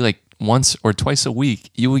feel like once or twice a week,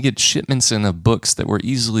 you would get shipments in of books that were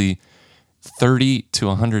easily $30 to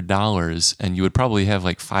 $100, and you would probably have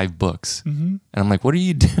like 5 books. Mm-hmm. And I'm like, what are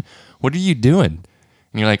you doing?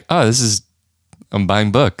 And you're like, oh, I'm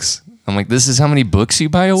buying books. I'm like, this is how many books you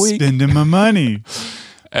buy a week? Spending my money.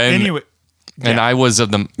 And, Anyway. and yeah. I was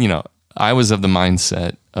of the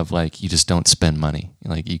mindset of like, you just don't spend money.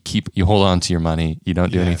 Like you hold on to your money. You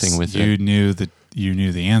don't do anything with you it. You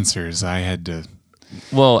knew the answers. I had to,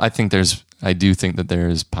 Well, I do think that there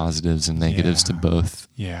is positives and negatives to Yeah. both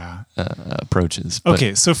yeah. approaches. But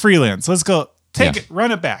Okay, so freelance. Let's go.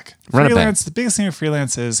 Run it back. Run it back. Freelance. The biggest thing with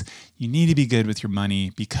freelance is you need to be good with your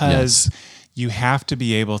money because you have to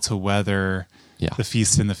be able to weather Yeah. the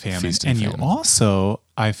feast and the famine. Feast and And you famine. also,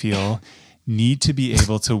 I feel, need to be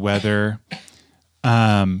able to weather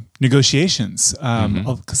negotiations.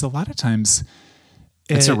 Because a lot of times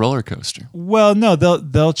it's a roller coaster. well, no,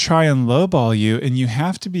 they'll try and lowball you, and you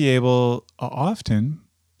have to be able. Often,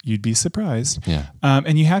 you'd be surprised. Yeah.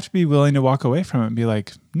 And you have to be willing to walk away from it and be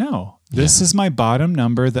like, no, this is my bottom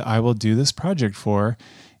number that I will do this project for.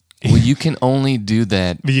 Well, you can only do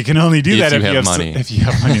that. But you can only do If that you if have you have money. If you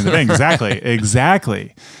have money in the bank.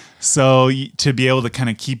 Exactly. So to be able to kind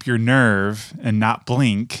of keep your nerve and not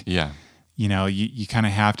blink, Yeah. you kind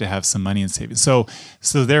of have to have some money in savings. So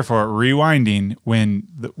therefore, rewinding when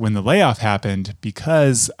the layoff happened,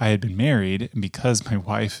 because I had been married and because my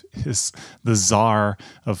wife is the czar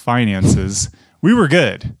of finances, we were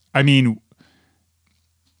good. I mean,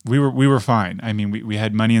 we were fine. I mean, we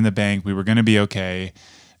had money in the bank. We were going to be okay.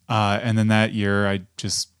 And then that year, I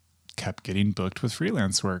just kept getting booked with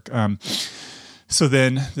freelance work. So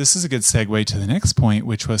then this is a good segue to the next point,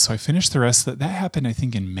 which was, so I finished the rest of that happened, I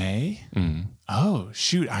think, in May. Oh,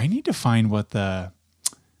 shoot. I need to find I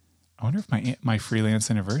wonder if my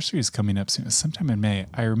freelance anniversary is coming up soon. It's sometime in May.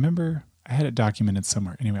 I remember I had it documented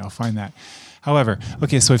somewhere. Anyway, I'll find that. However,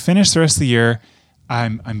 okay, so I finished the rest of the year.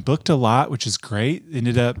 I'm booked a lot, which is great.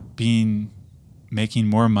 Ended up making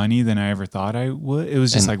more money than I ever thought I would. It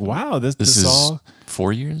was just like, wow, this is all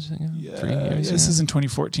 4 years ago? 3 years this ago? is in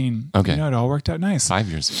 2014. Okay. It all worked out nice. 5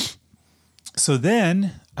 years ago. So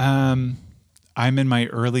then I'm in my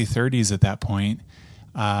early 30s at that point.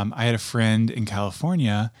 I had a friend in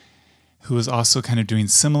California who was also kind of doing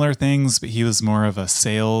similar things, but he was more of a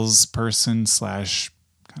salesperson / kind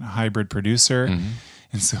of hybrid producer.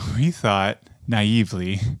 And so we thought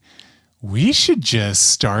naively, we should just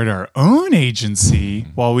start our own agency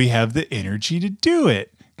while we have the energy to do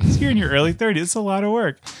it. Because you're in your early 30s, it's a lot of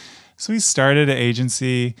work. So we started an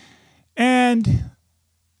agency and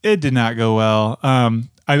it did not go well. I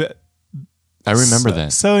remember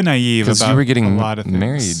that. So naive about you were getting a lot of things.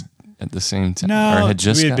 married at the same time. No, or had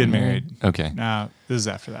just we had gotten been married. Okay. No, this is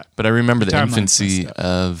after that. But I remember the timeline's infancy messed up.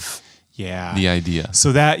 of the idea.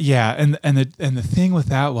 So that, and the thing with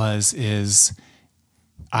that is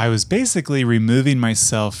I was basically removing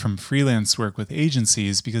myself from freelance work with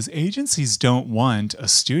agencies because agencies don't want a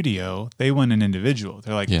studio. They want an individual.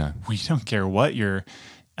 They're like, we don't care what your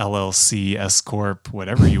LLC, S Corp,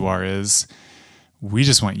 whatever you are is. We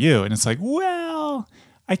just want you. And it's like, well,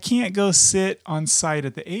 I can't go sit on site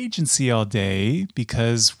at the agency all day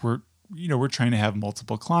because we're trying to have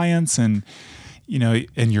multiple clients and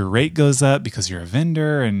your rate goes up because you're a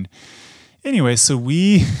vendor. And anyway, so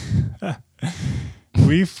we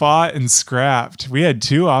fought and scrapped. We had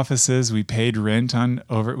 2 offices. We paid rent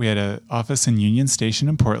we had an office in Union Station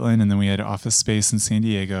in Portland, and then we had office space in San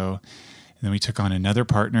Diego. And then we took on another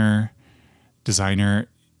partner, designer,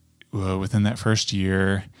 within that first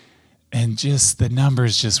year. And just the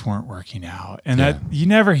numbers just weren't working out. And that you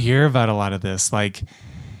never hear about a lot of this. Like,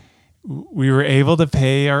 we were able to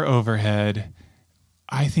pay our overhead.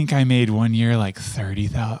 I think I made one year like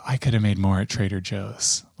 $30,000. I could have made more at Trader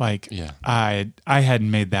Joe's. Like, I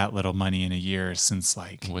hadn't made that little money in a year since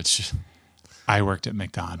which I worked at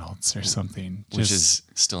McDonald's or something. Which is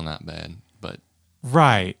still not bad, but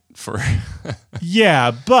right for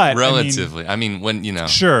but relatively. I mean, when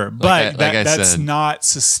sure, but that's said, not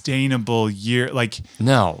sustainable like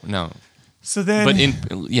no. So then, but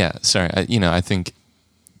I think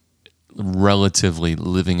relatively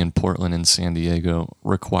living in Portland and San Diego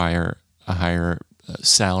require a higher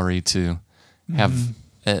salary to have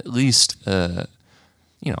at least a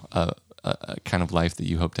kind of life that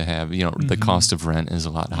you hope to have. The cost of rent is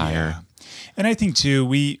a lot higher. And I think too,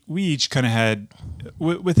 we each kind of had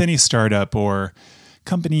with any startup or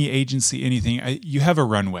company, agency, anything, you have a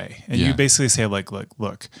runway, and you basically say like,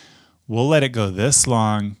 look, we'll let it go this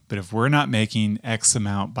long, but if we're not making X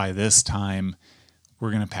amount by this time,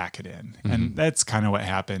 we're going to pack it in. And that's kind of what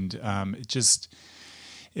happened.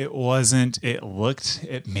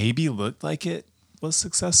 It maybe looked like it was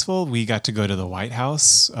successful. We got to go to the White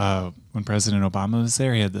House when President Obama was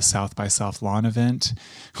there. He had the South by South lawn event.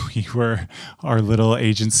 Our little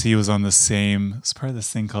agency was on it's part of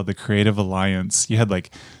this thing called the Creative Alliance. You had like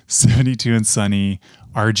 72 and Sunny,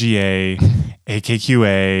 RGA,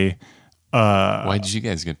 AKQA. Why did you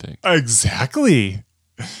guys get picked? Exactly.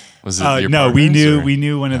 Was it your no, partners, we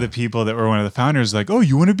knew one of the people that were one of the founders. Like, oh,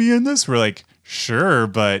 you want to be in this? We're like, sure,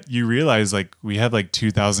 but you realize like we have like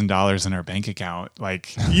 $2,000 in our bank account.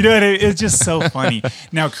 Like, it's just so funny.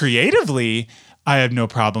 Now, creatively, I have no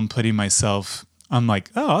problem putting myself. I'm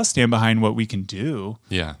like, oh, I'll stand behind what we can do.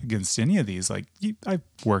 Against any of these. Like, I've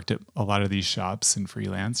worked at a lot of these shops and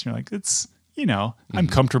freelance. And you're like, it's I'm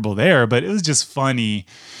comfortable there, but it was just funny.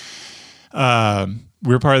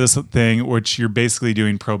 We're part of this thing, which you're basically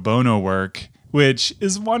doing pro bono work, which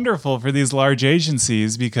is wonderful for these large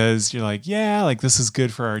agencies because you're like, this is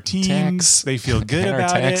good for our teams. They feel good about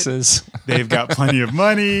taxes. It. They've got plenty of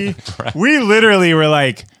money. Right. We literally were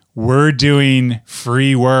like, we're doing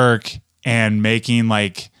free work and making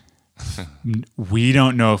we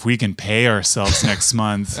don't know if we can pay ourselves next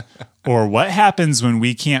month or what happens when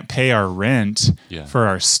we can't pay our rent for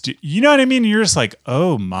our you know what I mean? And you're just like,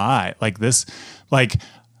 oh my,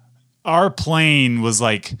 our plane was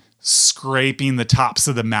like scraping the tops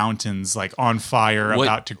of the mountains, like on fire,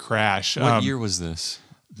 about to crash. What year was this?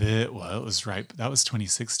 It was right. That was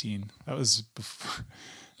 2016. That was before.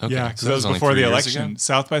 Okay, yeah, because that was before the election.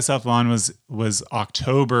 South by Southlawn was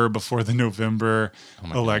October before the November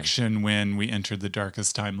election when we entered the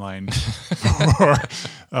darkest timeline for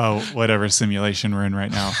whatever simulation we're in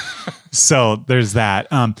right now. So there's that.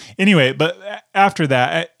 Anyway, but after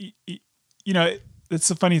that, it's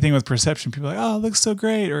the funny thing with perception. People are like, oh, it looks so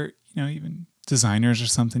great. Or, even designers or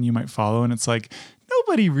something you might follow. And it's like,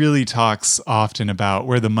 nobody really talks often about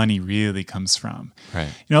where the money really comes from. Right.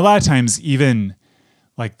 A lot of times, even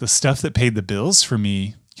like the stuff that paid the bills for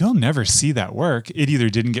me, you'll never see that work. It either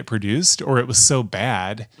didn't get produced or it was so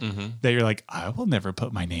bad that you're like, I will never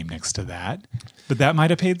put my name next to that. But that might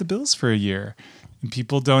have paid the bills for a year. And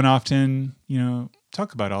people don't often,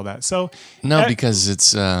 talk about all that. So no, because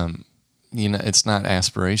it's, it's not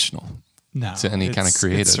aspirational. No, to any kind of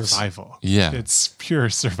creatives. It's survival. Yeah. It's pure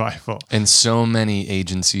survival. And so many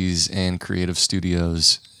agencies and creative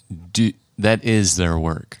studios that is their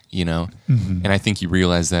work, And I think you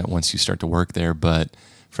realize that once you start to work there, but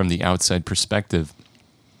from the outside perspective,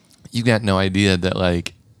 you got no idea that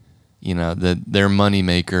that their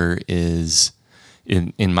moneymaker is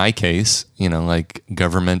in my case, like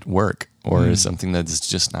government work or something that's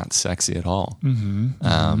just not sexy at all.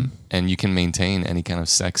 And you can maintain any kind of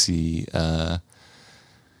sexy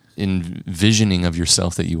envisioning of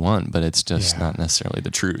yourself that you want, but it's just not necessarily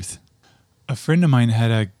the truth. A friend of mine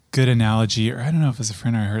had a good analogy, or I don't know if it's a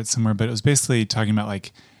friend or I heard it somewhere, but it was basically talking about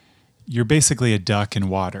like, you're basically a duck in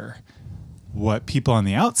water. What people on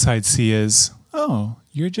the outside see is, oh,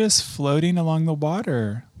 you're just floating along the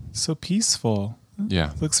water. So peaceful.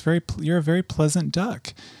 Yeah. You're a very pleasant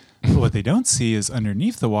duck. But what they don't see is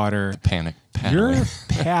underneath the water, paddling. You're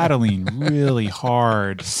paddling really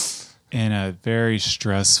hard in a very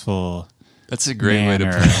stressful That's a great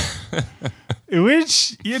manner. way to put it.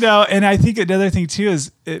 Which, and I think another thing too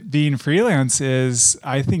is it being freelance is,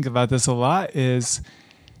 I think about this a lot, is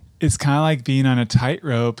it's kind of like being on a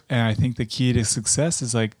tightrope. And I think the key to success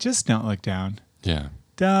is like, just don't look down. Yeah.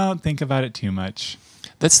 Don't think about it too much.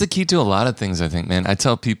 That's the key to a lot of things, I think, man. I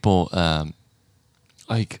tell people, God,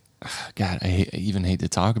 I even hate to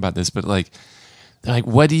talk about this, but they're like,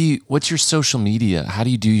 what's your social media? How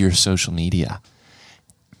do you do your social media?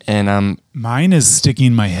 And mine is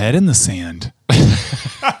sticking my head in the sand.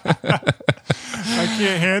 I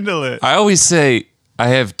can't handle it. I always say I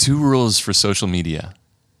have 2 rules for social media.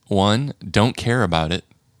 1, don't care about it.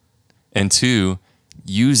 And 2,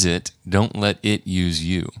 use it. Don't let it use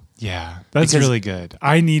you. Yeah, that's really good.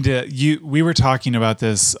 I need to, we were talking about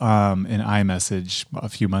this in iMessage a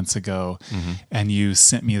few months ago, and you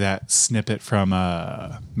sent me that snippet from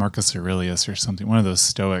Marcus Aurelius or something, one of those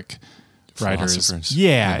Stoic writers.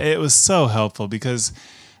 Yeah, it was so helpful because,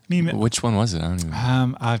 which one was it? I don't even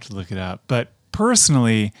I'll have to look it up. But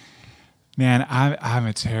personally, man, I'm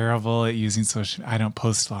a terrible at using social. I don't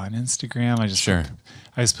post a lot on Instagram. I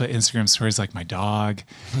just put Instagram stories like my dog.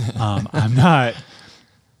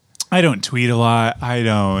 I don't tweet a lot.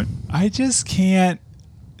 I just can't,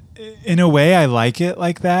 in a way I like it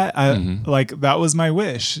like that. Like that was my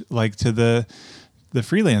wish, like to the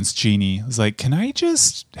freelance genie. It was like, can I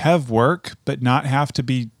just have work, but not have to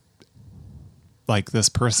be like this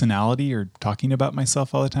personality or talking about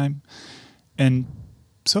myself all the time? And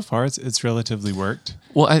so far it's relatively worked.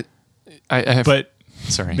 Well, I have, but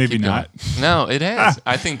sorry, maybe not. No, it has.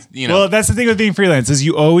 I think, Well, that's the thing with being freelance is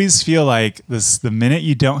you always feel like the minute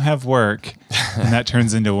you don't have work, and that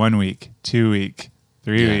turns into 1 week, 2 week,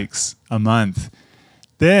 3 weeks, a month,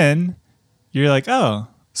 then you're like, oh,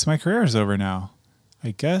 so my career is over now.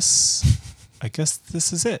 I guess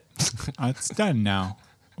this is it. It's done now.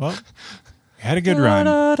 Well, we had a good run.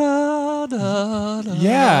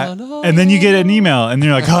 Yeah. And then you get an email and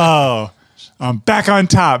you're like, oh, I'm back on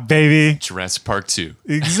top, baby. Jurassic Park 2.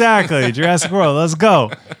 Exactly. Jurassic World. Let's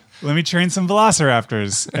go. Let me train some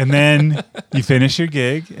velociraptors. And then you finish your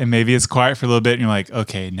gig and maybe it's quiet for a little bit and you're like,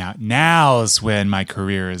 okay, now's when my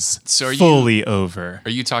career is fully over.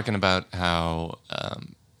 Are you talking about how,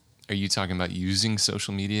 are you talking about using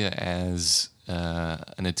social media as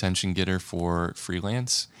an attention getter for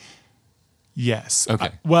freelance? Yes.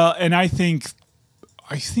 Okay. And I think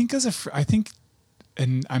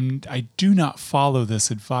I do not follow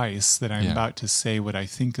this advice that I'm about to say what I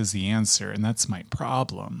think is the answer. And that's my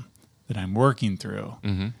problem that I'm working through.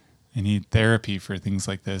 Mm-hmm. I need therapy for things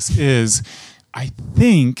like this is I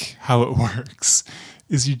think how it works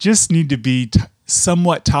is you just need to be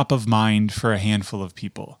somewhat top of mind for a handful of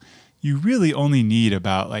people. You really only need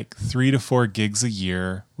about like 3 to 4 gigs a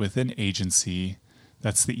year with an agency.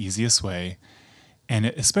 That's the easiest way. And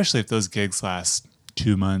especially if those gigs last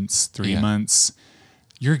 2 months, 3 months,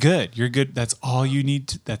 you're good. You're good. That's all you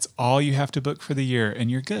need. That's all you have to book for the year, and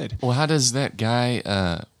you're good. Well, how does that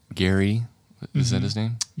guy, Gary, is that his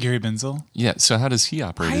name? Gary Benzel? Yeah. So how does he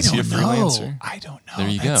operate? Is he a freelancer? I don't know. There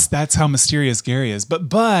you go. That's how mysterious Gary is.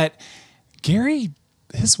 But Gary,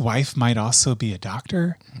 his wife might also be a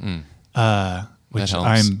doctor. Which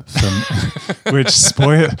helps. which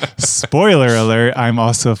spoiler alert, I'm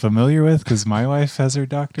also familiar with because my wife has her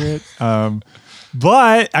doctorate.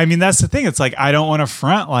 But I mean, that's the thing. It's like, I don't want to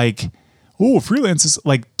front like, oh, freelance is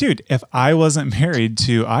like, dude, if I wasn't married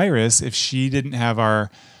to Iris, if she didn't have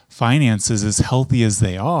our finances as healthy as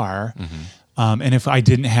they are, and if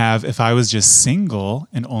I was just single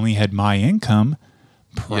and only had my income,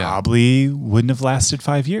 probably wouldn't have lasted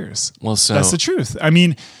 5 years. Well, so that's the truth. I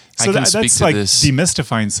mean, so that's like this.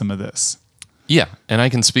 Demystifying some of this. Yeah, and I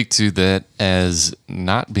can speak to that as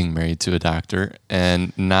not being married to a doctor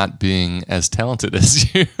and not being as talented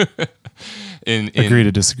as you. Agree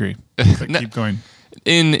to disagree. But keep going.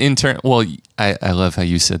 In turn, well, I love how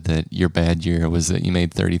you said that your bad year was that you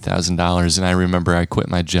made $30,000, and I remember I quit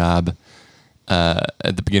my job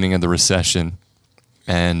at the beginning of the recession,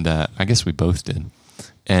 and I guess we both did,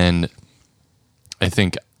 and I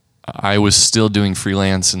think I was still doing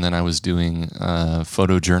freelance, and then I was doing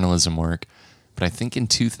photojournalism work. But I think in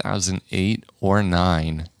 2008 or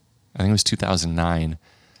 9, I think it was 2009,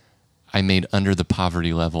 I made under the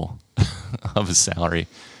poverty level of a salary,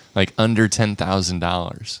 like under $10,000.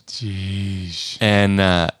 Jeez.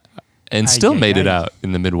 And still made it out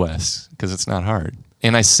in the Midwest because it's not hard.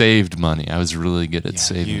 And I saved money. I was really good at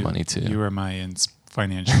saving money too. You were my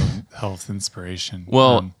financial health inspiration.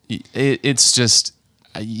 Well, it's just,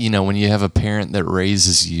 when you have a parent that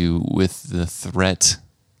raises you with the threat,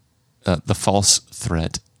 the false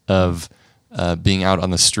threat of being out on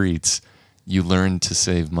the streets, you learn to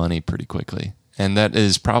save money pretty quickly. And that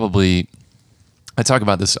is probably, I talk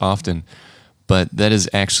about this often, but that is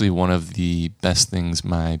actually one of the best things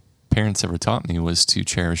my parents ever taught me, was to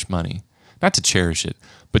cherish money. Not to cherish it,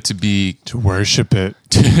 but to worship it.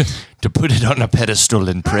 To put it on a pedestal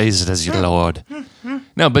and praise it as your Lord.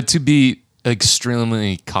 No, but to be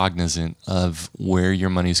extremely cognizant of where your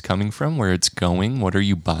money's coming from, where it's going, what are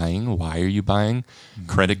you buying, why are you buying.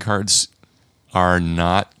 Credit cards are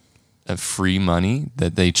not a free money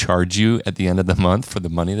that they charge you at the end of the month for the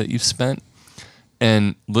money that you've spent.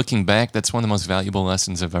 And looking back, that's one of the most valuable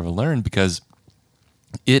lessons I've ever learned, because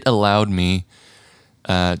it allowed me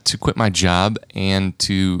to quit my job and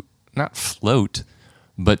to not float,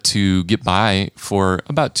 but to get by for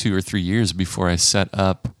about 2 or 3 years before I set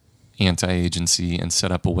up Anti-Agency and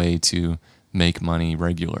set up a way to make money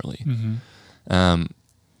regularly.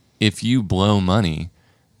 If you blow money,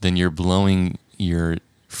 then you're blowing your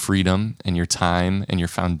freedom and your time and your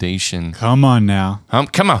foundation. Come on now.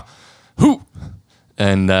 Come on. Who?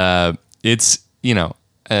 And it's,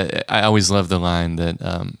 I always love the line that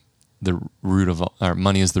the root of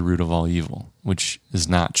money is the root of all evil, which is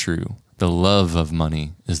not true. The love of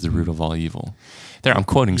money is the root of all evil. There, I'm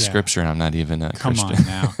quoting scripture, and I'm not even a Christian.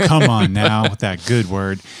 Come on now with that good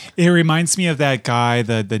word. It reminds me of that guy,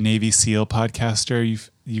 the Navy SEAL podcaster.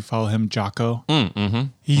 You follow him, Jocko?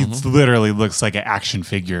 He literally looks like an action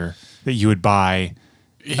figure that you would buy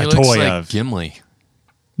He a looks toy like of. Gimli.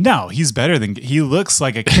 No, he's better than... He looks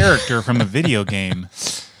like a character from a video game.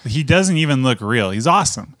 He doesn't even look real. He's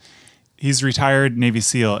awesome. He's retired Navy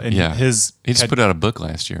SEAL, and he just put out a book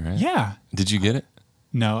last year, right? Yeah. Did you get it?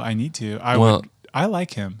 No, I need to. I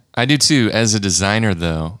like him. I do too. As a designer,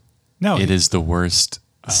 though, no, it is the worst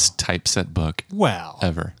typeset book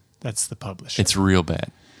ever. That's the publisher. It's real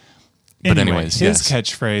bad. Anyway, But anyways, his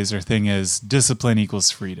catchphrase or thing is discipline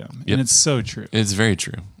equals freedom. Yep. And it's so true. It's very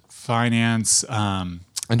true. Finance, and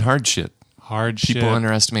hardship. People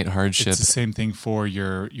underestimate hardship. It's the same thing for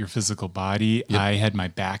your physical body. Yep. I had my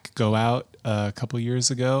back go out a couple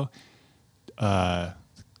years ago.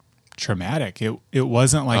 Traumatic. It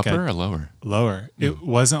wasn't like upper or lower? Lower. It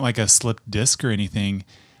wasn't like a slipped disc or anything.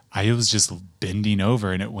 I was just bending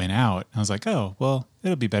over and it went out. I was like, oh, well,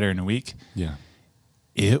 it'll be better in a week. Yeah.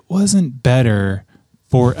 It wasn't better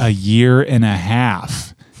for a year and a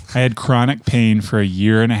half. I had chronic pain for a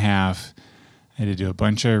year and a half. I had to do a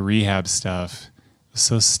bunch of rehab stuff. It was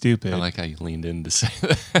so stupid. I like how you leaned in to say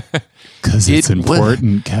that. Because it's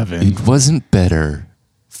important, Kevin. It wasn't better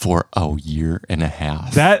for a year and a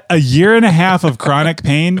half. That a year and a half of chronic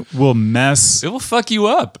pain will mess. It will fuck you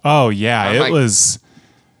up. Oh yeah, it was.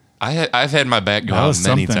 I've had my back go out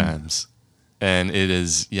many times, and it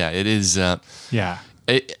is. Yeah.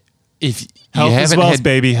 If health is wealth,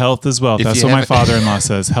 baby, health is wealth. That's what my father-in-law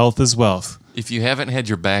says. Health is wealth. If you haven't had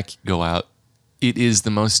your back go out, it is the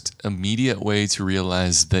most immediate way to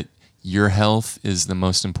realize that your health is the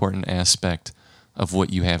most important aspect of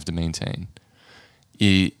what you have to maintain.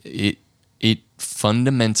 It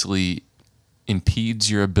fundamentally impedes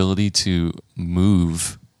your ability to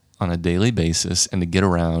move on a daily basis and to get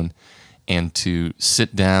around and to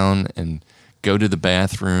sit down and go to the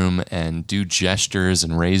bathroom and do gestures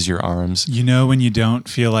and raise your arms. You know when you don't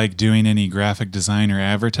feel like doing any graphic design or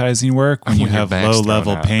advertising work? When you When your have back's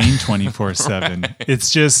low-level thrown out. pain 24/7.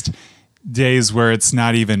 It's just days where it's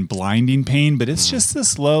not even blinding pain, but it's just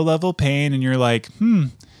this low-level pain, and you're like,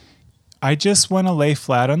 I just want to lay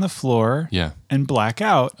flat on the floor Yeah. and black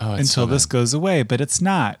out Oh, it's until so this bad. goes away, but it's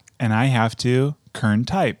not. And I have to kern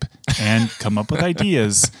type and come up with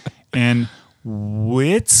ideas. And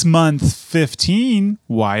it's month 15.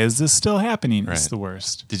 Why is this still happening? It's Right. the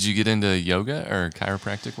worst. Did you get into yoga or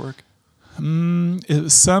chiropractic work? It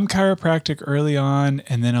was some chiropractic early on,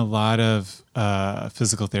 and then a lot of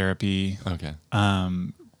physical therapy. Okay.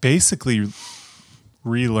 Basically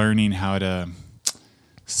relearning how to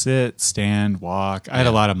sit, stand, walk. I had a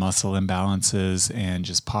Yeah. lot of muscle imbalances and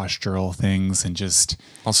just postural things, and just,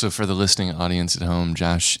 Also, for the listening audience at home,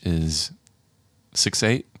 Josh is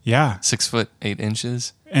 6'8", yeah.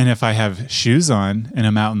 6'8". And if I have shoes on and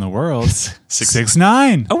I'm out in the world,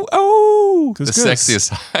 6'9". 6'9". Oh, the Goose. sexiest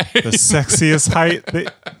height. The sexiest height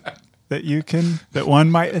that one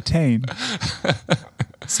might attain.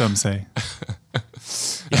 Some say.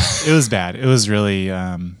 Yeah, it was bad. It was really,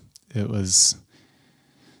 it was,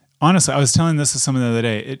 honestly, I was telling this to someone the other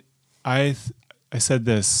day. I said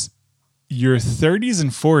this, your 30s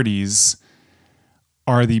and 40s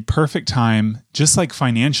are the perfect time, just like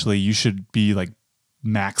financially, you should be like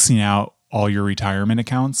maxing out all your retirement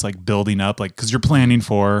accounts, like building up, like, cause you're planning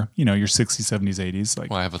for, your 60s, 70s, 80s, like,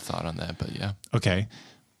 Well, I have a thought on that, but yeah. okay,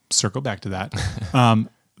 circle back to that.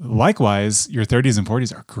 Likewise, your 30s and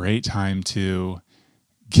 40s are a great time to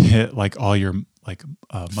get like all your like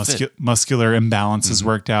muscular imbalances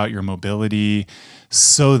worked out, your mobility,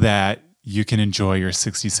 so that you can enjoy your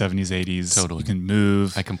 60s, 70s, 80s. Totally. You can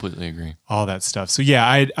move, I completely agree. all that stuff. So yeah,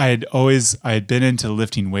 I had been into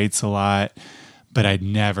lifting weights a lot, but I'd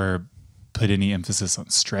never put any emphasis on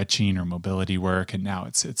stretching or mobility work. And now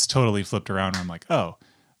it's totally flipped around where I'm like, oh,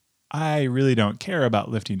 I really don't care about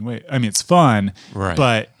lifting weight. I mean, it's fun, Right.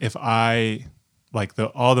 but if I like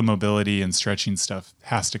all the mobility and stretching stuff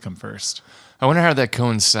has to come first. I wonder how that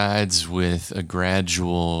coincides with a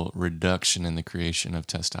gradual reduction in the creation of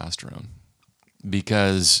testosterone.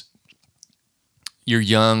 Because you're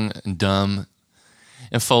young and dumb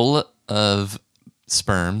and full of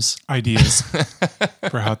sperms. Ideas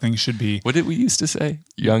for how things should be. What did we used to say?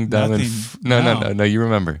 Young, dumb, Nothing. and... No, you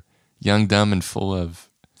remember. Young, dumb, and full of...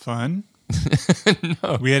 Fun.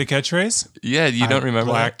 No. We had a catchphase. Yeah, you don't remember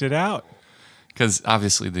that? Blacked it out. Because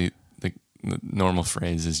obviously the normal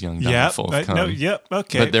phrase is young, dumb, and full of cum.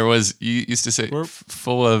 Okay. But there was, you used to say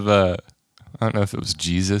full of, I don't know if it was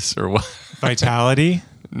Jesus or what. Vitality.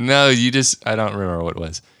 No, I don't remember what it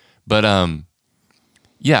was. But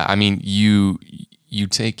yeah, I mean, you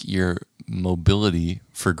take your mobility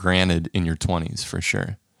for granted in your 20s for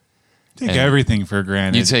sure. Take And everything for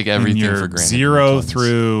granted. you take everything in your for granted in 0 your 20s.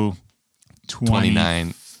 through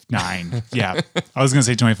 29. 29. Yeah. I was going to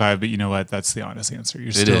say 25, but you know what? That's the honest answer.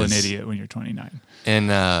 You're still an is. idiot when you're 29. And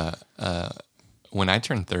when I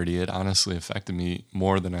turned 30, it honestly affected me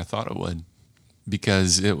more than I thought it would.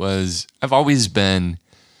 Because I've always been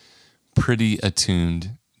pretty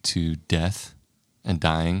attuned to death and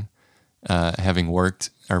dying. Having worked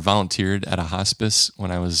or volunteered at a hospice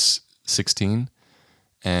when I was 16,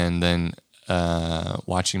 and then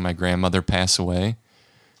watching my grandmother pass away.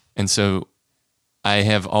 And so I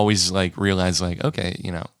have always realized okay,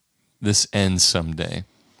 this ends someday.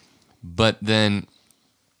 But then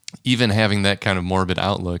even having that kind of morbid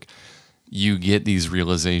outlook, you get these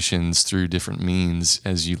realizations through different means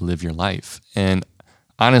as you live your life. And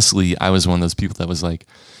honestly, I was one of those people that was like,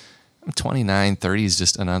 I'm 29, 30 is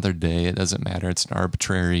just another day. It doesn't matter. It's an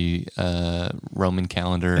arbitrary Roman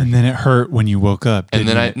calendar. And then it hurt when you woke up. And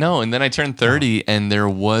then didn't I turned 30 and there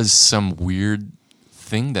was some weird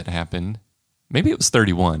thing that happened. Maybe it was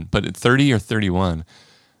 31, but at 30 or 31.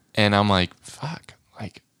 And I'm like, fuck,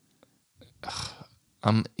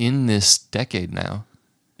 I'm in this decade now.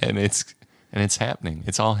 And it's happening.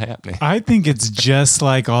 It's all happening. I think it's just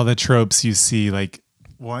like all the tropes you see. Like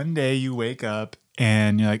one day you wake up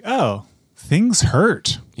and you're like, oh, things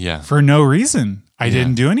hurt. Yeah. For no reason. I Yeah.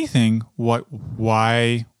 didn't do anything.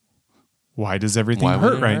 Why does everything Why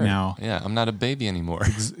would hurt it right hurt? now? Yeah, I'm not a baby anymore.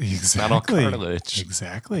 Exactly. not all cartilage.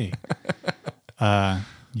 Exactly.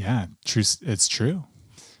 Yeah, true. It's true.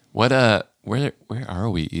 What where are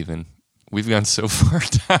we even? We've gone so far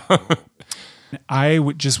down. I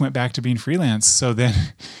just went back to being freelance. So then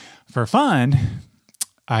for fun,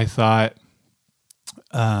 I thought,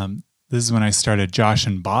 this is when I started Josh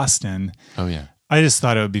in Boston. Oh yeah. I just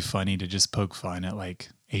thought it would be funny to just poke fun at like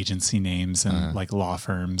agency names and like law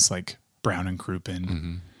firms like Brown and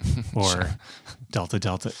Crouppen or Delta.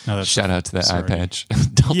 No, that's Shout out to that eye sorry. patch.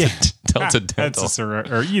 Delta That's Dental. a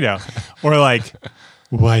or or like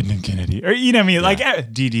Wyden and Kennedy, or what I mean, like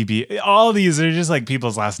DDB. All these are just like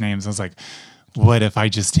people's last names. I was like, what if I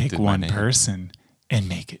just take one person and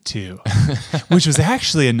make it two? Which was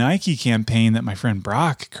actually a Nike campaign that my friend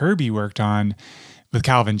Brock Kirby worked on with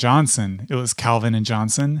Calvin Johnson. It was Calvin and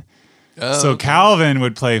Johnson. So Calvin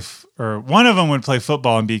would play, or one of them would play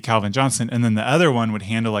football and be Calvin Johnson, and then the other one would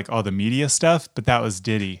handle like all the media stuff. But that was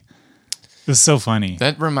Diddy. It was so funny.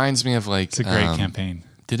 That reminds me of like It's a great campaign.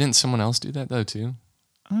 Didn't someone else do that though too?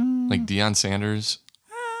 Like Deion Sanders.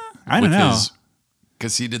 I don't know.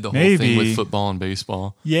 Because he did the whole Maybe. thing with football and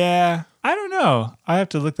baseball. Yeah, I don't know. I have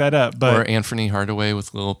to look that up. But Or Anthony Hardaway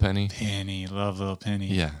with Lil Penny. Penny, love Little Penny.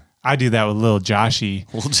 Yeah. I do that with Lil Joshy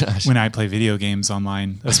Well, Josh. when I play video games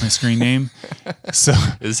online. That's my screen name. So,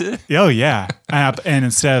 Is it? oh yeah. And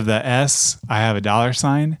instead of the S, I have a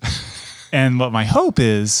 $sign. And what my hope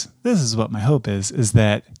is, is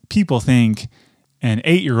that people think an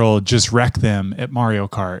 8-year-old just wrecked them at Mario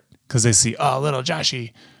Kart because they see, oh, little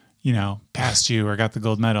Joshy, passed you or got the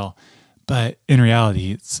gold medal. But in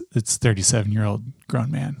reality, it's 37-year-old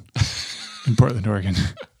grown man in Portland, Oregon.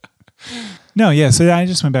 No, yeah. So I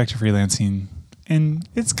just went back to freelancing, and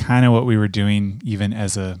it's kind of what we were doing even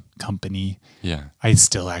as a company. Yeah. I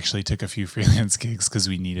still actually took a few freelance gigs because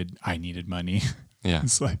I needed money. Yeah.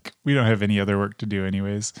 It's like we don't have any other work to do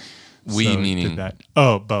anyways. We So meaning did that.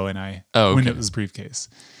 Oh, Bo and I. Oh, when okay. it was Briefcase.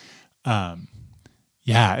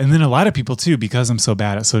 Yeah, and then a lot of people too, because I'm so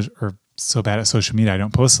bad at social media, I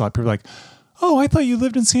don't post a lot. People are like, "Oh, I thought you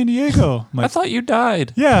lived in San Diego." I'm I like, thought you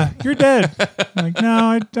died. yeah, you're dead. I'm like,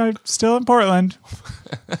 no, I'm still in Portland.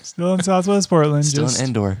 Still in Southwest Portland. Still an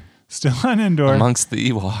indoor. Still on indoor. Amongst the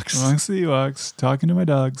Ewoks. Amongst the Ewoks, talking to my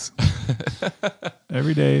dogs.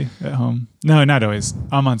 Every day at home. No, not always.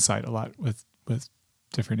 I'm on site a lot with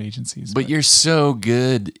different agencies. But you're so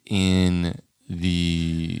good in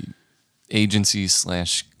the agency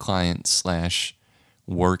 / client /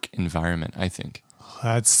 work environment, I think.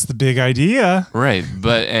 that's the big idea. Right.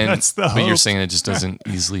 But That's the but you're hope. saying it just doesn't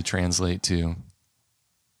easily translate to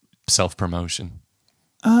self-promotion.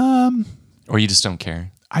 Or you just don't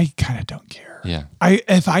care. I kind of don't care. Yeah.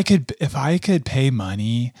 If I could pay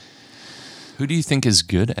money. Who do you think is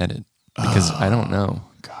good at it? Because I don't know.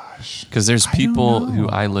 Gosh. Because there's I don't people know. who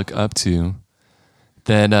I look up to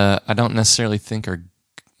that I don't necessarily think are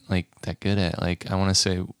like that good at. Like I want to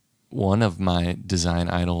say one of my design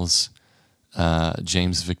idols,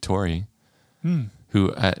 James Victori,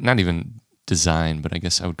 who not even design, but I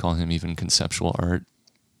guess I would call him even conceptual art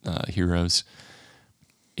heroes.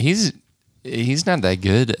 He's not that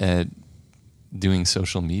good at doing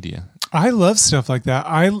social media. I love stuff like that.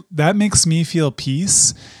 That makes me feel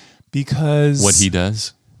peace because What he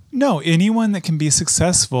does. No, anyone that can be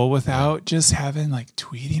successful without just having like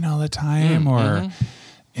tweeting all the time or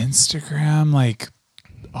Instagram, like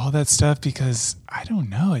all that stuff, because I don't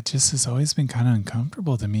know. It just has always been kind of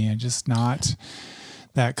uncomfortable to me. I'm just not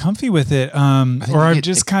that comfy with it. Or I'm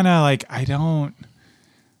just kind of like, I don't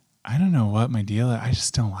know what my deal is. I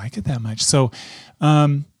just don't like it that much. So,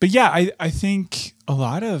 but yeah, I think a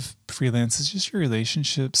lot of freelance is just your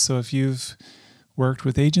relationships. So if you've worked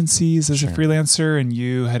with agencies as a freelancer and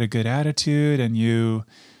you had a good attitude and you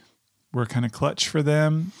were kind of clutch for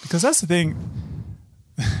them, because that's the thing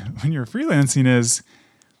when you're freelancing is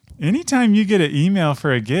anytime you get an email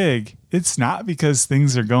for a gig, it's not because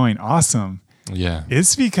things are going awesome. Yeah.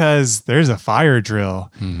 It's because there's a fire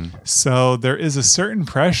drill. So there is a certain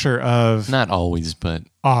pressure of Not always, but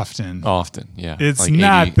often. yeah. It's Like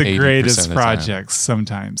not 80% the of greatest the time. projects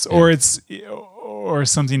sometimes, or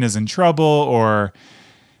something is in trouble, or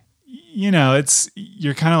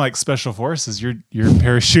you're kind of like special forces. You're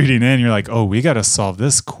parachuting in. You're like, oh, we got to solve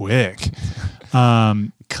this quick.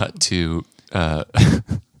 Cut to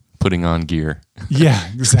putting on gear. Yeah,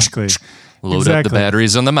 exactly. Load up the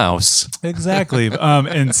batteries on the mouse. Exactly.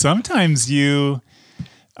 And sometimes I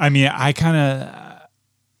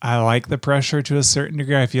like the pressure to a certain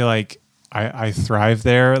degree. I feel like I thrive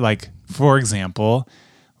there. Like, for example,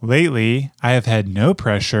 lately I have had no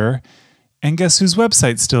pressure, and guess whose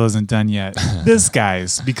website still isn't done yet? This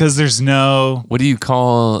guy's, because there's no. What do you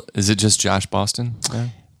call? Is it just Josh Boston? Yeah.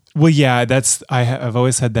 Well, yeah, I've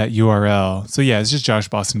always had that URL. So yeah, it's just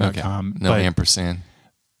joshboston.com. No ampersand.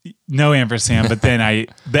 No ampersand, but then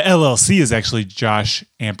the LLC is actually Josh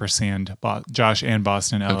ampersand, Josh and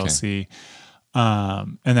Boston LLC.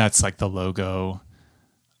 And that's like the logo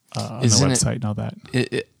on the website and all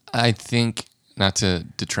that. I think, not to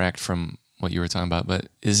detract from what you were talking about, but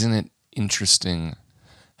isn't it interesting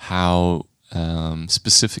how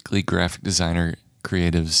specifically graphic designer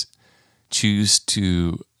creatives choose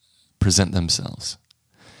to present themselves?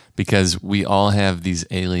 Because we all have these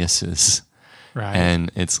aliases, Right.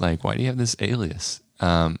 and it's like, why do you have this alias?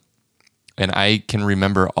 And I can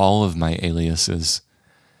remember all of my aliases,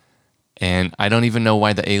 and I don't even know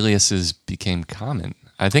why the aliases became common.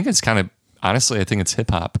 I think it's honestly, I think it's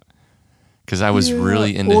hip hop, because I was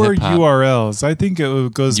really into or hip hop. URLs. I think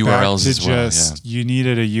it goes URLs back to as well, just you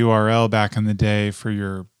needed a URL back in the day for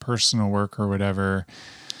your personal work or whatever.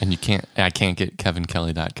 And I can't get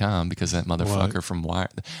kevinkelly.com because that motherfucker from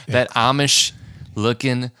Wired, that Amish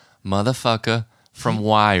looking motherfucker from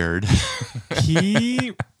Wired.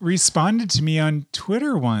 He responded to me on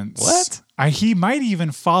Twitter once. What? He might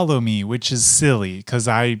even follow me, which is silly because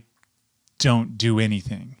I don't do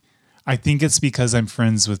anything. I think it's because I'm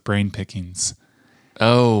friends with Brain Pickings.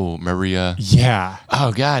 Oh, Maria. Yeah.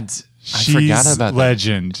 Oh, God. I She's forgot about that.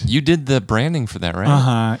 legend. You did the branding for that, right?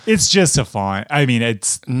 Uh-huh. It's just a font. I mean,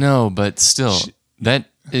 it's... No, but still, that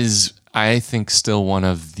is, I think, still one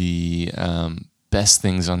of the best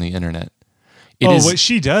things on the internet. What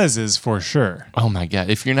she does is for sure. Oh, my God.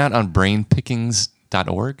 If you're not on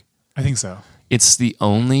brainpickings.org, I think so. it's the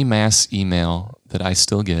only mass email that I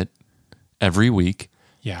still get every week.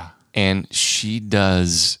 Yeah. And she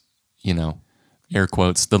does, air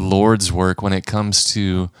quotes, the Lord's work when it comes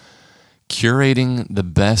to curating the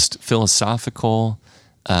best philosophical,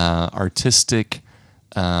 artistic,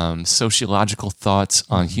 sociological thoughts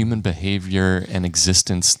on human behavior and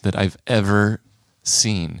existence that I've ever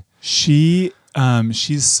seen. She's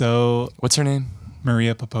so... What's her name?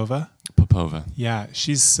 Maria Popova. Popova. Yeah,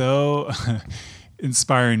 she's so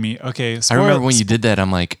inspiring me. Okay, I remember when you did that,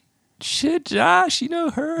 I'm like, shit, Josh, you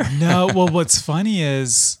know her? No, well, what's funny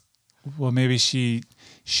is, maybe she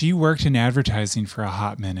worked in advertising for a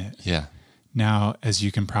hot minute. Yeah. Now, as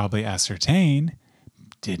you can probably ascertain,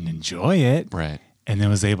 didn't enjoy it. Right. And then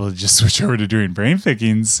was able to just switch over to doing Brain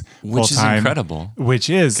Pickings Which is full-time, incredible. Which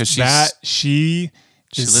is 'Cause she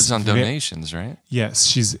lives on donations, right? Yes,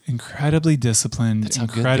 she's incredibly disciplined, That's how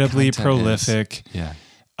good the incredibly content prolific. is. Yeah.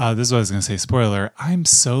 This is what I was going to say. Spoiler, I'm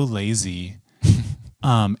so lazy.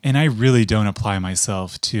 And I really don't apply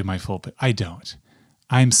myself to my full... I don't.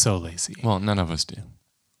 I'm so lazy. Well, none of us do.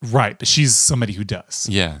 Right, but she's somebody who does.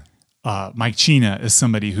 Yeah. Mike China is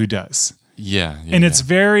somebody who does. Yeah. And it's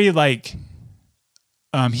very like...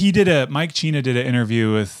 Mike China did an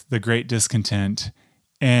interview with The Great Discontent,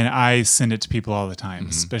 and I send it to people all the time,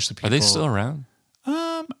 especially people... Are they still around?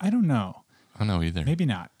 I don't know. I don't know either. Maybe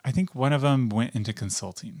not. I think one of them went into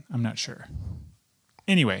consulting. I'm not sure.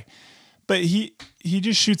 Anyway, but he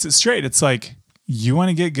just shoots it straight. It's like, you want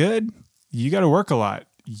to get good? You got to work a lot.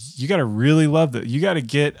 You got to really love that. You got to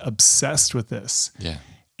get obsessed with this. Yeah.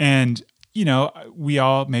 And, we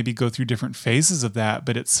all maybe go through different phases of that,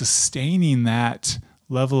 but it's sustaining that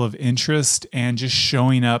level of interest and just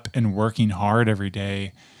showing up and working hard every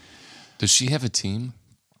day. Does she have a team?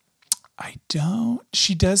 I don't.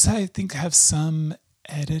 She does, I think, have some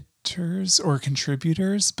editors or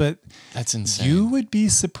contributors, but That's insane. you would be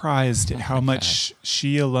surprised at how much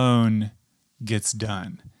she alone gets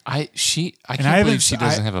done. I can't I believe she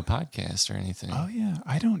doesn't have a podcast or anything. Oh yeah,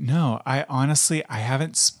 I don't know. I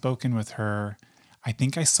haven't spoken with her. I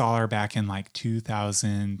think I saw her back in like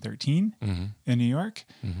 2013 in New York.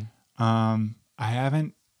 I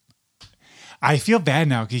haven't. I feel bad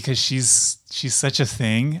now because she's such a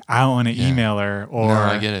thing. I don't want to email her or... No,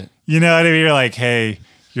 I get it. You know what I mean? You're like, hey,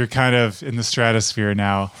 you're kind of in the stratosphere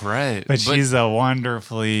now. Right. But she's a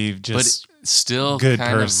wonderfully just still good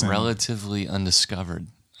kind person. of relatively undiscovered,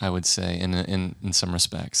 I would say, in some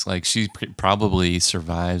respects. Like she probably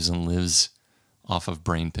survives and lives off of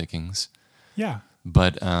Brain Pickings. Yeah.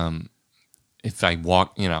 But if I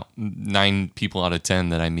walk, 9 people out of 10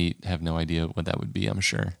 that I meet have no idea what that would be, I'm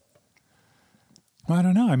sure. Well, I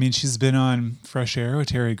don't know. I mean, she's been on Fresh Air with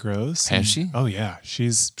Terry Gross. Has she? Oh yeah,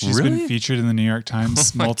 she's Really? been featured in the New York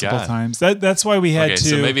Times Oh my multiple God. times. That's why we had to.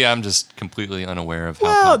 So maybe I'm just completely unaware of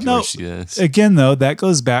how popular she is. Again, though, that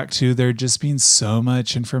goes back to there just being so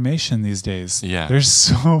much information these days. Yeah. There's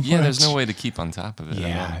so much. Yeah, there's no way to keep on top of it. at all.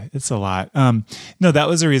 Yeah, it's a lot. No, that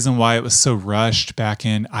was the reason why it was so rushed back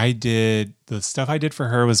in. The stuff I did for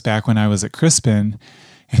her was back when I was at Crispin,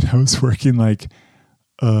 and I was working like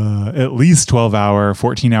at least 12-hour,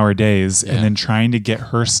 14-hour days, Yeah. and then trying to get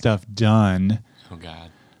her stuff done. Oh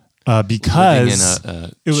God. Because living in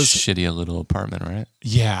a it was shitty little apartment, right?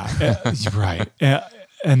 yeah, right.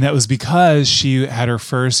 And that was because she had her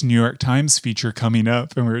first New York Times feature coming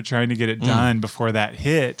up, and we were trying to get it done before that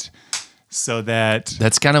hit, so that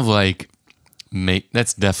That's kind of like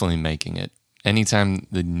that's definitely making it. Anytime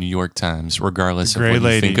the New York Times, regardless of Gray what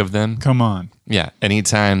lady. you think of them, Come on. yeah,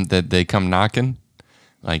 anytime that they come knocking,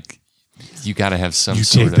 like you got to have some You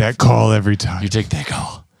sort take of that call every time. You take that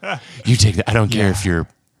call. You take that. I don't care if you're,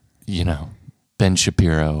 Ben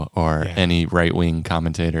Shapiro or any right wing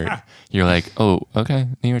commentator. You're like, oh, okay,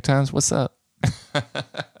 New York Times, what's up?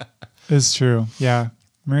 It's true. Yeah.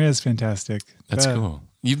 Maria's fantastic. That's cool.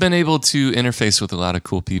 You've been able to interface with a lot of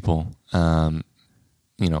cool people. Mike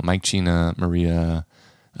Chena, Maria,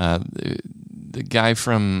 the guy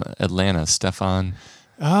from Atlanta, Stefan.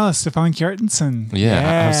 Oh, Stefan Kjartansson.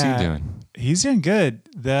 Yeah. How's he doing? He's doing good.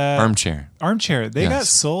 The Armchair. They got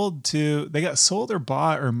sold or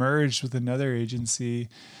bought or merged with another agency,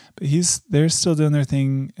 but they're still doing their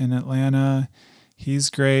thing in Atlanta.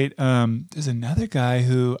 He's great. There's another guy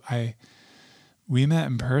who we met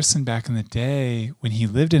in person back in the day when he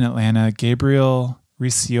lived in Atlanta, Gabriel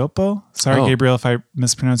Riciopo. Sorry, Gabriel, if I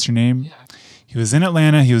mispronounced your name. Yeah. He was in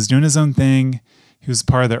Atlanta. He was doing his own thing. He was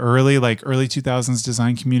part of the early 2000s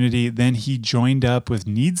design community. Then he joined up with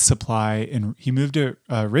Needs Supply and he moved to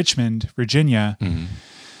Richmond, Virginia. Mm-hmm.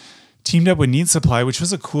 Teamed up with Needs Supply, which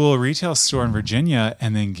was a cool retail store in Virginia.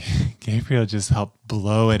 And then Gabriel just helped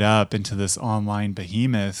blow it up into this online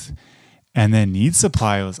behemoth. And then Needs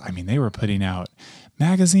Supply they were putting out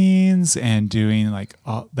magazines and doing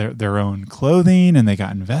all their own clothing, and they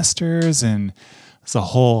got investors, and it's a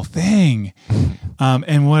whole thing.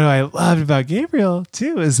 And what I loved about Gabriel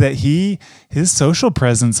too is that his social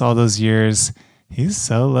presence all those years, he's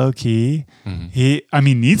so low key.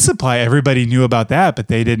 Mm-hmm. Needs Supply, everybody knew about that, but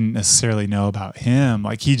they didn't necessarily know about him.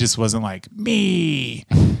 He just wasn't like me.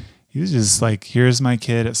 He was just like, here's my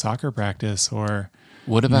kid at soccer practice, or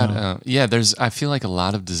what about I feel like a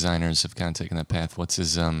lot of designers have kind of taken that path. What's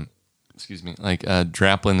his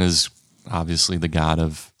Draplin is obviously the god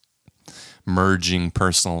of merging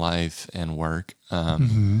personal life and work.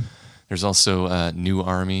 There's also New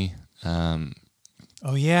Army.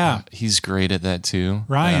 He's great at that too.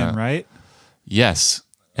 Ryan, right? Yes.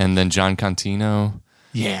 And then John Contino.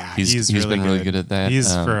 Yeah, he's been really good at that.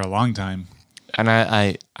 He's for a long time. And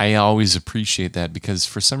I always appreciate that because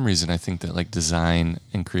for some reason I think that design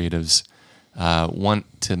and creatives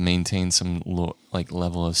want to maintain some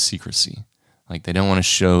level of secrecy. They don't want to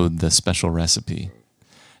show the special recipe.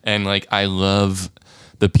 And I love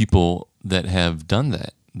the people that have done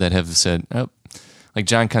that have said, oh,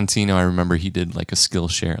 John Contino, I remember he did a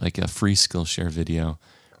Skillshare, a free Skillshare video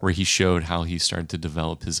where he showed how he started to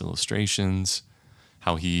develop his illustrations,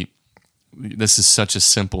 this is such a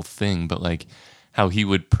simple thing, but how he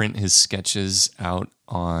would print his sketches out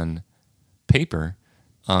on paper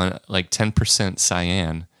on 10%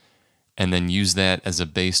 cyan and then use that as a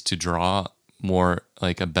base to draw more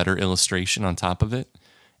a better illustration on top of it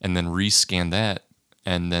and then rescan that.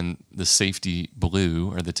 And then the safety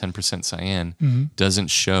blue or the 10% cyan doesn't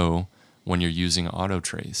show when you're using auto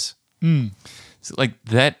trace. So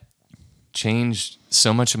that changed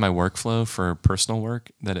so much of my workflow for personal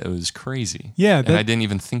work that it was crazy. Yeah, and I didn't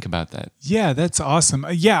even think about that. Yeah, that's awesome.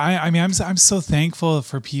 I'm so thankful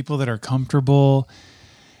for people that are comfortable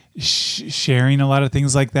sharing a lot of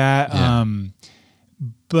things like that. Yeah.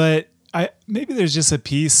 But maybe there's just a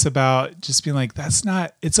piece about just being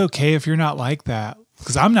it's okay if you're not like that.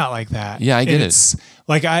 Because I'm not like that. Yeah, I get it.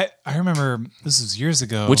 I remember this was years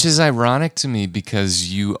ago. Which is ironic to me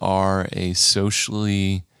because you are a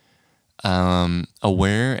socially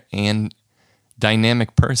aware and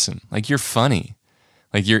dynamic person. You're funny.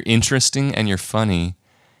 You're interesting and you're funny.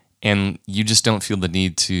 And you just don't feel the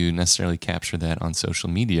need to necessarily capture that on social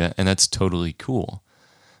media. And that's totally cool.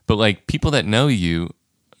 But people that know you,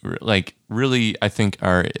 really, I think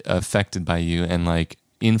are affected by you and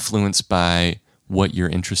influenced by what you're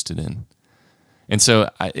interested in. And so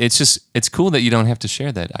it's cool that you don't have to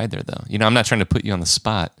share that either though. I'm not trying to put you on the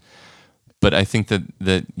spot, but I think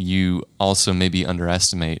that you also maybe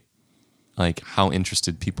underestimate how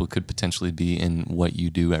interested people could potentially be in what you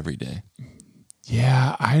do every day.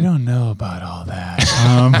 Yeah, I don't know about all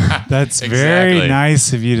that. That's very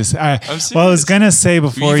nice of you to say. I was gonna say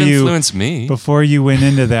before you influenced me before you went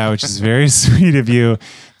into that, which is very sweet of you.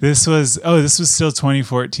 This was still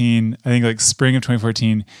 2014. I think spring of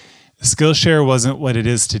 2014. Skillshare wasn't what it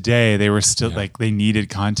is today. They were still they needed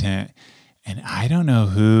content, and I don't know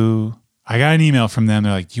who. I got an email from them.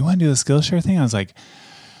 They're like, "You want to do a Skillshare thing?"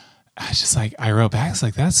 I wrote back,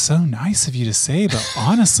 that's so nice of you to say, but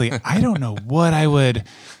honestly, I don't know what I would,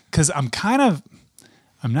 because I'm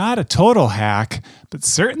not a total hack, but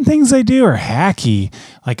certain things I do are hacky.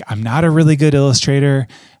 I'm not a really good illustrator.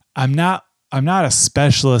 I'm not I'm not a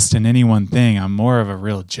specialist in any one thing. I'm more of a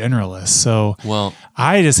real generalist. So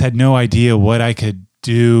I just had no idea what I could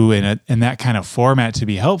do in that kind of format to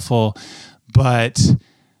be helpful. But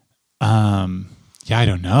I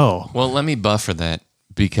don't know. Well, let me buffer that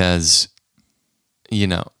because,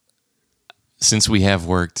 since we have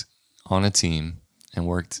worked on a team and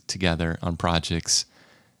worked together on projects,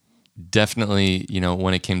 definitely,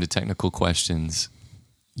 when it came to technical questions,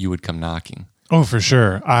 you would come knocking. Oh, for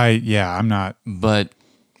sure. I'm not. But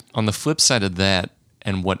on the flip side of that,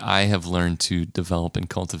 and what I have learned to develop and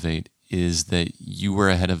cultivate is that you were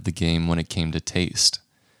ahead of the game when it came to taste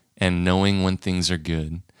and knowing when things are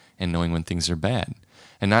good and knowing when things are bad.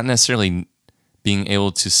 And not necessarily being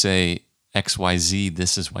able to say XYZ,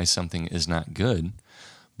 this is why something is not good,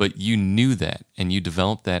 but you knew that and you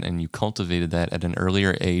developed that and you cultivated that at an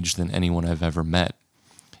earlier age than anyone I've ever met.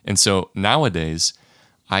 And so nowadays,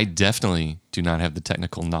 I definitely do not have the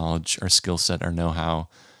technical knowledge or skill set or know-how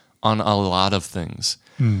on a lot of things.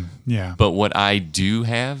 Yeah. But what I do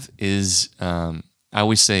have is, I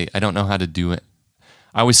always say, I don't know how to do it.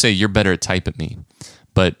 I always say, you're better at type at me,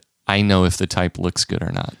 but I know if the type looks good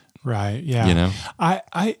or not. Right. Yeah.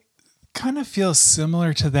 I kind of feel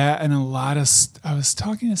similar to that. And I was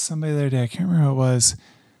talking to somebody the other day. I can't remember who it was.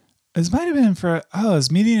 It might have been I was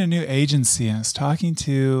meeting a new agency and I was talking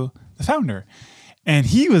to the founder. And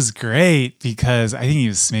he was great because I think he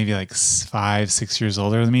was maybe like 5-6 years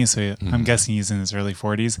older than me. So I'm guessing he's in his early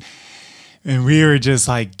 40s. And we were just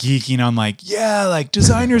like geeking on like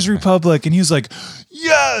Designers Republic. And he was like,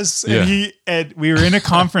 yes. Yeah. And we were in a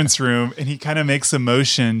conference room and he kind of makes a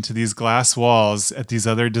motion to these glass walls at these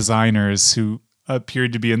other designers who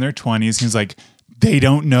appeared to be in their 20s. He was like, they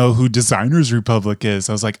don't know who Designers Republic is.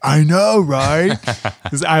 I was like, I know, right?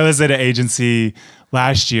 Because I was at an agency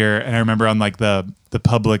last year, and I remember on like the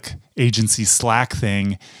public agency Slack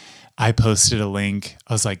thing, I posted a link.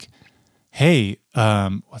 I was like, "Hey,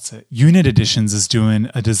 what's it? Unit Editions is doing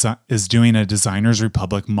a Designers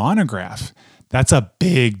Republic monograph. That's a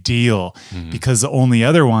big deal because the only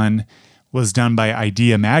other one was done by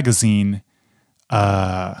Idea Magazine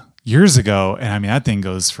years ago, and I mean that thing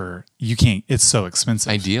goes for it's so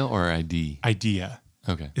expensive. Idea or ID? Idea.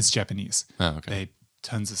 Okay, it's Japanese. Oh, okay. They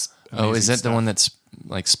tons of. Is that stuff. the one that's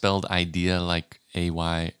like spelled idea like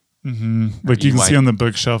AY? Like you can see on the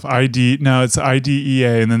bookshelf, ID. No, it's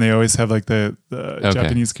IDEA, and then they always have like the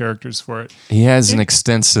Japanese characters for it. He has an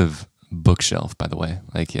extensive bookshelf, by the way.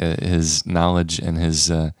 Like his knowledge and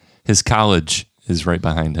his college is right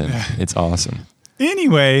behind him. It's awesome.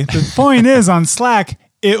 Anyway, the point is on Slack,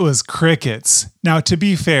 it was crickets. Now, to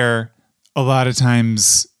be fair, a lot of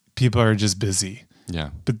times people are just busy.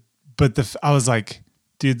 Yeah. But I was like,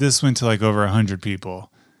 dude, this went to like over 100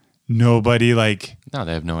 people. Nobody No,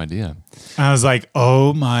 they have no idea. I was like,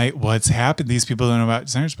 oh my, what's happened? These people don't know about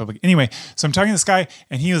Designers Republic. Anyway, so I'm talking to this guy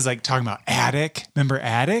and he was like talking about Attic. Remember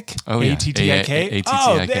Attic? Oh, yeah. ATTIK?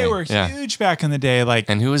 Oh, they were huge back in the day.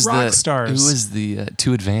 And who was rock stars. Who was the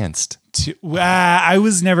Too Advanced? I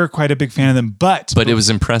was never quite a big fan of them, but it was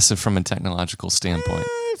impressive from a technological standpoint.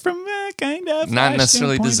 From a kind of not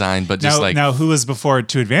necessarily standpoint. Design, but just now who was before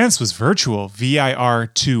Too Advanced was Virtual,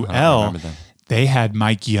 VIR2L. I remember them. They had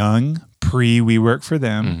Mike Young, we worked for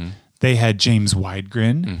them. They had James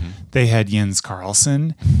Widegren. They had Jens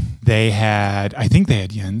Carlson. I think they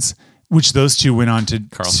had Jens, which those two went on to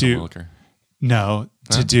Carlson Walker. No,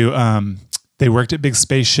 to do. They worked at Big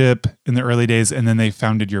Spaceship in the early days, and then they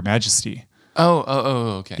founded Your Majesty.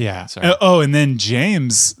 Oh, okay. Yeah. Sorry. And then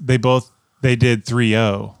James, they did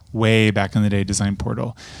 3.0 way back in the day, Design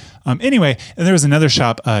Portal. Anyway, and there was another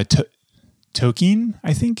shop, Tokine,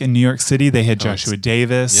 I think, in New York City. They had Joshua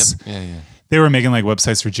Davis. Yep. Yeah. They were making like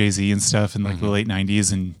websites for Jay-Z and stuff in like the late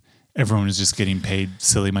 90s, and everyone was just getting paid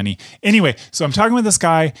silly money. Anyway, so I'm talking with this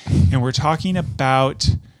guy, and we're talking about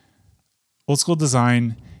old school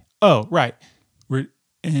design. Oh, right.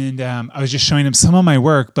 I was just showing him some of my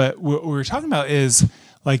work, but what we're talking about is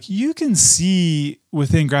like you can see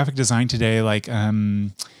within graphic design today, like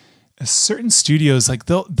certain studios, like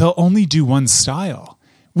they'll only do one style,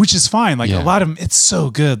 which is fine. Like a lot of them, it's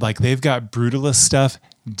so good. Like they've got brutalist stuff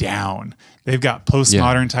down. They've got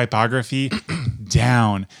postmodern typography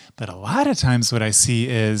down. But a lot of times what I see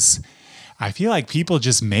is I feel like people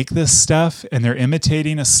just make this stuff and they're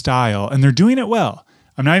imitating a style and they're doing it well.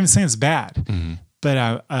 I'm not even saying it's bad,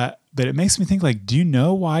 but it makes me think like, do you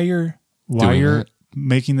know why you're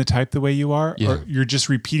making the type the way you are, or you're just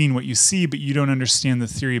repeating what you see, but you don't understand the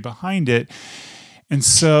theory behind it? And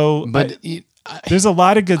so, there's a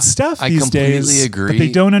lot of good stuff these days. I completely agree. But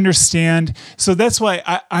they don't understand. So that's why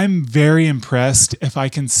I'm very impressed if I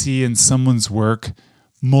can see in someone's work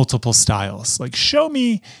multiple styles. Like, show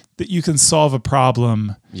me that you can solve a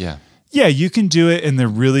problem. Yeah. Yeah, you can do it in the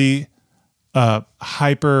really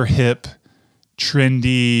hyper hip,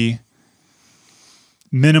 trendy,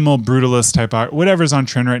 minimal brutalist type art, whatever's on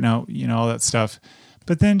trend right now, all that stuff.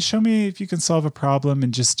 But then show me if you can solve a problem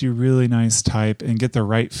and just do really nice type and get the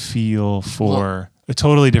right feel for a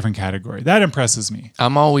totally different category. That impresses me.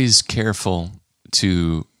 I'm always careful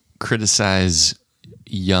to criticize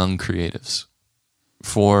young creatives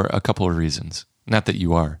for a couple of reasons. Not that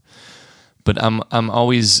you are, but I'm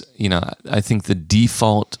always, I think the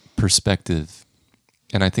default perspective,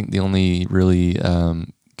 and I think the only really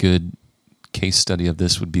good case study of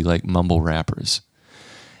this would be like mumble rappers.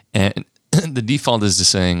 And the default is to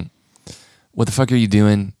saying, what the fuck are you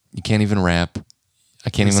doing? You can't even rap. I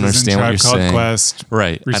can't even understand what you're saying. Quest.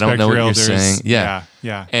 Right. I don't know what you're saying. Yeah.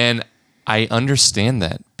 And I understand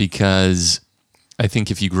that because I think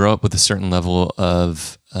if you grow up with a certain level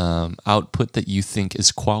of output that you think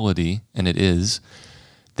is quality, and it is,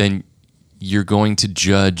 then you're going to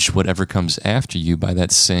judge whatever comes after you by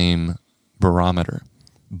that same barometer.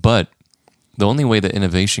 But the only way that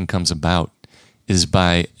innovation comes about is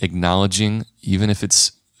by acknowledging, even if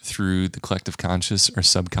it's through the collective conscious or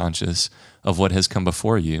subconscious, of what has come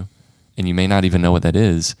before you, and you may not even know what that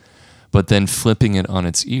is, but then flipping it on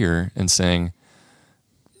its ear and saying,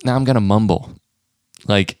 now I'm going to mumble.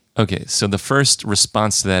 Like, okay, so the first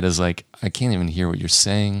response to that is like, I can't even hear what you're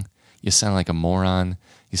saying. You sound like a moron.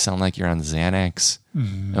 You sound like you're on Xanax.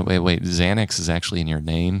 Mm-hmm. Oh, wait, Xanax is actually in your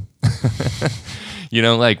name.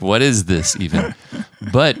 Like, what is this even?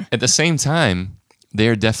 But at the same time,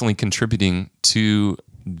 they're definitely contributing to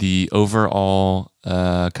the overall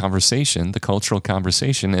conversation, the cultural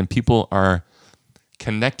conversation, and people are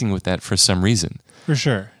connecting with that for some reason. For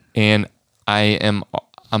sure. And I'm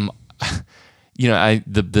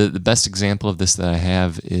the best example of this that I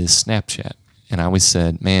have is Snapchat. And I always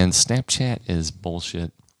said, man, Snapchat is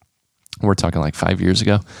bullshit. We're talking like 5 years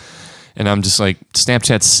ago. And I'm just like,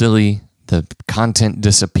 Snapchat's silly. The content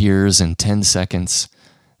disappears in 10 seconds.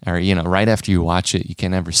 Or, right after you watch it, you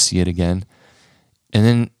can never see it again. And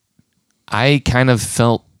then I kind of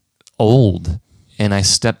felt old. And I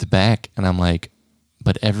stepped back and I'm like,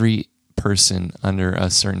 but every person under a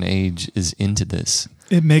certain age is into this.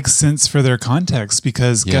 It makes sense for their context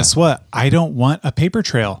because guess what? I don't want a paper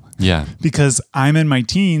trail. Yeah. Because I'm in my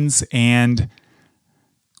teens and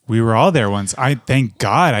we were all there once. I thank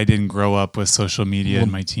God I didn't grow up with social media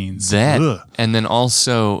in my teens. And then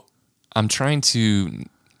also I'm trying to,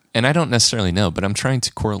 and I don't necessarily know, but I'm trying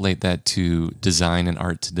to correlate that to design and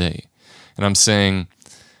art today. And I'm saying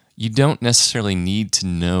you don't necessarily need to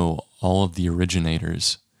know all of the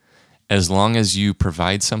originators as long as you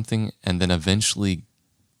provide something and then eventually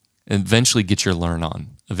get your learn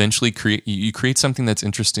on. Eventually create something that's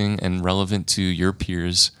interesting and relevant to your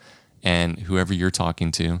peers and whoever you're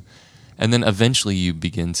talking to. And then eventually you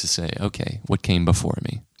begin to say, okay, what came before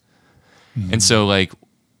me? Mm-hmm. And so like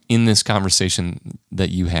in this conversation that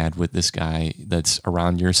you had with this guy that's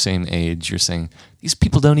around your same age, you're saying, these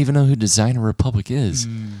people don't even know who Designer Republic is.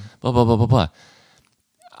 Blah, blah, blah, blah, blah.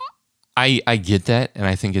 I get that. And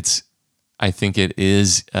I think it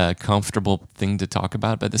is a comfortable thing to talk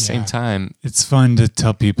about, but at the same time, it's fun to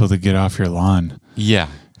tell people to get off your lawn. Yeah.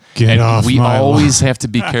 Get off my lawn. We always have to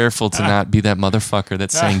be careful to not be that motherfucker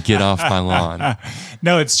that's saying, get off my lawn.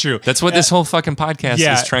 No, it's true. That's what this whole fucking podcast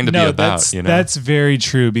is trying to be about. That's very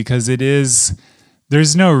true because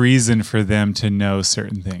there's no reason for them to know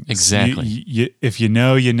certain things. Exactly. If you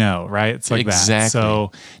know, right? It's like that.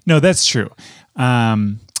 So, no, that's true.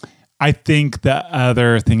 I think the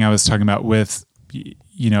other thing I was talking about with,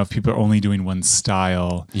 if people are only doing one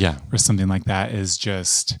style or something like that is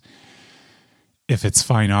just, if it's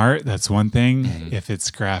fine art, that's one thing. Mm-hmm. If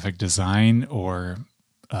it's graphic design or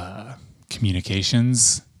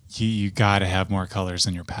communications, you got to have more colors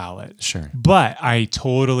in your palette. Sure. But I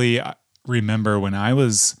totally remember when I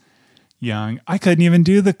was young, I couldn't even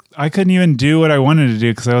do what I wanted to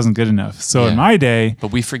do because I wasn't good enough. So in my day,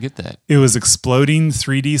 but we forget that it was exploding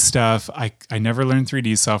 3D stuff. I never learned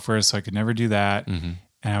 3D software, so I could never do that. Mm-hmm.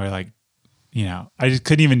 And I was like, I just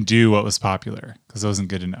couldn't even do what was popular because I wasn't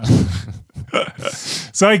good enough.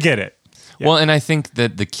 So I get it. Yeah. Well, and I think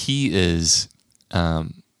that the key is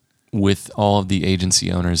with all of the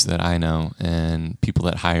agency owners that I know and people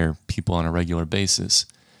that hire people on a regular basis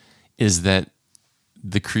is that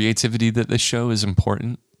the creativity that they show is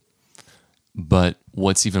important, but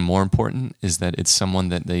what's even more important is that it's someone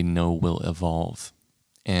that they know will evolve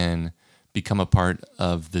and become a part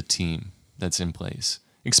of the team that's in place,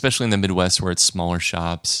 especially in the Midwest where it's smaller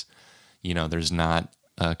shops. There's not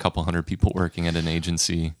a couple hundred people working at an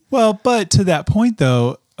agency. Well, but to that point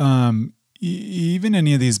though, even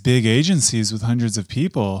any of these big agencies with hundreds of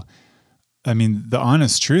people, I mean, the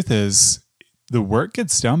honest truth is the work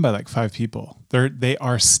gets done by like 5 people. They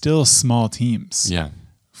are still small teams. Yeah.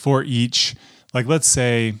 For each, like, let's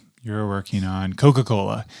say you're working on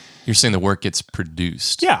Coca-Cola. You're saying the work gets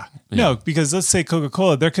produced. Yeah. No, because let's say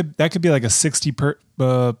Coca-Cola, that could be like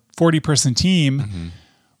a 40 person team. Mm-hmm.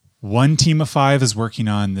 One team of 5 is working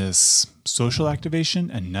on this social activation.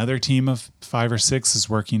 Another team of 5 or 6 is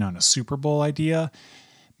working on a Super Bowl idea.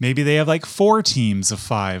 Maybe they have like 4 teams of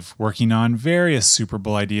 5 working on various Super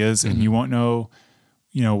Bowl ideas, and you won't know,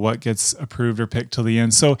 what gets approved or picked till the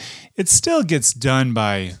end. So it still gets done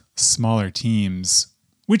by smaller teams,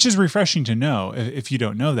 which is refreshing to know if you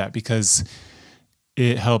don't know that, because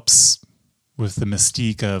it helps with the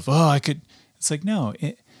mystique of, it's like, no,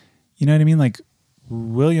 you know what I mean? Like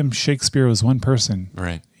William Shakespeare was one person.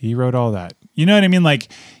 Right. He wrote all that. You know what I mean?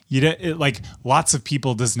 Like like lots of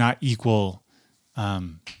people does not equal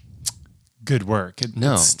good work.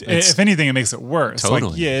 If anything, it makes it worse.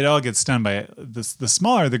 Totally. Like, it all gets done by the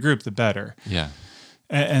smaller the group, the better. Yeah.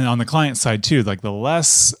 And on the client side too, like the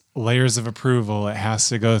less layers of approval it has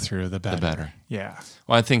to go through, the better. The better. Yeah.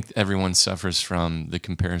 Well, I think everyone suffers from the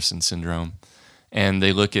comparison syndrome, and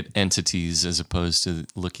they look at entities as opposed to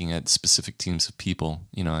looking at specific teams of people.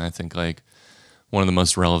 I think like one of the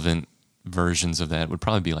most relevant versions of that would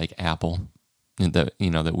probably be like Apple,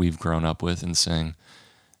 that we've grown up with, and saying,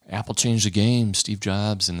 Apple changed the game, Steve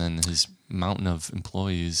Jobs, and then his mountain of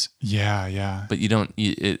employees. Yeah, yeah. But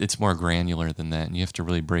it's more granular than that, and you have to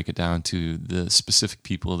really break it down to the specific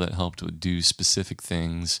people that helped do specific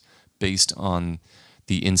things based on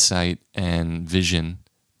the insight and vision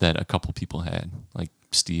that a couple people had, like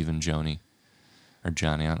Steve and Joni. Or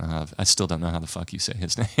Johnny, I still don't know how the fuck you say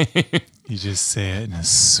his name. You just say it in a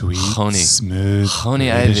sweet, Honey. smooth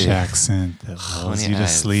British accent that lulls you to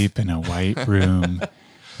sleep in a white room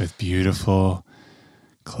with beautiful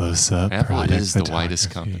close-up Apple product is the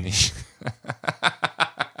whitest company.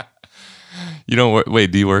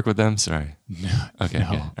 Wait, do you work with them? Sorry. No. Okay, no.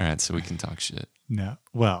 good. All right, so we can talk shit. No.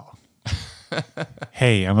 Well,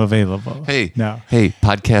 hey, I'm available. Hey, no. Hey,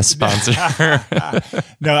 podcast sponsor.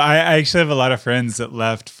 No, I actually have a lot of friends that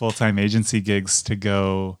left full-time agency gigs to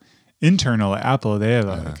go internal at Apple. They have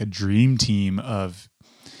like a dream team of,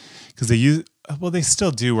 because they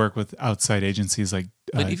still do work with outside agencies like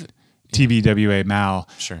TBWA Mal.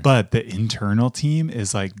 Sure. But the internal team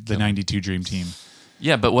is like the 92 dream team.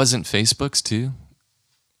 Yeah, but wasn't Facebook's too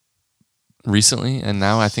recently? And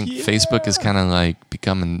now I think Facebook is kind of like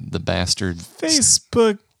becoming the bastard.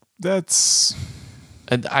 Facebook, that's...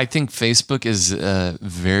 I think Facebook is a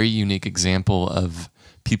very unique example of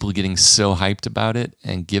people getting so hyped about it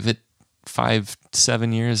and give it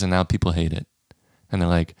 5-7 years, and now people hate it. And they're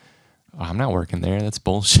like, I'm not working there. That's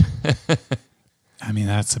bullshit. I mean,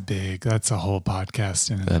 that's a whole podcast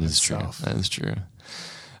in and of itself. That is true.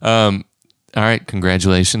 All right.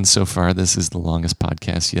 Congratulations so far. This is the longest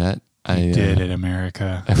podcast yet. You did it,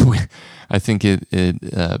 America. I think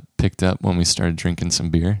it picked up when we started drinking some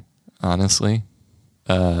beer, honestly.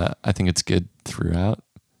 I think it's good throughout.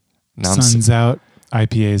 Now Sun's out,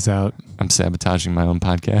 IPA's out. I'm sabotaging my own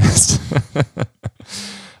podcast.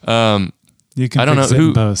 You can I don't fix know it who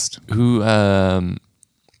in post.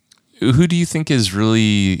 Who do you think is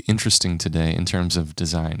really interesting today in terms of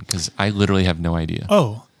design? Because I literally have no idea.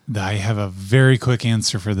 Oh, I have a very quick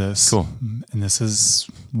answer for this. Cool. And this is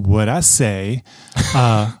what I say.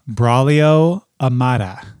 Braulio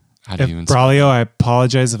Amata. How do you even Braulio, I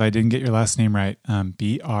apologize if I didn't get your last name right.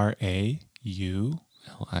 Braulio. Lio?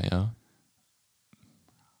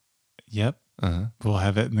 Yep. Uh-huh. We'll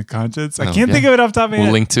have it in the contents. I can't think of it off the top of my head.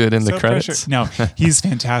 We'll link to it in the credits. No, he's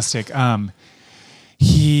fantastic. When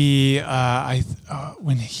he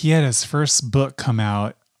had his first book come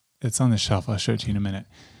out, it's on the shelf. I'll show it to you in a minute.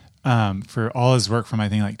 For all his work from, I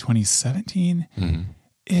think, like 2017. Mm-hmm.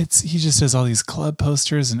 He just does all these club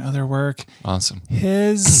posters and other work. Awesome.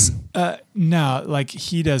 His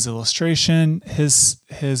he does illustration,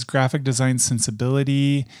 his graphic design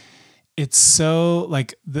sensibility. It's so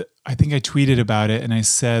I think I tweeted about it and I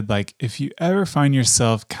said, like, if you ever find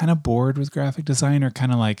yourself kind of bored with graphic design or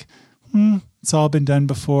kind of like, it's all been done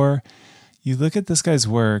before, you look at this guy's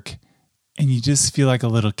work and you just feel like a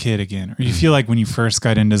little kid again, or you feel like when you first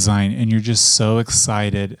got into design and you're just so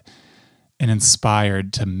excited and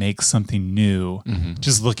inspired to make something new.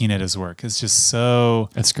 Just looking at his work, it's just so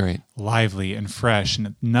that's great, lively and fresh,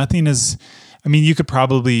 and nothing is. I mean, you could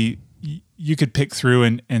pick through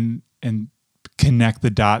and connect the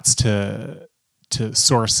dots to to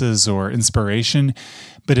sources or inspiration,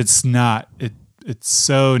 but it's not. It's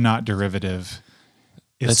so not derivative.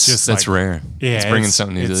 It's That's rare. Yeah, it's bringing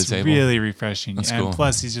something new to the table. It's really refreshing. That's and cool.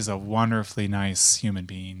 plus, he's just a wonderfully nice human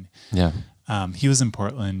being. Yeah. He was in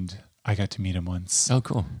Portland. I got to meet him once. Oh,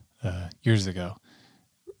 cool. Years ago.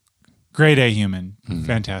 Grade A human.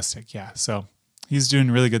 Fantastic. Yeah. So he's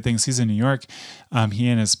doing really good things. He's in New York. He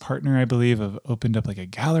and his partner, I believe, have opened up like a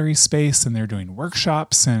gallery space, and they're doing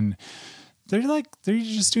workshops, and they're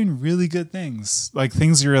just doing really good things. Like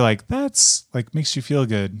things you're like, that's like makes you feel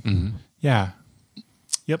good. Yeah.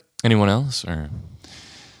 Yep. Anyone else or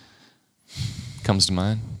comes to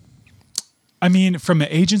mind? I mean, from an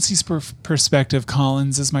agency's perspective,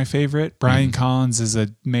 Collins is my favorite. Brian Collins is a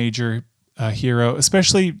major hero,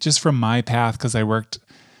 especially just from my path, because I worked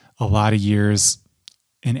a lot of years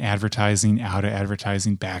in advertising, out of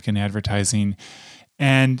advertising, back in advertising.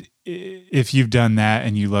 And if you've done that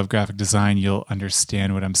and you love graphic design, you'll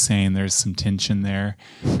understand what I'm saying. There's some tension there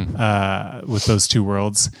with those two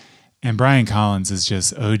worlds. And Brian Collins is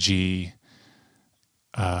just OG.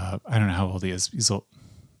 I don't know how old he is. He's old,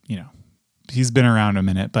 he's been around a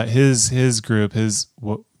minute, but his group,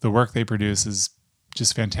 the work they produce is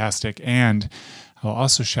just fantastic. And I'll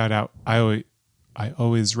also shout out, I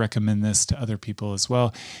always recommend this to other people as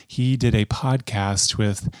well. He did a podcast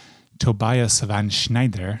with Tobias van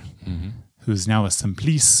Schneider, who's now with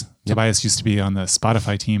Simplice. Yep. Tobias used to be on the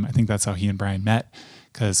Spotify team. I think that's how he and Brian met,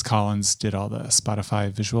 because Collins did all the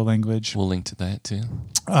Spotify visual language. We'll link to that too.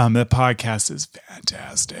 The podcast is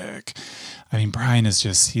fantastic. I mean, Brian is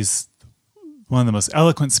he's one of the most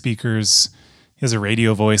eloquent speakers. He has a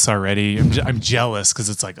radio voice already. I'm jealous because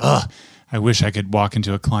it's like, I wish I could walk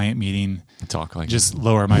into a client meeting, talk like just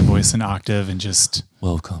lower my voice an octave and just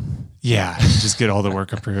welcome. Yeah, just get all the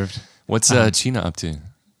work approved. What's Chena up to?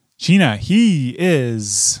 Chena,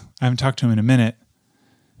 I haven't talked to him in a minute,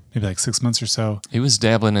 maybe like 6 months or so. He was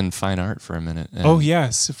dabbling in fine art for a minute. Oh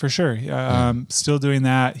yes, for sure. Still doing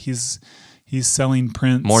that. He's selling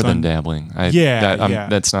prints. More than dabbling.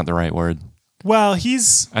 That's not the right word. Well,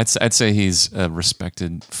 I'd say he's a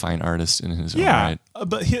respected fine artist in his own right.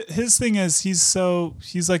 But his thing is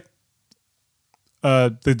he's like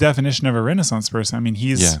the definition of a Renaissance person. I mean,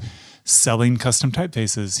 he's selling custom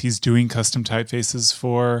typefaces. He's doing custom typefaces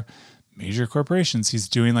for major corporations. He's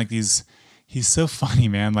doing like these. He's so funny,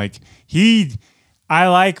 man. Like I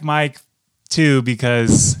like Mike too,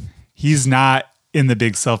 because he's not in the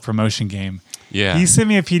big self-promotion game. Yeah. He sent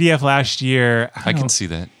me a PDF last year. I can see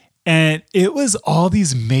that. And it was all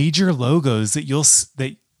these major logos that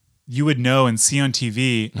you would know and see on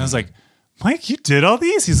TV. And I was like, Mike, you did all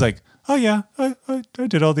these? He's like, oh yeah, I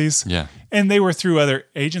did all these. Yeah. And they were through other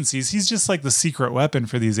agencies. He's just like the secret weapon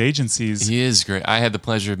for these agencies. He is great. I had the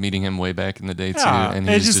pleasure of meeting him way back in the day too. And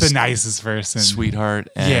he's just the nicest person. Sweetheart.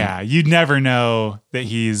 And you'd never know that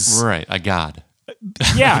he's right. A god.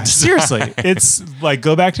 Yeah, seriously. It's like,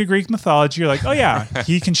 go back to Greek mythology. You're like, oh yeah,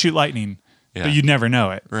 he can shoot lightning. Yeah. But you'd never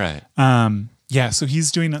know it. Right. So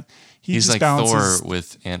he's doing he's like balances, Thor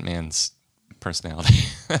with Ant-Man's personality.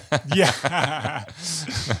 Yeah.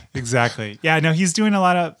 Exactly. Yeah, no, he's doing a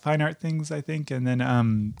lot of fine art things, I think, and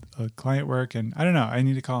then client work, and I don't know, I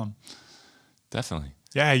need to call him. Definitely.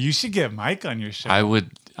 Yeah, you should get Mike on your show. I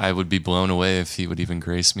would be blown away if he would even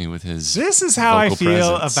grace me with his This is how I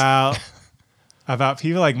feel presence. about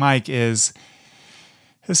people like Mike, is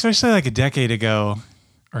especially like a decade ago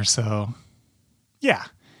or so. Yeah,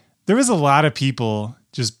 there was a lot of people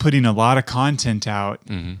just putting a lot of content out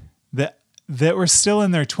that were still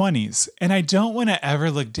in their 20s. And I don't want to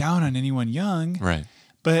ever look down on anyone young. Right.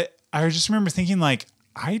 But I just remember thinking, like,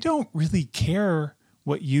 I don't really care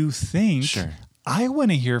what you think. Sure. I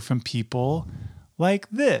want to hear from people like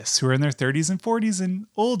this, who are in their 30s and 40s and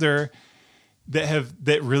older,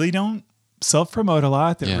 that really don't self-promote a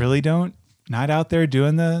lot, that really don't, not out there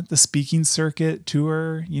doing the speaking circuit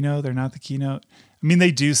tour. They're not the keynote. I mean,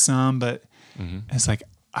 they do some, but it's like,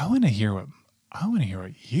 I want to hear what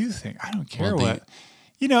you think. I don't care what,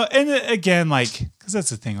 and again, like, cause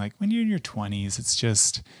that's the thing, like when you're in your 20s, it's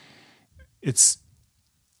just, it's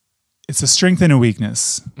a strength and a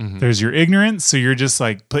weakness. There's your ignorance. So you're just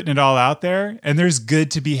like putting it all out there, and there's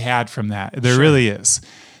good to be had from that. There really is.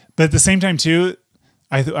 But at the same time too,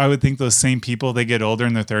 I would think those same people, they get older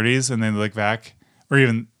in their 30s and they look back, or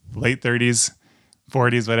even late 30s,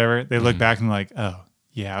 40s, whatever. They look back and like, oh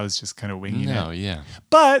yeah, I was just kind of winging it. No, yeah.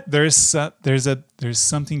 But there's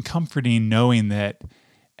something comforting knowing that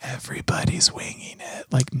everybody's winging it.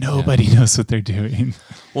 Like nobody knows what they're doing.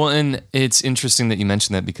 Well, and it's interesting that you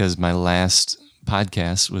mentioned that, because my last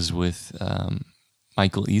podcast was with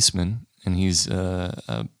Michael Eastman, and he's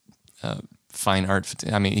a fine art.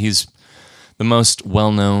 I mean, he's the most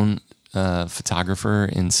well-known photographer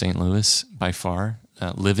in St. Louis by far,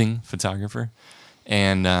 living photographer,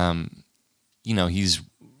 and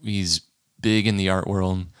he's big in the art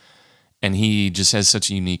world, and he just has such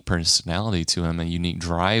a unique personality to him, a unique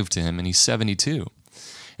drive to him, and he's 72.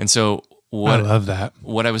 And so I love that.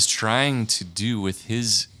 What I was trying to do with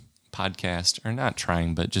his podcast, or not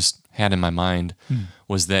trying, but just had in my mind,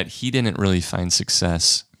 was that he didn't really find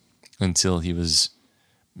success until he was,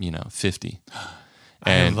 50.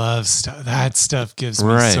 And I love stuff. That stuff gives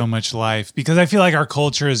me so much life, because I feel like our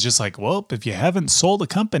culture is just like, well, if you haven't sold a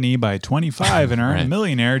company by 25 and aren't a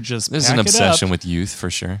millionaire, just there's pack an obsession it up. with youth for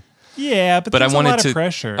sure. Yeah, but there's a lot of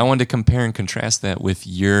pressure. I wanted to compare and contrast that with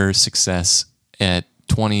your success at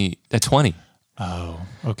 20. Oh,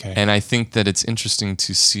 okay. And I think that it's interesting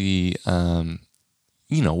to see,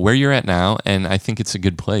 where you're at now, and I think it's a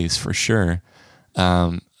good place for sure.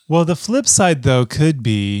 Well, the flip side though could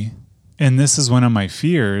be, and this is one of my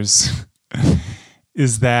fears,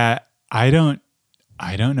 is that I don't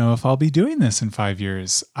know if I'll be doing this in 5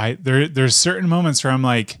 years. There's certain moments where I'm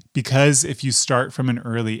like, because if you start from an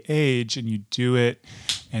early age and you do it,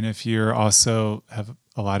 and if you're also have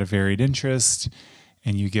a lot of varied interest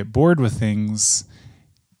and you get bored with things,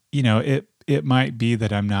 it might be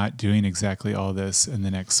that I'm not doing exactly all this in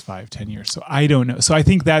the next 5-10 years. So I don't know. So I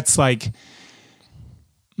think that's like,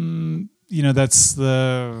 that's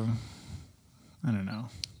I don't know.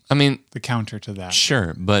 I mean, the counter to that.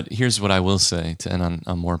 Sure. But here's what I will say to end on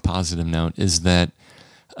a more positive note is that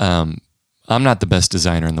I'm not the best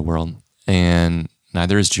designer in the world, and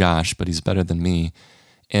neither is Josh, but he's better than me.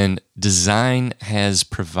 And design has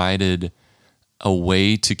provided a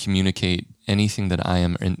way to communicate anything that I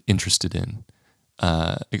am interested in,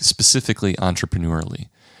 specifically entrepreneurially.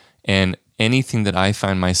 And anything that I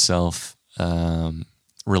find myself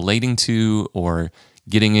relating to or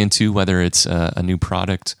getting into, whether it's a new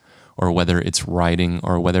product or whether it's writing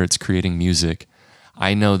or whether it's creating music,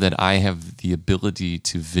 I know that I have the ability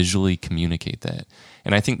to visually communicate that.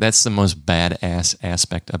 And I think that's the most badass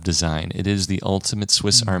aspect of design. It is the ultimate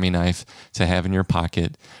Swiss Army knife to have in your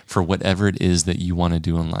pocket for whatever it is that you want to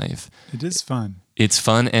do in life. It is fun. It's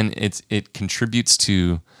fun, and it contributes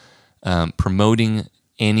to promoting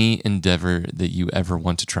any endeavor that you ever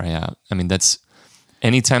want to try out. I mean, that's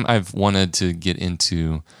anytime I've wanted to get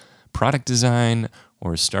into product design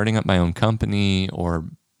or starting up my own company or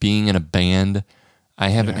being in a band, I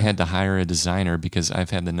haven't had to hire a designer because I've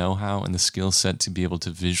had the know-how and the skill set to be able to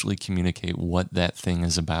visually communicate what that thing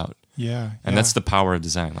is about. Yeah. And that's the power of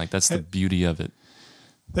design. Like, that's the beauty of it.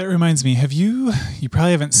 That reminds me, you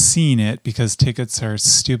probably haven't seen it because tickets are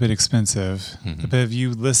stupid expensive, but have you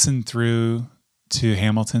listened through to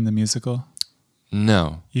Hamilton, the musical?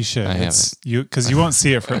 No. You should. I haven't. Because you won't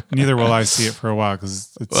see it neither will I see it for a while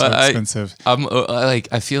because it's so expensive.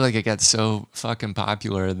 I feel like it got so fucking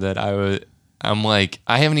popular that I'm like,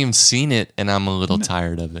 I haven't even seen it and I'm a little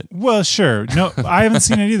tired of it. Well, sure. No, I haven't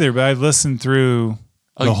seen it either, but I've listened through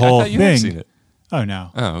the whole thing. Have seen it. Oh,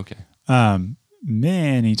 no. Oh, okay.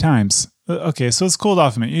 Many times. Okay, so it's cooled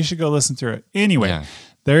off a minute. You should go listen through it. Anyway,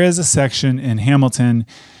 there is a section in Hamilton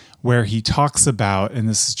where he talks about, and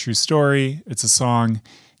this is a true story, it's a song,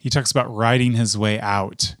 he talks about writing his way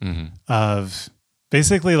out of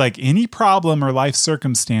basically like any problem or life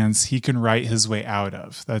circumstance he can write his way out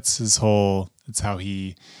of. That's how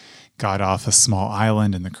he got off a small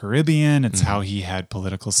island in the Caribbean. It's how he had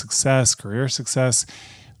political success, career success.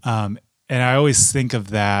 And I always think of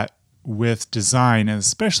that with design, and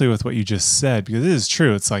especially with what you just said, because it is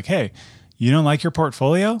true. It's like, hey, you don't like your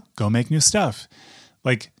portfolio? Go make new stuff.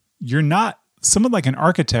 Like, you're not someone like an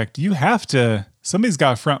architect. Somebody's got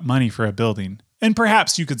to front money for a building, and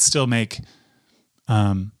perhaps you could still make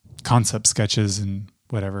concept sketches and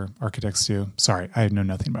whatever architects do. Sorry, I know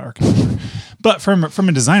nothing about architecture, but from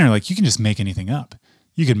a designer, like, you can just make anything up.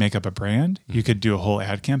 You could make up a brand. You could do a whole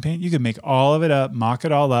ad campaign. You could make all of it up, mock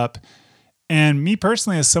it all up. And me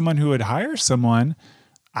personally, as someone who would hire someone,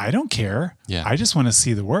 I don't care. Yeah. I just want to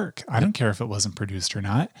see the work. I don't care if it wasn't produced or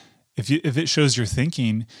not. If it shows your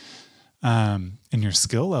thinking and your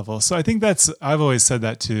skill level. So I think I've always said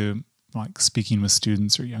that to, like, speaking with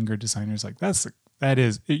students or younger designers, like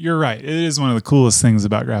you're right. It is one of the coolest things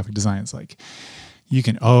about graphic design. It's like, you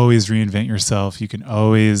can always reinvent yourself. You can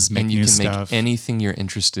always make new stuff. And you can make anything you're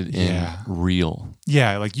interested in real.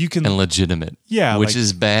 Yeah, like you can... And legitimate. Yeah. Which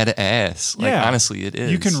is badass. Like, honestly, it is.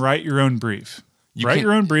 You can write your own brief. Write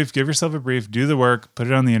your own brief, give yourself a brief, do the work, put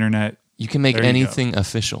it on the internet. You can make anything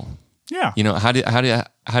official. Yeah. You know, how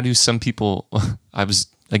do some people... I was,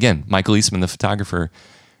 again, Michael Eastman, the photographer,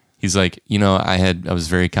 he's like, I was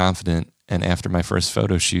very confident, And after my first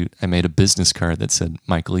photo shoot, I made a business card that said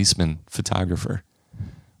Michael Eastman, photographer.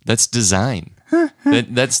 That's design.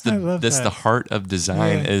 That's the heart of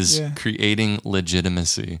design, is creating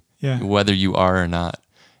legitimacy, whether you are or not.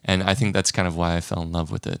 And I think that's kind of why I fell in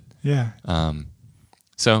love with it. Yeah.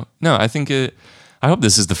 So no, I think I hope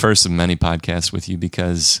this is the first of many podcasts with you,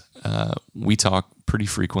 because we talk pretty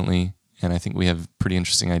frequently, and I think we have pretty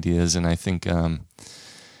interesting ideas. And I think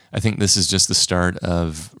this is just the start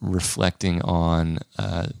of reflecting on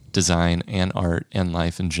design and art and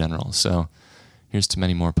life in general. So here's to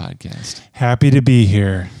many more podcasts. Happy to be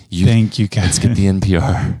here. Thank you, Kevin. Let's get the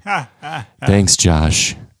NPR. Thanks,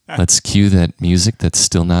 Josh. Let's cue that music that's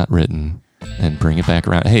still not written and bring it back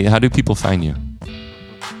around. Hey, how do people find you?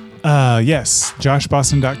 Yes,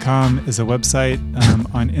 joshboston.com is a website.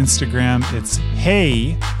 On Instagram, it's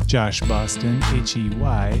Hey Josh Boston,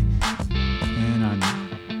 Hey. And on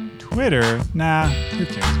Twitter, who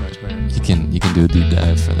cares about Twitter? You can do a deep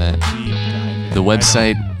dive for that. The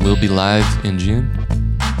website will be live in June.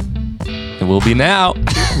 It will be now.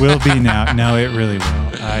 It will be now. No, it really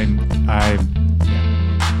will.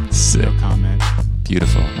 Sick. No comment.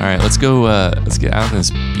 Beautiful. All right, let's go. Let's get out on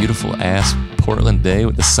this beautiful ass Portland day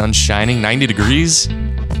with the sun shining, 90 degrees.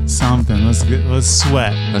 Something. Let's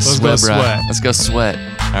sweat. Let's sweat, bro. Let's go sweat.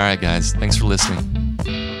 All right, guys. Thanks for listening.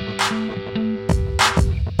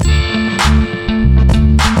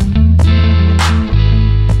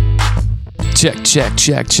 Check.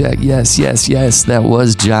 Yes. That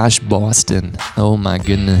was Josh Boston. Oh my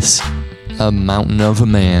goodness. A mountain of a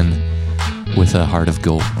man with a heart of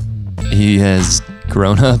gold. He has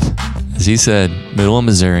grown up, as he said, middle of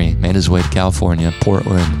Missouri, made his way to California,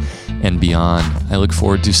 Portland, and beyond. I look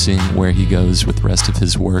forward to seeing where he goes with the rest of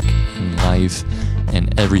his work and life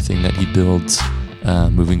and everything that he builds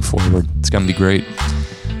moving forward. It's going to be great.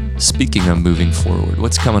 Speaking of moving forward,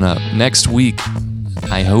 what's coming up? Next week,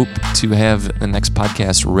 I hope to have the next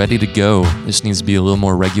podcast ready to go. This needs to be a little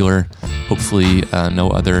more regular. Hopefully, no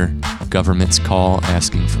other governments call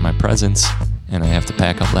asking for my presence, and I have to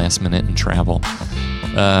pack up last minute and travel.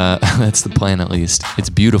 That's the plan, at least. It's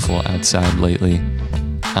beautiful outside lately.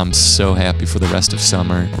 I'm so happy for the rest of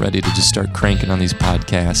summer, ready to just start cranking on these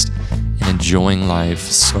podcasts and enjoying life,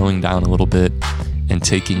 slowing down a little bit, and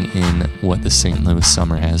taking in what the St. Louis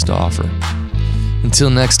summer has to offer. Until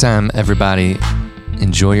next time, everybody,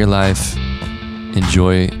 enjoy your life,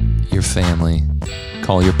 enjoy your family,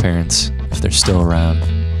 call your parents if they're still around,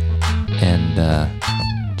 and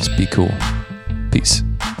just be cool. Peace.